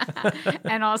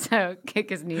 And also kick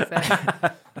his knees in.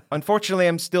 Unfortunately,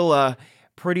 I'm still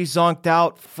pretty zonked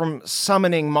out from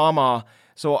summoning Mama,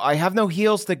 so I have no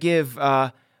heals to give,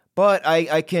 but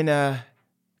I can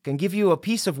give you a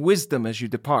piece of wisdom as you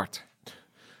depart.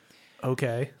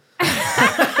 Okay.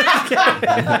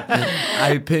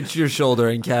 I pinch your shoulder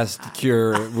and cast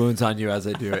Cure Wounds on you as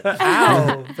I do it.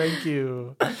 Ow, thank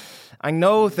you. I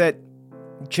know that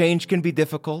change can be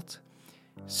difficult.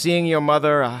 Seeing your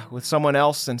mother with someone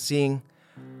else and seeing,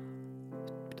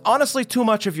 honestly, too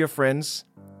much of your friends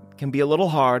can be a little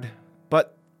hard,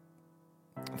 but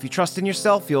if you trust in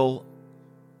yourself, you'll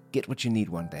get what you need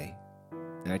one day.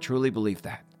 And I truly believe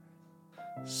that.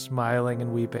 Smiling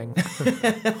and weeping.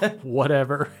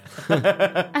 Whatever.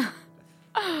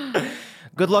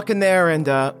 Good luck in there, and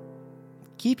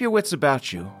keep your wits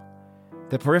about you.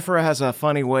 The Periphera has a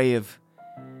funny way of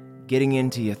getting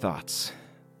into your thoughts.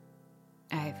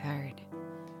 I've heard.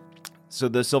 So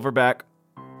the silverback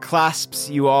clasps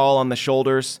you all on the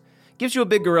shoulders, gives you a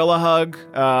big gorilla hug,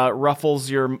 ruffles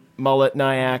your mullet,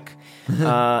 Nyack,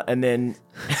 and then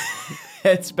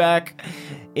heads back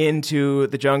into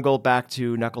the jungle, back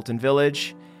to Knuckleton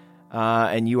Village,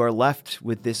 and you are left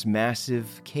with this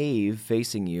massive cave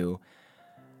facing you.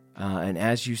 And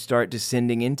as you start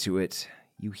descending into it,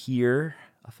 you hear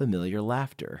a familiar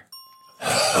laughter.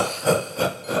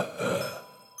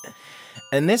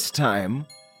 And this time,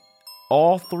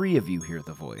 all 3 of you hear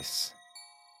the voice.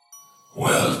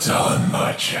 Well done,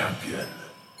 my champion.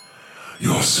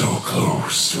 You're so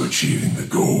close to achieving the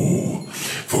goal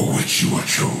for which you were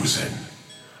chosen.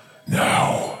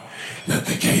 Now, let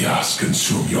the chaos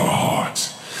consume your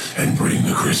heart and bring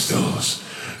the crystals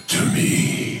to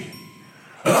me.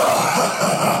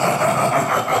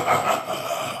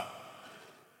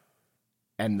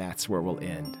 And that's where we'll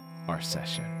end our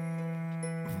session.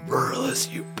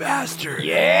 Burles, you bastard. He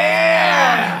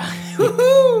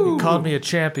called me a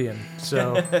champion,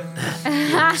 so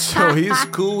So he's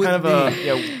cool with Kind me.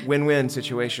 of a win-win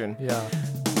situation. yeah.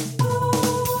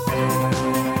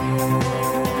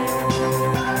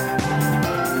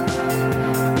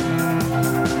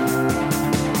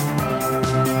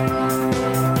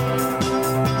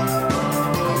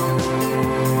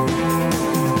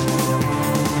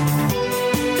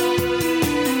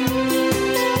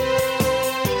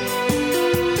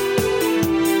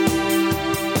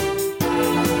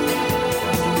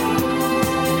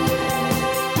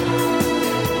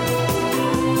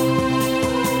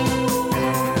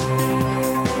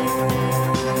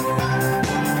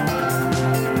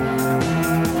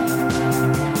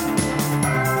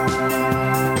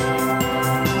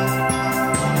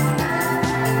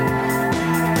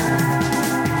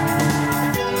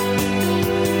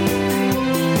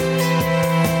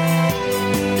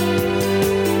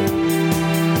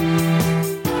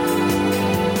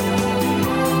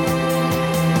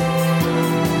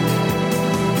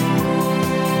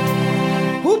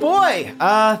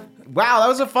 Wow, that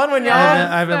was a fun one, y'all.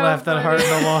 I haven't so laughed that hard in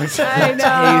a long time. I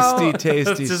know.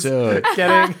 tasty Just soda.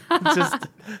 getting just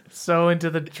so into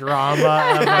the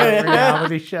drama of a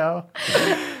reality show.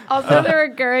 Also, the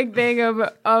recurring thing of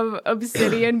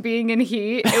Obsidian being in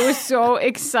heat. It was so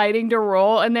exciting to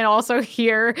roll, and then also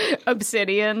hear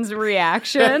Obsidian's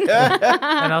reaction.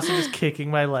 And also just kicking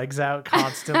my legs out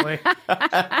constantly.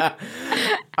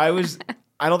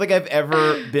 I don't think I've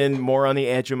ever been more on the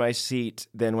edge of my seat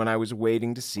than when I was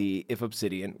waiting to see if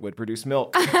Obsidian would produce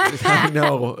milk. I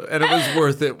know, and it was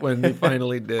worth it when they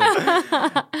finally did.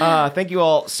 Thank you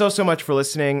all so much for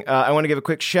listening. I want to give a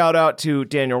quick shout out to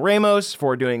Daniel Ramos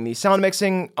for doing the sound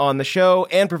mixing on the show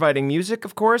and providing music,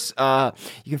 of course. You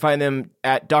can find them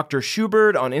at Dr.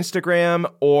 Schubert on Instagram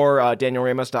or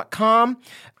danielramos.com.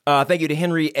 Thank you to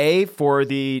Henry A. for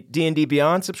the D&D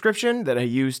Beyond subscription that I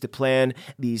use to plan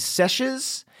these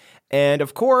sessions. And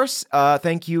of course,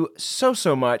 thank you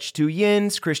so much to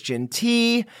Jens Christian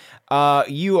T.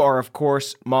 You are, of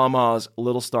course, Mama's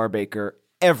Little Star Baker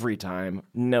every time,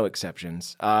 no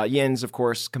exceptions. Jens, of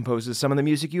course, composes some of the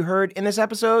music you heard in this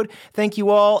episode. Thank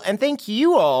you all, and thank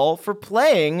you all for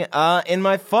playing in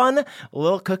my fun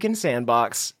little cooking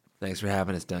sandbox. Thanks for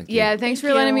having us, Duncan. Yeah, thanks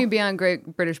for letting me be on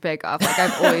Great British Bake Off like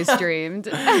I've always dreamed.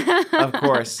 Of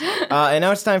course. And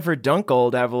now it's time for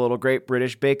Dunkel to have a little Great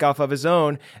British Bake Off of his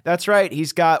own. That's right,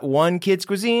 he's got one kid's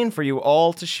cuisine for you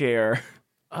all to share.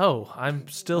 Oh, I'm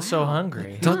still so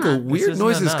hungry. Duncan, weird isn't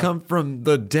noises enough. come from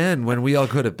the den when we all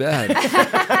go to bed. Yeah,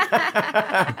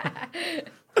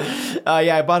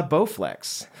 I bought a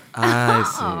Bowflex. I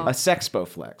see. A sex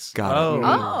Bowflex. Got it.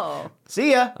 Oh.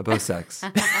 See ya. About sex.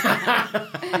 That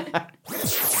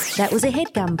was a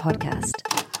HeadGum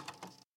podcast.